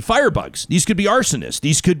 These could be firebugs. These could be arsonists.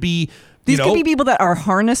 These could be, These could be people that are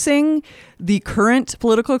harnessing the current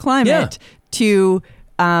political climate to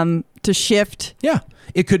shift. Yeah.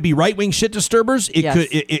 It could be right-wing shit disturbers.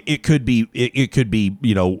 It could be,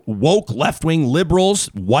 you know, woke left-wing liberals,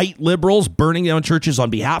 white liberals burning down churches on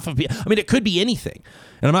behalf of people. I mean, it could be anything.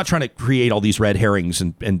 And I'm not trying to create all these red herrings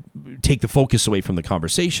and take the focus away from the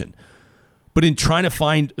conversation. But in trying to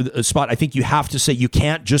find a spot, I think you have to say you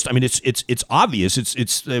can't just. I mean, it's obvious.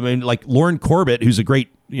 It's. I mean, like Lauren Corbett, who's a great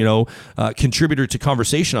contributor to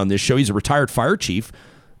conversation on this show. He's a retired fire chief.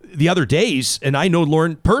 The other days, and I know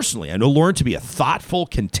Lauren personally. I know Lauren to be a thoughtful,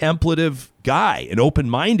 contemplative guy, an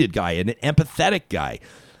open-minded guy, an empathetic guy.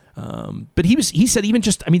 But he said even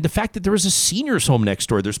just, I mean, the fact that there was a seniors home next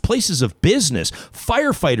door, there's places of business,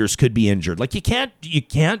 firefighters could be injured. Like you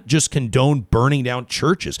can't just condone burning down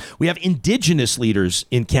churches. We have Indigenous leaders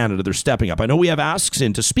in Canada. They're stepping up. I know we have asks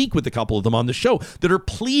in to speak with a couple of them on the show that are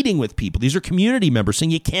pleading with people. These are community members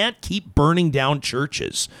saying you can't keep burning down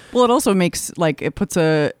churches. Well, it also makes it puts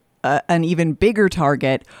an even bigger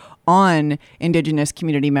target on Indigenous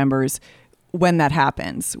community members when that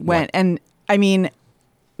happens. And I mean,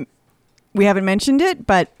 we haven't mentioned it,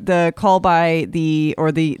 but the call by the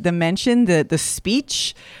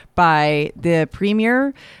speech by the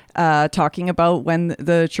premier talking about when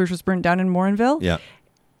the church was burnt down in Morinville. Yeah.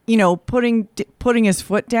 Putting his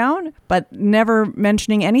foot down, but never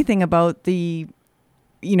mentioning anything about the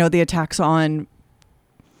attacks on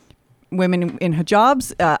women in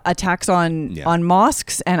hijabs, attacks on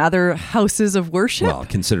mosques and other houses of worship. Well,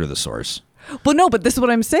 consider the source. Well, no, but this is what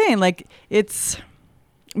I'm saying. Like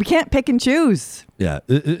we can't pick and choose. Yeah.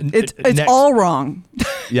 It's all wrong.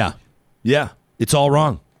 Yeah. It's all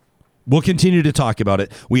wrong. We'll continue to talk about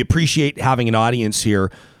it. We appreciate having an audience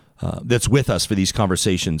here that's with us for these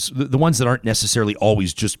conversations, the ones that aren't necessarily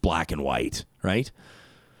always just black and white, right?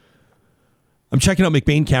 I'm checking out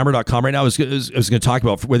McBainCamera.com right now. I was going to talk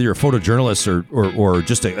about whether you're a photojournalist or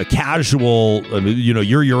just a casual,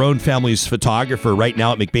 you're your own family's photographer right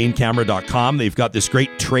now at McBainCamera.com. They've got this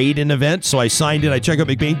great trade-in event. So I signed in. I check out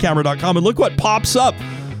McBainCamera.com and look what pops up.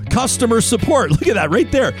 Customer support. Look at that right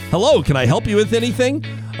there. Hello, can I help you with anything?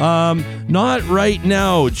 Not right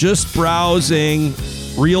now. Just browsing.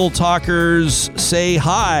 Real Talkers say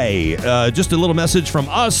hi. Just a little message from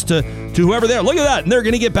us to whoever there. Look at that. And they're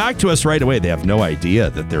going to get back to us right away. They have no idea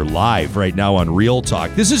that they're live right now on Real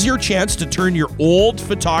Talk. This is your chance to turn your old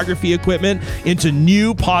photography equipment into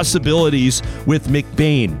new possibilities with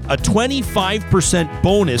McBain. A 25%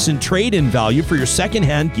 bonus in trade-in value for your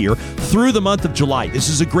secondhand gear through the month of July. This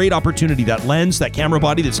is a great opportunity. That lens, that camera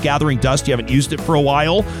body that's gathering dust, you haven't used it for a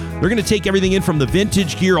while. They're going to take everything in from the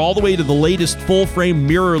vintage gear all the way to the latest full-frame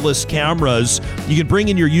mirrorless cameras. You can bring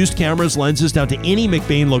in your used cameras, lenses down to any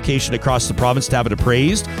McBain location across the province to have it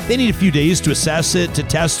appraised. They need a few days to assess it, to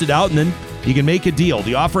test it out, and then you can make a deal.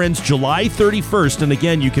 The offer ends July 31st, and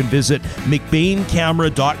again, you can visit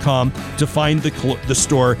McBainCamera.com to find the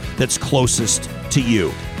store that's closest to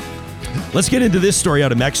you. Let's get into this story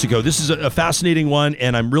out of Mexico. This is a fascinating one,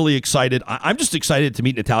 and I'm really excited. I'm just excited to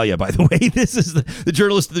meet Natalia, by the way. This is the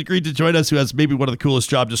journalist that agreed to join us, who has maybe one of the coolest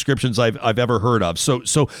job descriptions I've ever heard of. So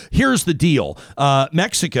here's the deal.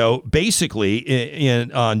 Mexico, basically,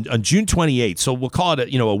 on June 28th, so we'll call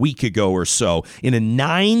it a week ago or so, in a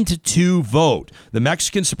 9-2 vote, the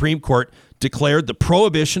Mexican Supreme Court declared the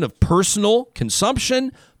prohibition of personal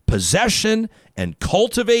consumption, possession, and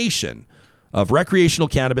cultivation of recreational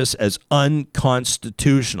cannabis as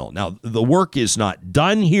unconstitutional. Now, the work is not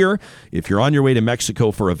done here. If you're on your way to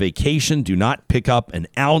Mexico for a vacation, do not pick up an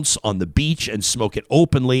ounce on the beach and smoke it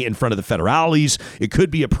openly in front of the federales. It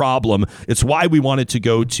could be a problem. It's why we wanted to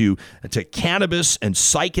go to cannabis and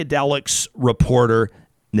psychedelics reporter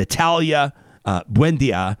Natalia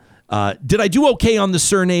Buendia. Did I do okay on the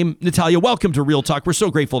surname, Natalia? Welcome to Real Talk. We're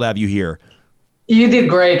so grateful to have you here. You did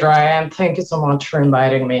great, Ryan. Thank you so much for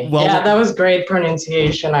inviting me. Well, yeah, that was great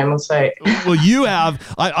pronunciation, I must say. Well, you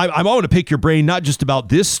have. I want to pick your brain not just about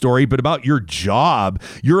this story, but about your job.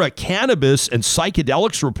 You're a cannabis and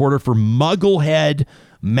psychedelics reporter for Mugglehead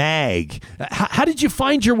Mag. How did you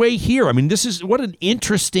find your way here? I mean, what an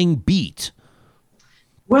interesting beat.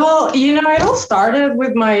 Well, it all started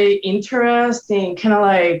with my interest in kind of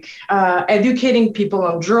like educating people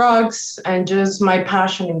on drugs and just my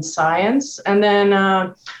passion in science. And then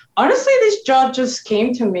honestly, this job just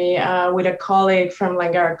came to me with a colleague from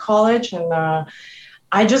Langara College, and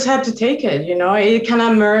I just had to take it. It kind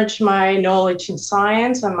of merged my knowledge in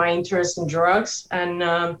science and my interest in drugs.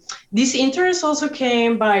 And this interest also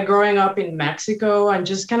came by growing up in Mexico and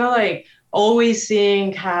just kind of like always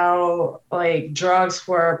seeing how like drugs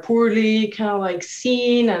were poorly kind of like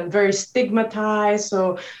seen and very stigmatized.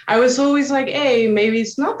 So I was always like, hey, maybe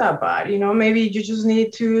it's not that bad. Maybe you just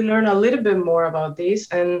need to learn a little bit more about this.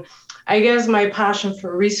 And I guess my passion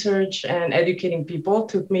for research and educating people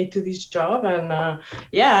took me to this job. And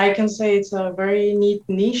I can say it's a very neat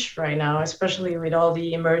niche right now, especially with all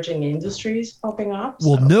the emerging industries popping up.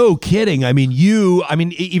 Well, no kidding. I mean,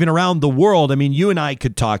 even around the world, you and I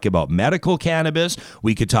could talk about medical medical cannabis.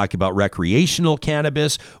 We could talk about recreational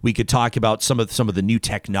cannabis. We could talk about some of the new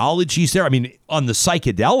technologies there. I mean, on the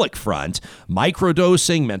psychedelic front,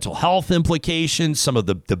 microdosing, mental health implications, some of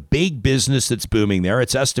the big business that's booming there.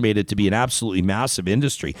 It's estimated to be an absolutely massive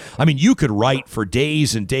industry. I mean, you could write for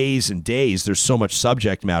days and days and days. There's so much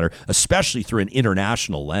subject matter, especially through an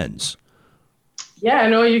international lens. Yeah,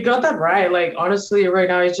 no, you got that right. Like, honestly, right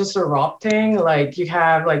now it's just erupting. Like, you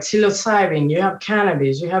have like psilocybin, you have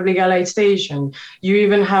cannabis, you have legalization, you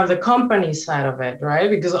even have the company side of it, right?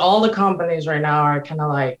 Because all the companies right now are kind of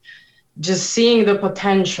like just seeing the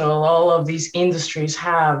potential all of these industries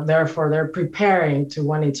have. Therefore, they're preparing to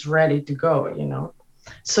when it's ready to go, you know?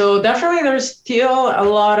 So definitely there's still a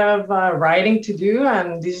lot of writing to do,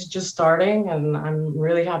 and this is just starting, and I'm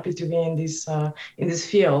really happy to be in this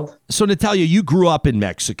field. So Natalia, you grew up in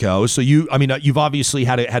Mexico, so you've obviously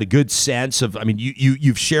had a good sense of,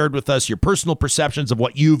 you've shared with us your personal perceptions of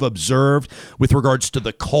what you've observed with regards to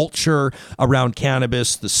the culture around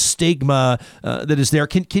cannabis, the stigma that is there.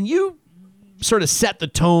 Can you sort of set the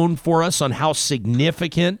tone for us on how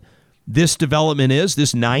significant this development is,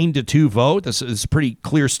 this 9-2 vote? This is a pretty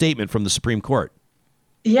clear statement from the Supreme Court.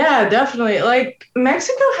 Yeah, definitely. Like,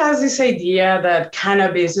 Mexico has this idea that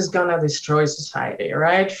cannabis is going to destroy society,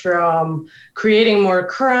 right? From creating more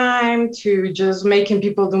crime to just making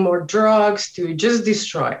people do more drugs to just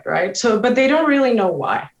destroy it, right? So, but they don't really know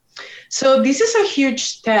why. So this is a huge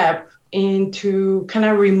step into kind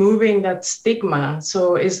of removing that stigma.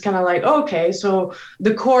 So it's kind of like, okay, so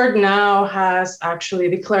the court now has actually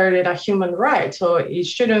declared it a human right, so it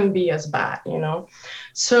shouldn't be as bad, you know?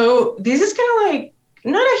 So this is kind of like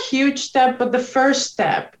not a huge step, but the first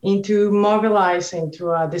step into mobilizing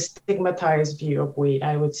to a destigmatized view of weed,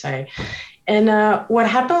 I would say. And what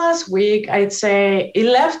happened last week, I'd say it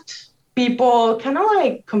left people kind of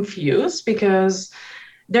like confused because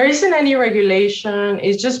there isn't any regulation.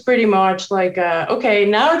 It's just pretty much like, okay,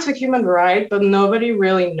 now it's a human right, but nobody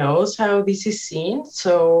really knows how this is seen.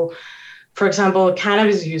 So, for example,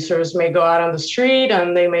 cannabis users may go out on the street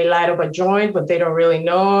and they may light up a joint, but they don't really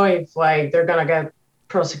know if like they're gonna get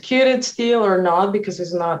prosecuted still or not because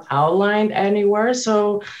it's not outlined anywhere.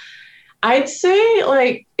 So I'd say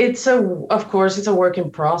like of course it's a work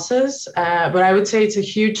in process, but I would say it's a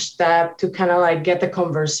huge step to kind of like get the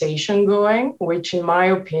conversation going, which in my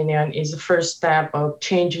opinion is the first step of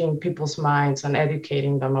changing people's minds and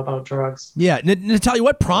educating them about drugs. Yeah, Natalia,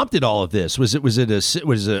 what prompted all of this? Was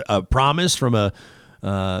it a promise from a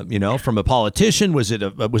politician? Was it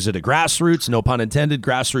a grassroots, no pun intended,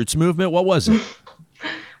 grassroots movement? What was it?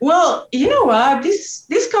 Well, you know what?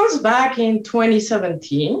 This comes back in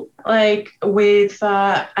 2017, like with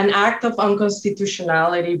an act of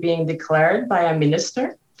unconstitutionality being declared by a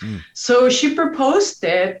minister. So she proposed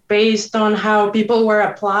it based on how people were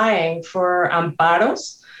applying for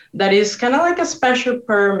amparos. That is kind of like a special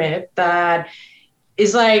permit that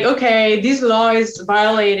is like, okay, this law is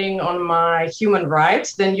violating on my human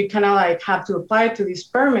rights. Then you kind of like have to apply to this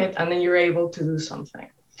permit and then you're able to do something.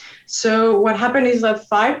 So what happened is that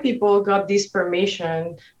 5 people got this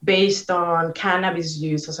permission based on cannabis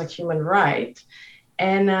use as a human right.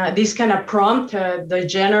 And this kind of prompted the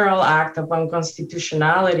general act of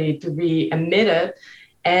unconstitutionality to be omitted.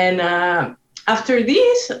 And after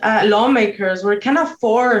this, lawmakers were kind of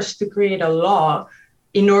forced to create a law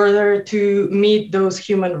in order to meet those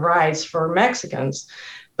human rights for Mexicans.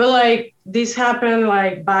 But like this happened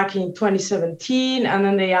like back in 2017, and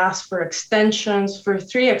then they asked for extensions, for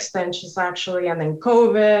 3 extensions actually, and then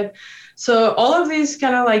COVID. So all of these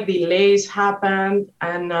kind of like delays happened,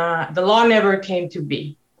 and the law never came to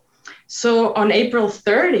be. So on April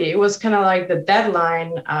 30 was kind of like the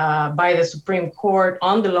deadline by the Supreme Court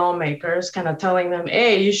on the lawmakers, kind of telling them,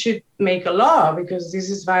 hey, you should make a law because this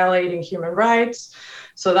is violating human rights.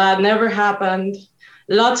 So that never happened.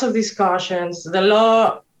 Lots of discussions. The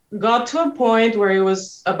law got to a point where it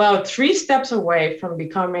was about 3 steps away from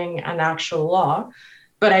becoming an actual law.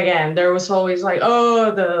 But again, there was always like,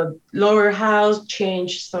 oh, the lower house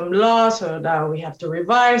changed some law, so now we have to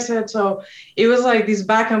revise it. So it was like this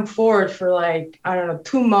back and forth for like,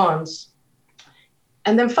 2 months.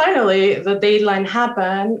 And then finally, the deadline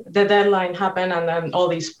happened, and then all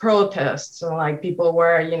these protests, and like people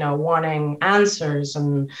were, wanting answers,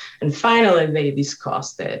 and finally they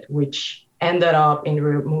discussed it, which ended up in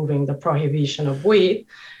removing the prohibition of weed.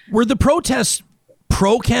 Were the protests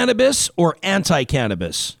pro-cannabis or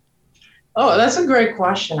anti-cannabis? Oh, that's a great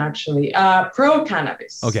question, actually.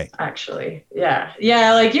 Pro-cannabis. Okay. Actually, yeah.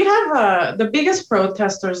 Like you have the biggest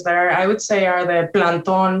protesters there, I would say, are the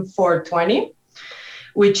Planton 420.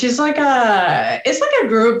 which is it's like a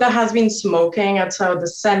group that has been smoking outside the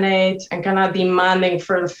Senate and kind of demanding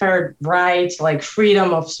for the fair rights, like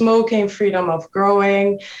freedom of smoking, freedom of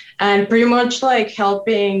growing, and pretty much like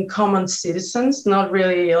helping common citizens, not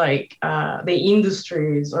really like the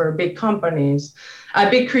industries or big companies. A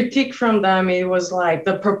big critique from them, it was like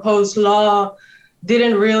the proposed law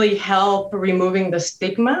didn't really help removing the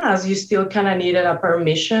stigma, as you still kind of needed a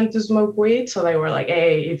permission to smoke weed. So they were like,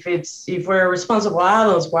 hey, if we're responsible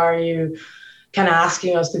adults, why are you kind of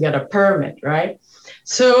asking us to get a permit, right?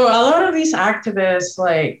 So a lot of these activists,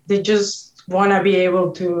 like, they just want to be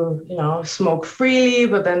able to, smoke freely,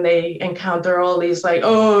 but then they encounter all these like,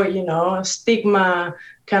 stigma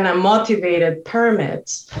kind of motivated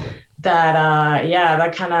permits that,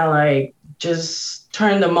 that kind of like just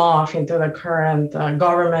turn them off into the current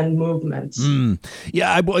government movements. Yeah,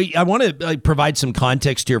 I want to provide some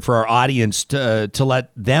context here for our audience to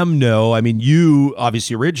let them know. I mean, you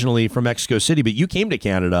obviously originally from Mexico City, but you came to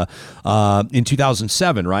Canada in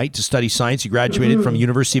 2007, right, to study science. You graduated from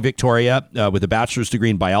University of Victoria with a bachelor's degree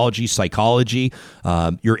in biology, psychology.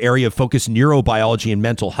 Your area of focus, neurobiology and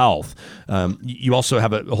mental health. You also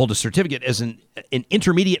hold a certificate as an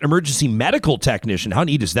intermediate emergency medical technician. How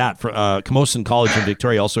neat is that? For Camosun College in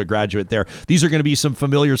Victoria, also a graduate there. These are going to be some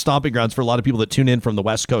familiar stomping grounds for a lot of people that tune in from the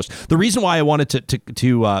West Coast. The reason why I wanted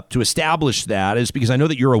to establish that is because I know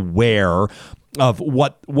that you're aware of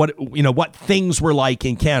what things were like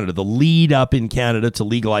in Canada, the lead up in Canada to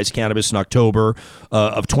legalize cannabis in October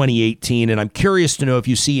of 2018, and I'm curious to know if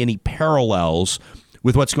you see any parallels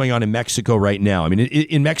with what's going on in Mexico right now. I mean,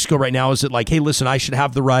 in Mexico right now, is it like, hey, listen, I should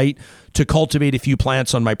have the right to cultivate a few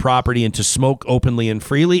plants on my property and to smoke openly and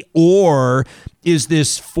freely? Or is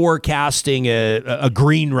this forecasting a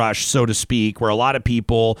green rush, so to speak, where a lot of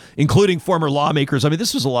people, including former lawmakers, I mean,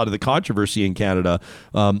 this was a lot of the controversy in Canada,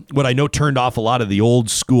 what I know turned off a lot of the old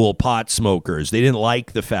school pot smokers. They didn't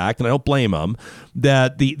like the fact, and I don't blame them,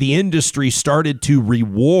 that the industry started to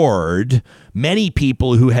reward many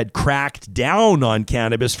people who had cracked down on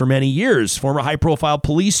cannabis for many years. Former high-profile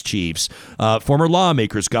police chiefs, former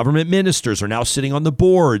lawmakers, government ministers are now sitting on the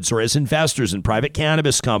boards or as investors in private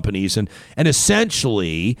cannabis companies. And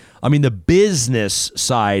essentially, I mean, the business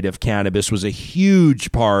side of cannabis was a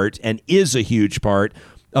huge part and is a huge part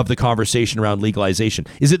of the conversation around legalization.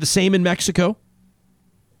 Is it the same in Mexico?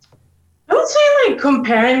 I would say like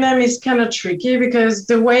comparing them is kind of tricky because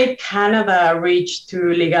the way Canada reached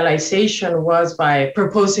to legalization was by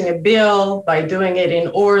proposing a bill, by doing it in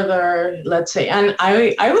order, let's say. And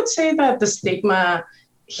I would say that the stigma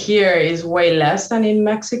here is way less than in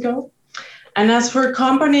Mexico. And as for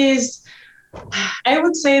companies, I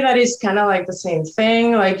would say that it's kind of like the same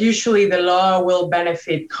thing. Like usually the law will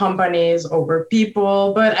benefit companies over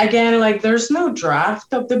people. But again, like there's no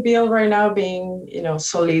draft of the bill right now being,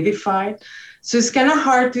 solidified. So it's kind of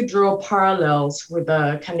hard to draw parallels with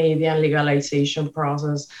the Canadian legalization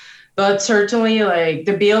process. But certainly like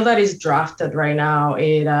the bill that is drafted right now,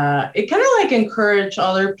 it kind of like encourage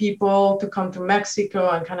other people to come to Mexico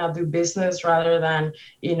and kind of do business rather than,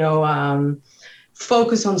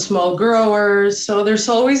 focus on small growers. So there's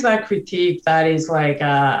always that critique that is like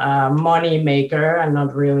a money maker and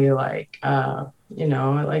not really like,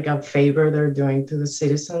 like a favor they're doing to the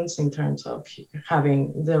citizens in terms of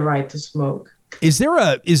having the right to smoke. Is there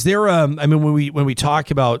I mean, when we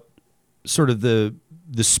talk about sort of the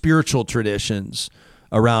spiritual traditions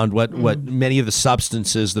around what many of the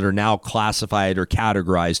substances that are now classified or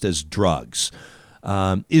categorized as drugs,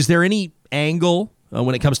 is there any angle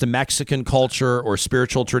when it comes to Mexican culture or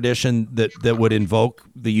spiritual tradition that would invoke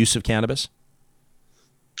the use of cannabis?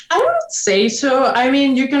 I would say so. I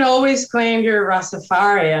mean, you can always claim you're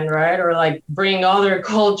Rastafarian, right? Or like bring other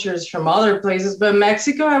cultures from other places. But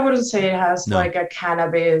Mexico, I wouldn't say it has like a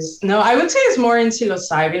cannabis. No, I would say it's more in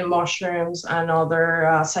psilocybin mushrooms and other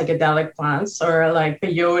psychedelic plants or like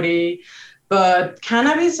peyote. But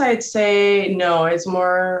cannabis, I'd say, no, it's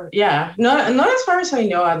more, not as far as I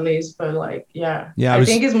know, at least, but like, I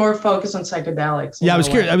think it's more focused on psychedelics. Yeah, I was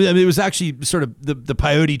curious. I mean, it was actually sort of the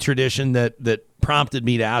peyote tradition that prompted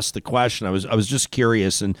me to ask the question. I was just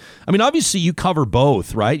curious. And I mean, obviously you cover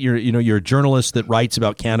both, right? You're a journalist that writes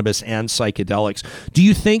about cannabis and psychedelics. Do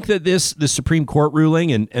you think that the Supreme Court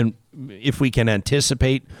ruling, and if we can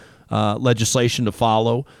anticipate legislation to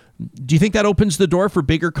follow, Do you think that opens the door for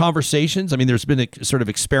bigger conversations? I mean, there's been sort of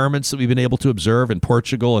experiments that we've been able to observe in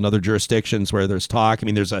Portugal and other jurisdictions where there's talk. I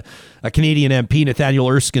mean, there's a Canadian MP, Nathaniel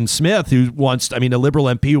Erskine Smith, a liberal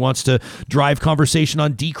MP who wants to drive conversation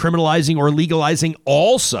on decriminalizing or legalizing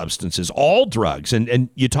all substances, all drugs. And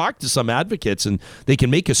you talk to some advocates and they can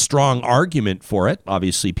make a strong argument for it.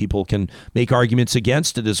 Obviously, people can make arguments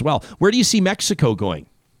against it as well. Where do you see Mexico going?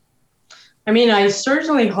 I mean, I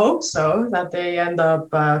certainly hope so, that they end up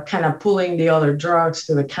kind of pulling the other drugs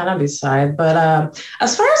to the cannabis side. But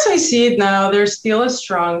as far as I see it now, there's still a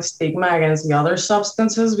strong stigma against the other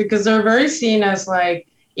substances because they're very seen as like,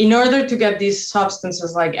 in order to get these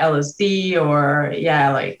substances like LSD or,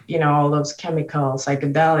 all those chemical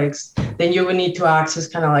psychedelics, then you would need to access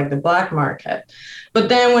kind of like the black market. But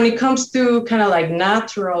then when it comes to kind of like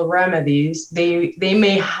natural remedies, they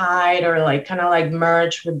may hide or like kind of like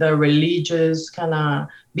merge with the religious kind of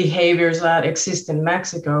behaviors that exist in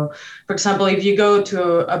Mexico. For example, if you go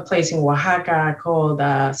to a place in Oaxaca called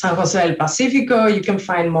San Jose del Pacifico, you can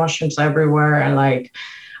find mushrooms everywhere. And like,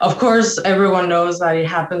 of course, everyone knows that it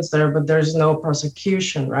happens there, but there's no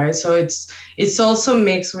prosecution, right? So it's also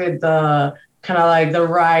mixed with the kind of like the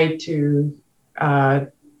right to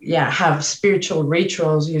have spiritual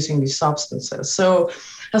rituals using these substances. So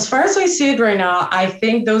as far as I see it right now, I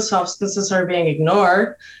think those substances are being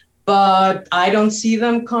ignored, but I don't see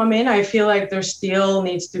them come in. I feel like there still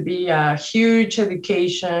needs to be a huge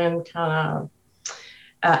education kind of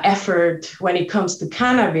effort when it comes to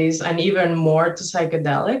cannabis and even more to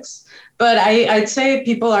psychedelics. But I'd say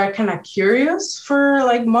people are kind of curious for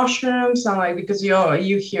like mushrooms and like, because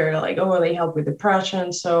you hear like, oh, they help with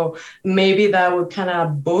depression. So maybe that would kind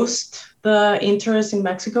of boost the interest in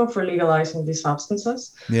Mexico for legalizing these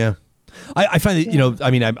substances. Yeah. I find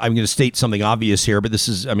that, I'm going to state something obvious here, but this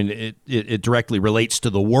is, it directly relates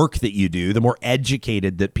to the work that you do. The more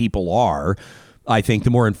educated that people are, I think the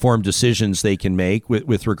more informed decisions they can make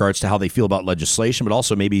with regards to how they feel about legislation, but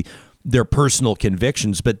also maybe their personal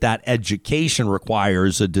convictions. But that education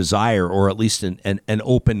requires a desire or at least an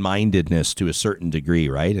open-mindedness to a certain degree,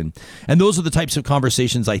 right? And those are the types of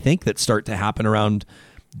conversations I think that start to happen around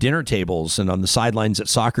dinner tables and on the sidelines at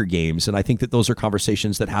soccer games. And I think that those are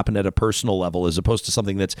conversations that happen at a personal level as opposed to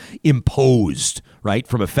something that's imposed, right,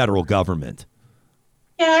 from a federal government.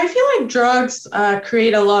 Yeah, I feel like drugs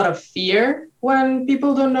create a lot of fear when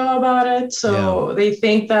people don't know about it. So they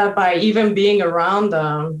think that by even being around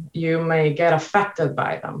them, you may get affected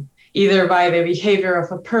by them, either by the behavior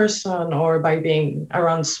of a person or by being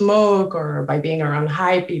around smoke or by being around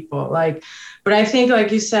high people. But I think,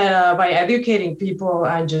 like you said, by educating people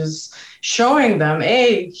and just showing them,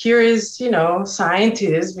 hey, here is,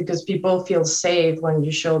 scientists, because people feel safe when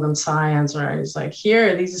you show them science, right? It's like,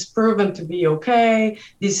 here, this is proven to be okay.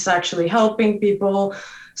 This is actually helping people.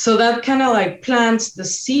 So that kind of like plants the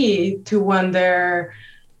seed to when they're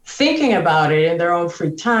thinking about it in their own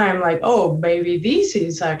free time, like, oh, maybe this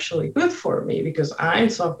is actually good for me because I'm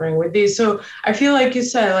suffering with this. So I feel like you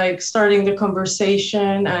said, like starting the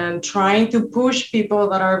conversation and trying to push people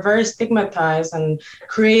that are very stigmatized and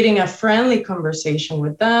creating a friendly conversation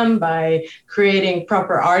with them by creating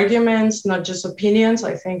proper arguments, not just opinions.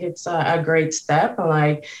 I think it's a great step. And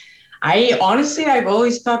I've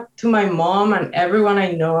always talked to my mom and everyone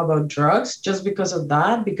I know about drugs just because of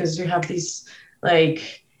that, because you have this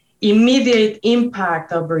immediate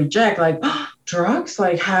impact of reject, drugs,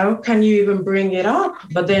 how can you even bring it up?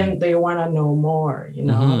 But then they want to know more,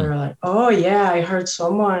 Mm-hmm. They're like, oh yeah, I heard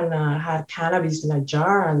someone had cannabis in a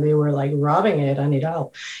jar and they were rubbing it and it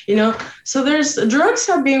helped, So drugs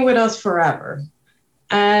have been with us forever.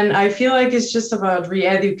 And I feel like it's just about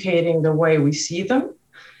re-educating the way we see them.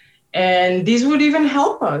 And this would even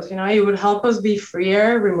help us, it would help us be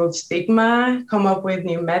freer, remove stigma, come up with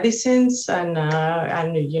new medicines and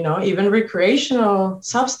even recreational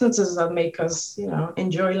substances that make us,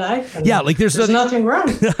 enjoy life. And there's nothing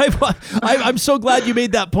wrong. I'm so glad you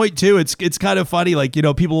made that point too. It's kind of funny,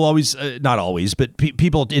 people always, not always, but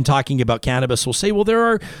people in talking about cannabis will say, well,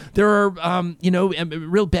 there are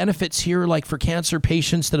real benefits here, like for cancer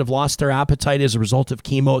patients that have lost their appetite as a result of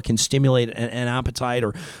chemo. It can stimulate an appetite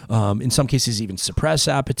or in some cases even suppress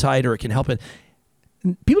appetite, or it can help it.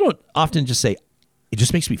 People don't often just say, it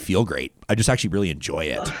just makes me feel great. I just actually really enjoy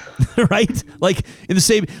it. Right? Like in the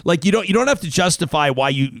same, like you don't have to justify why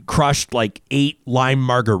you crushed like 8 lime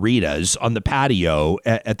margaritas on the patio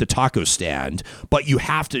at the taco stand, but you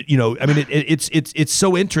have to, I mean, it's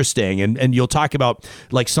so interesting. And you'll talk about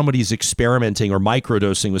like somebody's experimenting or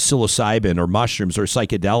microdosing with psilocybin or mushrooms or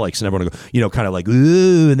psychedelics, and everyone will go, kind of like,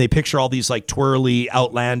 ooh, and they picture all these like twirly,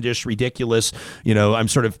 outlandish, ridiculous, I'm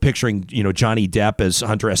sort of picturing, Johnny Depp as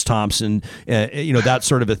Hunter S. Thompson, that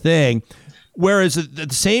sort of a thing. Whereas at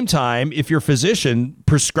the same time, if your physician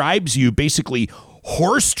prescribes you basically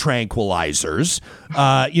horse tranquilizers,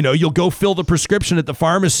 you'll go fill the prescription at the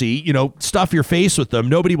pharmacy, stuff your face with them.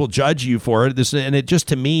 Nobody will judge you for it. And it just,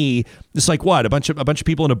 to me, it's like what? A bunch of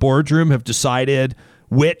people in a boardroom have decided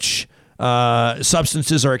which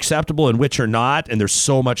substances are acceptable and which are not. And there's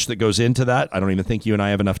so much that goes into that. I don't even think you and I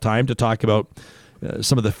have enough time to talk about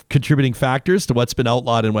some of the contributing factors to what's been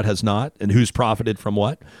outlawed and what has not, and who's profited from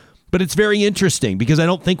what. But it's very interesting because I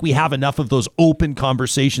don't think we have enough of those open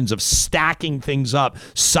conversations of stacking things up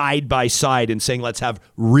side by side and saying, let's have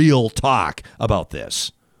real talk about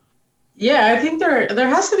this. Yeah, I think there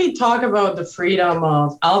has to be talk about the freedom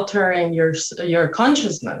of altering your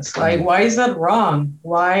consciousness. Like, why is that wrong?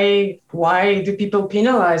 Why do people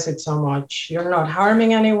penalize it so much? You're not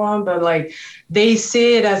harming anyone, but like they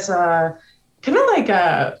see it as a kind of like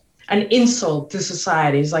an insult to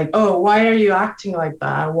society. It's like, oh, why are you acting like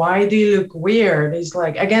that? Why do you look weird? It's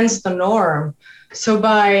like against the norm. So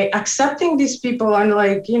by accepting these people and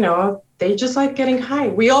like, they just like getting high.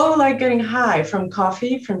 We all like getting high from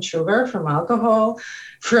coffee, from sugar, from alcohol,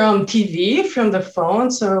 from TV, from the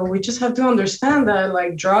phone. So we just have to understand that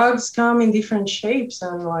like drugs come in different shapes,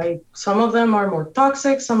 and like some of them are more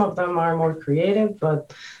toxic, some of them are more creative,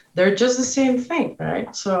 but they're just the same thing,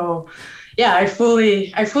 right? So yeah, I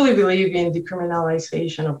fully believe in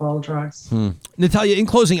decriminalization of all drugs. Natalia, in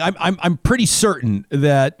closing, I'm pretty certain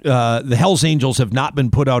that the Hells Angels have not been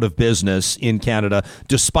put out of business in Canada,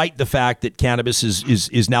 despite the fact that cannabis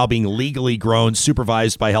is now being legally grown,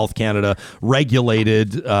 supervised by Health Canada,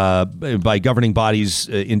 regulated by governing bodies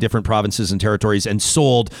in different provinces and territories, and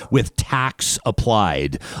sold with tax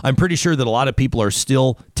applied. I'm pretty sure that a lot of people are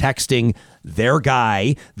still texting their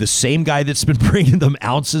guy, the same guy that's been bringing them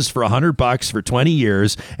ounces for $100 for 20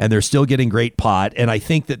 years, and they're still getting great pot. And I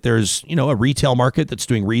think that there's, a retail market that's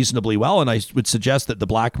doing reasonably well. And I would suggest that the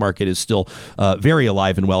black market is still very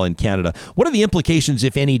alive and well in Canada. What are the implications,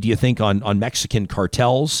 if any, do you think on Mexican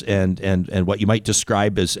cartels and what you might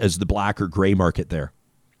describe as the black or gray market there?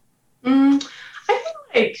 I think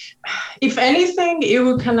like, if anything, it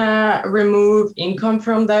would kind of remove income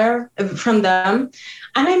from them.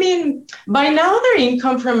 And I mean, by now their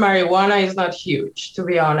income from marijuana is not huge, to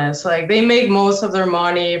be honest. Like they make most of their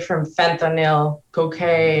money from fentanyl,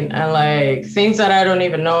 cocaine, and like things that I don't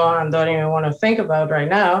even know and don't even want to think about right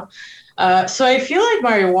now. So I feel like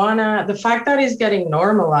marijuana, the fact that it's getting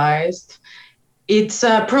normalized, it's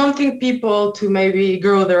prompting people to maybe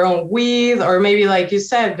grow their own weed, or maybe, like you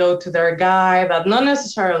said, go to their guy that not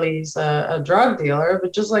necessarily is a drug dealer,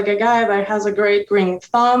 but just like a guy that has a great green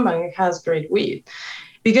thumb and has great weed.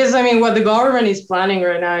 Because, I mean, what the government is planning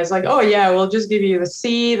right now is like, oh, yeah, we'll just give you the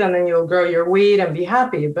seed and then you'll grow your weed and be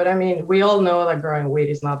happy. But, I mean, we all know that growing weed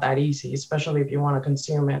is not that easy, especially if you want to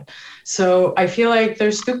consume it. So I feel like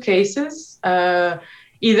there's two cases.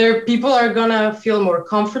 Either people are going to feel more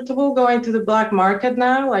comfortable going to the black market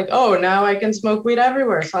now, like, oh, now I can smoke weed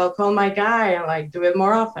everywhere, so I'll call my guy and like do it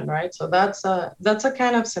more often, right? So that's a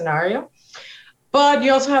kind of scenario. But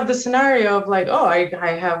you also have the scenario of like, oh, I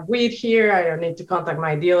have weed here, I don't need to contact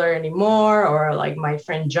my dealer anymore, or like my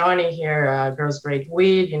friend Johnny here grows great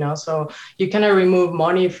weed, so you kind of remove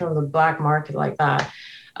money from the black market like that.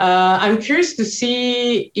 I'm curious to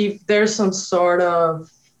see if there's some sort of,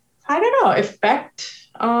 I don't know, effect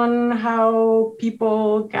on how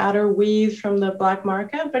people gather weed from the black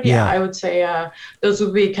market. But yeah. I would say those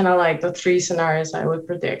would be kind of like the three scenarios I would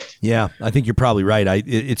predict. Yeah, I think you're probably right.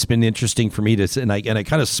 It's been interesting for me to, and I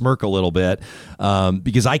kind of smirk a little bit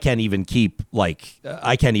because I can't even keep basic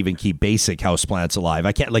houseplants alive.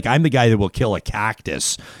 I'm the guy that will kill a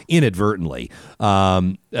cactus inadvertently.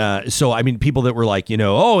 So, I mean, people that were like,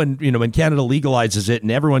 when Canada legalizes it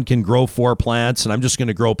and everyone can grow 4 plants and I'm just going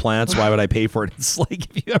to grow plants, why would I pay for it? It's like,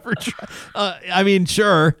 if you ever try, I mean,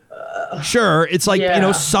 sure. It's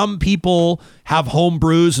like, some people have home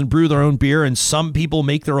brews and brew their own beer, and some people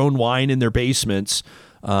make their own wine in their basements.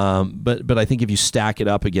 But I think if you stack it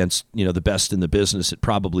up against, the best in the business, it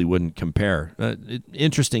probably wouldn't compare.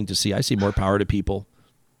 Interesting to see. I see more power to people.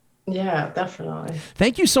 Yeah, definitely.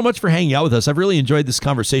 Thank you so much for hanging out with us. I've really enjoyed this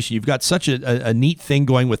conversation. You've got such a neat thing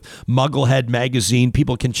going with Mugglehead Magazine.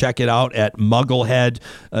 People can check it out at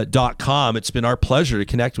mugglehead.com. It's been our pleasure to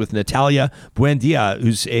connect with Natalia Buendia,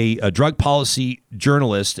 who's a drug policy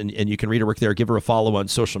journalist, and you can read her work there. Give her a follow on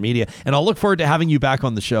social media. And I'll look forward to having you back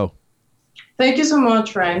on the show. Thank you so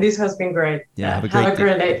much, Ryan. This has been great. Yeah, have a great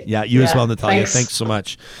day. Yeah, you as well, Natalia. Thanks so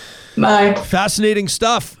much. Bye. Fascinating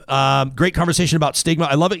stuff. Great conversation about stigma.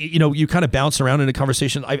 I love it. You kind of bounce around in a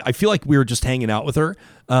conversation. I feel like we were just hanging out with her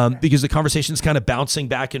because the conversation's kind of bouncing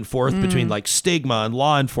back and forth between like stigma and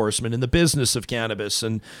law enforcement and the business of cannabis.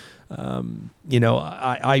 And,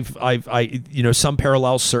 I've some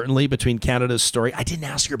parallels certainly between Canada's story. I didn't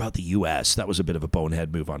ask her about the U.S. That was a bit of a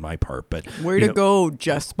bonehead move on my part, but way to go,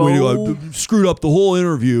 Jespo. I screwed up the whole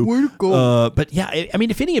interview. Way to go. But yeah, I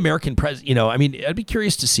mean, if any American president, I'd be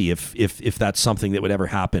curious to see if that's something that would ever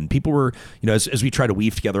happen. People were, as we try to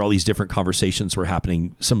weave together all these different conversations were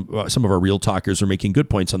happening. Some of our real talkers are making good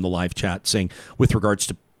points on the live chat, saying with regards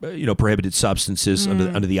to prohibited substances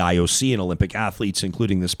under the IOC and Olympic athletes,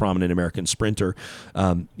 including this prominent American sprinter,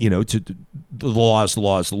 the law is the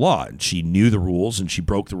law is the law. And she knew the rules and she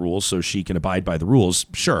broke the rules so she can abide by the rules.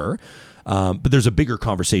 Sure. But there's a bigger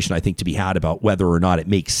conversation, I think, to be had about whether or not it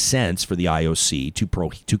makes sense for the IOC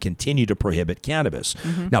to continue to prohibit cannabis.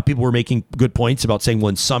 Now, people were making good points about saying, well,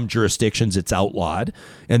 in some jurisdictions it's outlawed,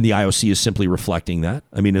 and the IOC is simply reflecting that.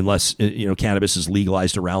 I mean, unless cannabis is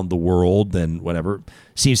legalized around the world, then whatever.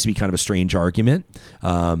 Seems to be kind of a strange argument.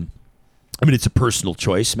 It's a personal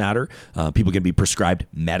choice matter. People can be prescribed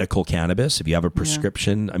medical cannabis if you have a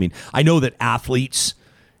prescription. Yeah. I mean, I know that athletes.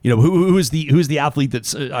 Who is the athlete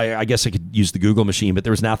that's, I guess I could use the Google machine, but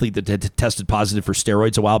there was an athlete that had tested positive for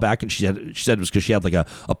steroids a while back, and she said it was because she had like a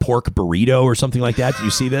pork burrito or something like that. Did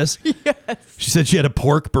you see this? Yes. She said she had a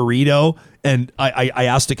pork burrito, and I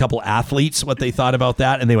asked a couple athletes what they thought about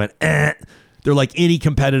that, and they went, eh. They're like, any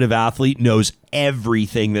competitive athlete knows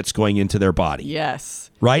everything that's going into their body.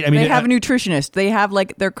 Yes. Right? They have a nutritionist. They have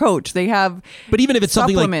like their coach. They have but even if it's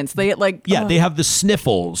supplements, something like they have the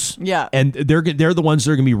sniffles. Yeah. And they're the ones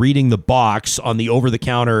that are going to be reading the box on the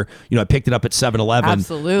over-the-counter. I picked it up at 7-Eleven.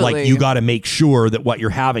 Absolutely. Like, you got to make sure that what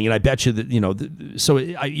you're having. And I bet you that,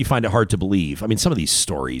 you find it hard to believe. I mean, some of these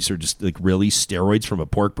stories are just like, really, steroids from a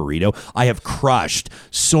pork burrito? I have crushed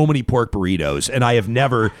so many pork burritos, and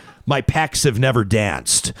my pecs have never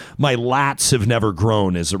danced. My lats have never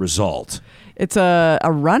grown as a result. It's a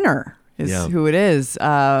runner is who it is.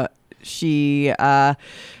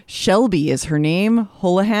 Shelby is her name,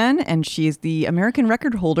 Houlihan, and she's the American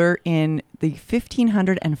record holder in the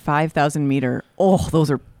 1,500 and 5,000 meter. Oh,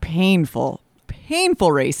 those are painful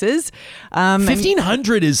races.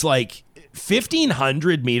 1,500 is like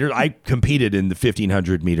 1,500 meters. I competed in the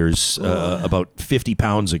 1,500 meters about 50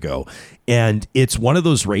 pounds ago. And it's one of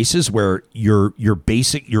those races where you're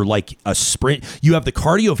like a sprint. You have the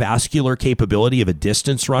cardiovascular capability of a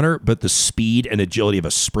distance runner, but the speed and agility of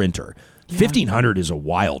a sprinter. Yeah. 1,500 is a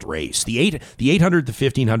wild race. The 800, the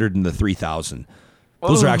 1,500, and the 3,000.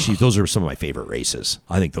 Those are some of my favorite races.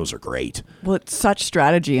 I think those are great. Well, it's such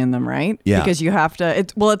strategy in them, right? Yeah. Because you have to.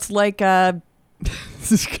 It's like.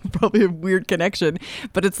 This is probably a weird connection,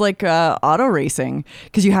 but it's like auto racing,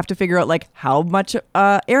 because you have to figure out like how much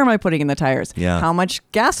air am I putting in the tires? Yeah. How much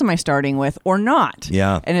gas am I starting with or not?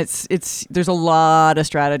 Yeah. And it's there's a lot of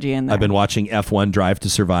strategy in there. I've been watching F1 Drive to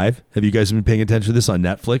Survive. Have you guys been paying attention to this on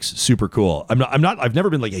Netflix? Super cool. I've never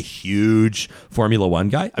been like a huge Formula One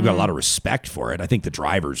guy. I've got a lot of respect for it. I think the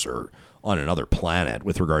drivers are on another planet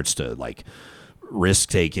with regards to like risk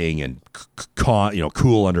taking and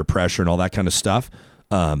cool under pressure and all that kind of stuff.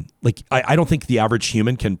 I don't think the average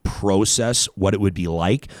human can process what it would be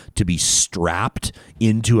like to be strapped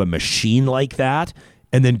into a machine like that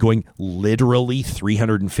and then going literally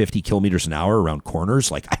 350 kilometers an hour around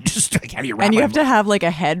corners. Like, I can't even wrap And you my have to have like a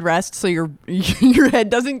headrest so your head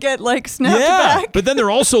doesn't get like snapped back. But then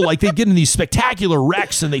they're also like, they get in these spectacular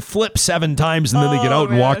wrecks and they flip 7 times and then they get out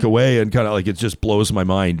and walk away, and kind of like, it just blows my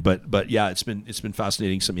mind. But yeah, it's been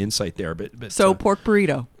fascinating, some insight there. But so pork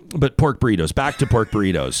burrito. But pork burritos, back to pork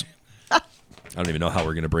burritos. I don't even know how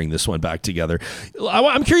we're going to bring this one back together.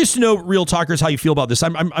 I'm curious to know, Real Talkers, how you feel about this.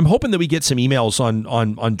 I'm hoping that we get some emails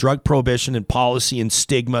on drug prohibition and policy and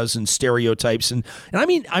stigmas and stereotypes and I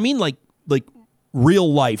mean like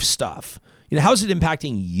real life stuff. How's it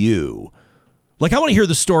impacting you? Like, I want to hear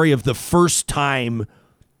the story of the first time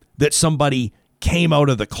that somebody came out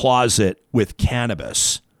of the closet with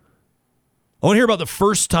cannabis. I want to hear about the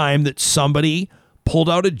first time that somebody pulled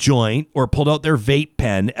out a joint or pulled out their vape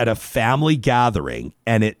pen at a family gathering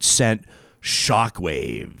and it sent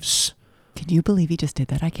shockwaves. Can you believe he just did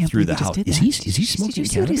that? I can't through believe the he house. just did Is that. he smoking Did you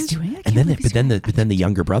see what cannabis? he's doing? I And can't then, believe he's doing that. but then the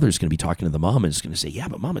younger brother is going to be talking to the mom and is going to say, "Yeah,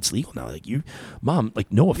 but mom, it's legal now. Like mom,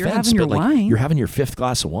 like no You're offense, having your but like wine. you're having your 5th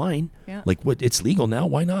glass of wine. Yeah. Like what? It's legal now.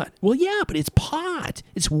 Why not? Well, yeah, but it's pot.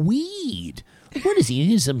 It's weed. Like, what is he?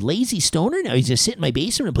 He's some lazy stoner now. He's going to sit in my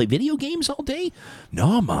basement and play video games all day?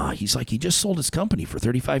 No, Ma. He's like, he just sold his company for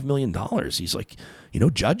 $35 million. He's like,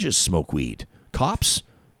 judges smoke weed. Cops,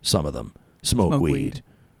 some of them, smoke weed.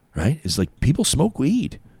 Right? It's like people smoke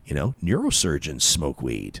weed. Neurosurgeons smoke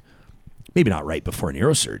weed. Maybe not right before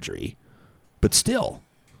neurosurgery, but still.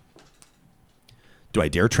 Do I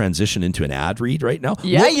dare transition into an ad read right now?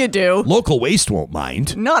 Yeah, you do. Local Waste won't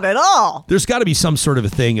mind. Not at all. There's got to be some sort of a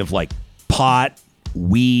thing of like pot,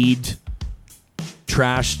 weed,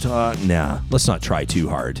 trash talk. Nah, let's not try too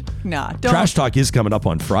hard. Nah, don't. Trash talk is coming up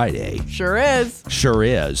on Friday. Sure is. Sure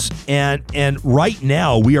is. And right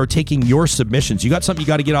now we are taking your submissions. You got something you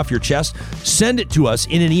got to get off your chest? Send it to us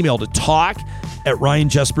in an email to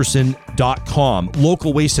talk@ryanjesperson.com.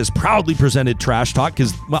 Local Waste has proudly presented Trash Talk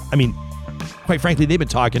because, quite frankly, they've been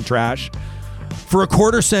talking trash for a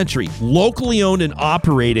quarter century. Locally owned and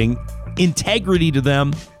operating, integrity to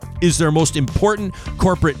them is their most important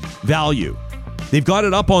corporate value. They've got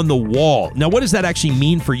it up on the wall. Now, what does that actually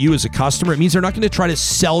mean for you as a customer? It means they're not going to try to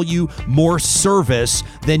sell you more service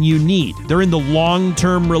than you need. They're in the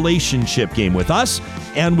long-term relationship game with us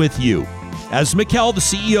and with you. As Mikkel, the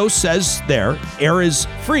CEO, says there, air is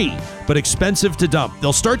free, but expensive to dump.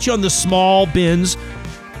 They'll start you on the small bins,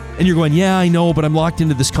 and you're going, yeah, I know, but I'm locked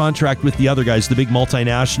into this contract with the other guys, the big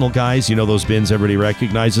multinational guys. Those bins everybody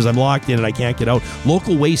recognizes. I'm locked in and I can't get out.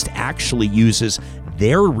 Local Waste actually uses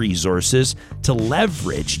their resources to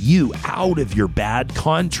leverage you out of your bad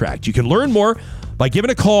contract. You can learn more by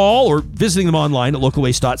giving a call or visiting them online at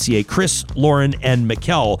localwaste.ca. Chris, Lauren, and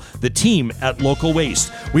Mikkel, the team at Local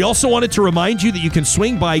Waste. We also wanted to remind you that you can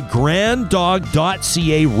swing by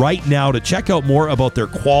granddog.ca right now to check out more about their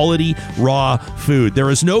quality raw food. There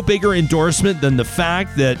is no bigger endorsement than the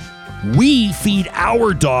fact that we feed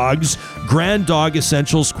our dogs Grand Dog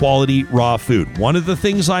Essentials quality raw food. One of the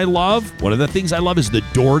things I love is the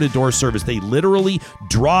door-to-door service. They literally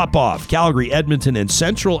drop off Calgary, Edmonton, and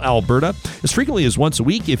Central Alberta as frequently as once a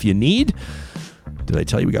week if you need. Did I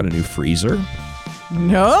tell you we got a new freezer?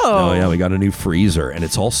 No. Oh, yeah, we got a new freezer, and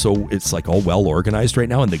it's all well organized right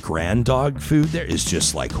now, and the Grand Dog food there is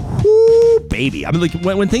just like, whoo, baby.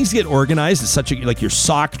 When things get organized, it's such like your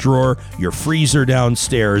sock drawer, your freezer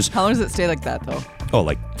downstairs. How long does it stay like that, though? Oh,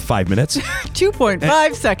 like 5 minutes?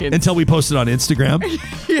 2.5 seconds. Until we post it on Instagram.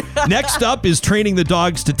 Yeah. Next up is training the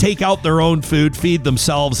dogs to take out their own food, feed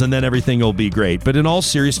themselves, and then everything will be great. But in all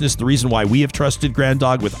seriousness, the reason why we have trusted Grand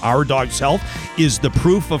Dog with our dog's health is the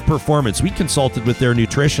proof of performance. We consulted with their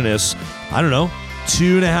nutritionists,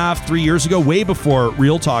 2.5, 3 years ago, way before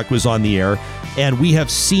Real Talk was on the air, and we have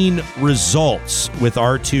seen results with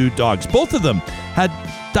our 2 dogs. Both of them had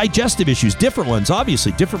digestive issues, different ones,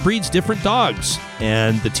 obviously, different breeds, different dogs.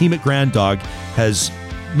 And the team at Grand Dog has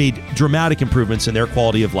made dramatic improvements in their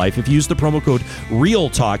quality of life. If you use the promo code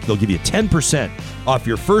REALTALK, they'll give you 10% off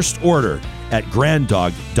your first order at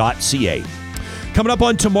granddog.ca. Coming up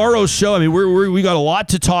on tomorrow's show, we got a lot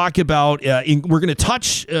to talk about. We're going to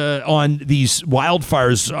touch on these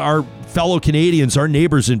wildfires. Our fellow Canadians, our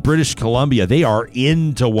neighbors in British Columbia, they are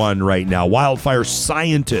into one right now. Wildfire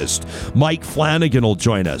scientist Mike Flanagan will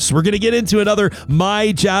join us. We're going to get into another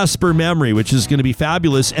My Jasper memory, which is going to be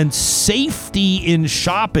fabulous, and safety in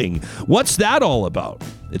shopping. What's that all about?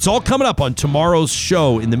 It's all coming up on tomorrow's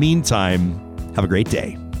show. In the meantime, have a great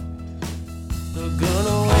day. They're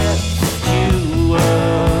gonna let you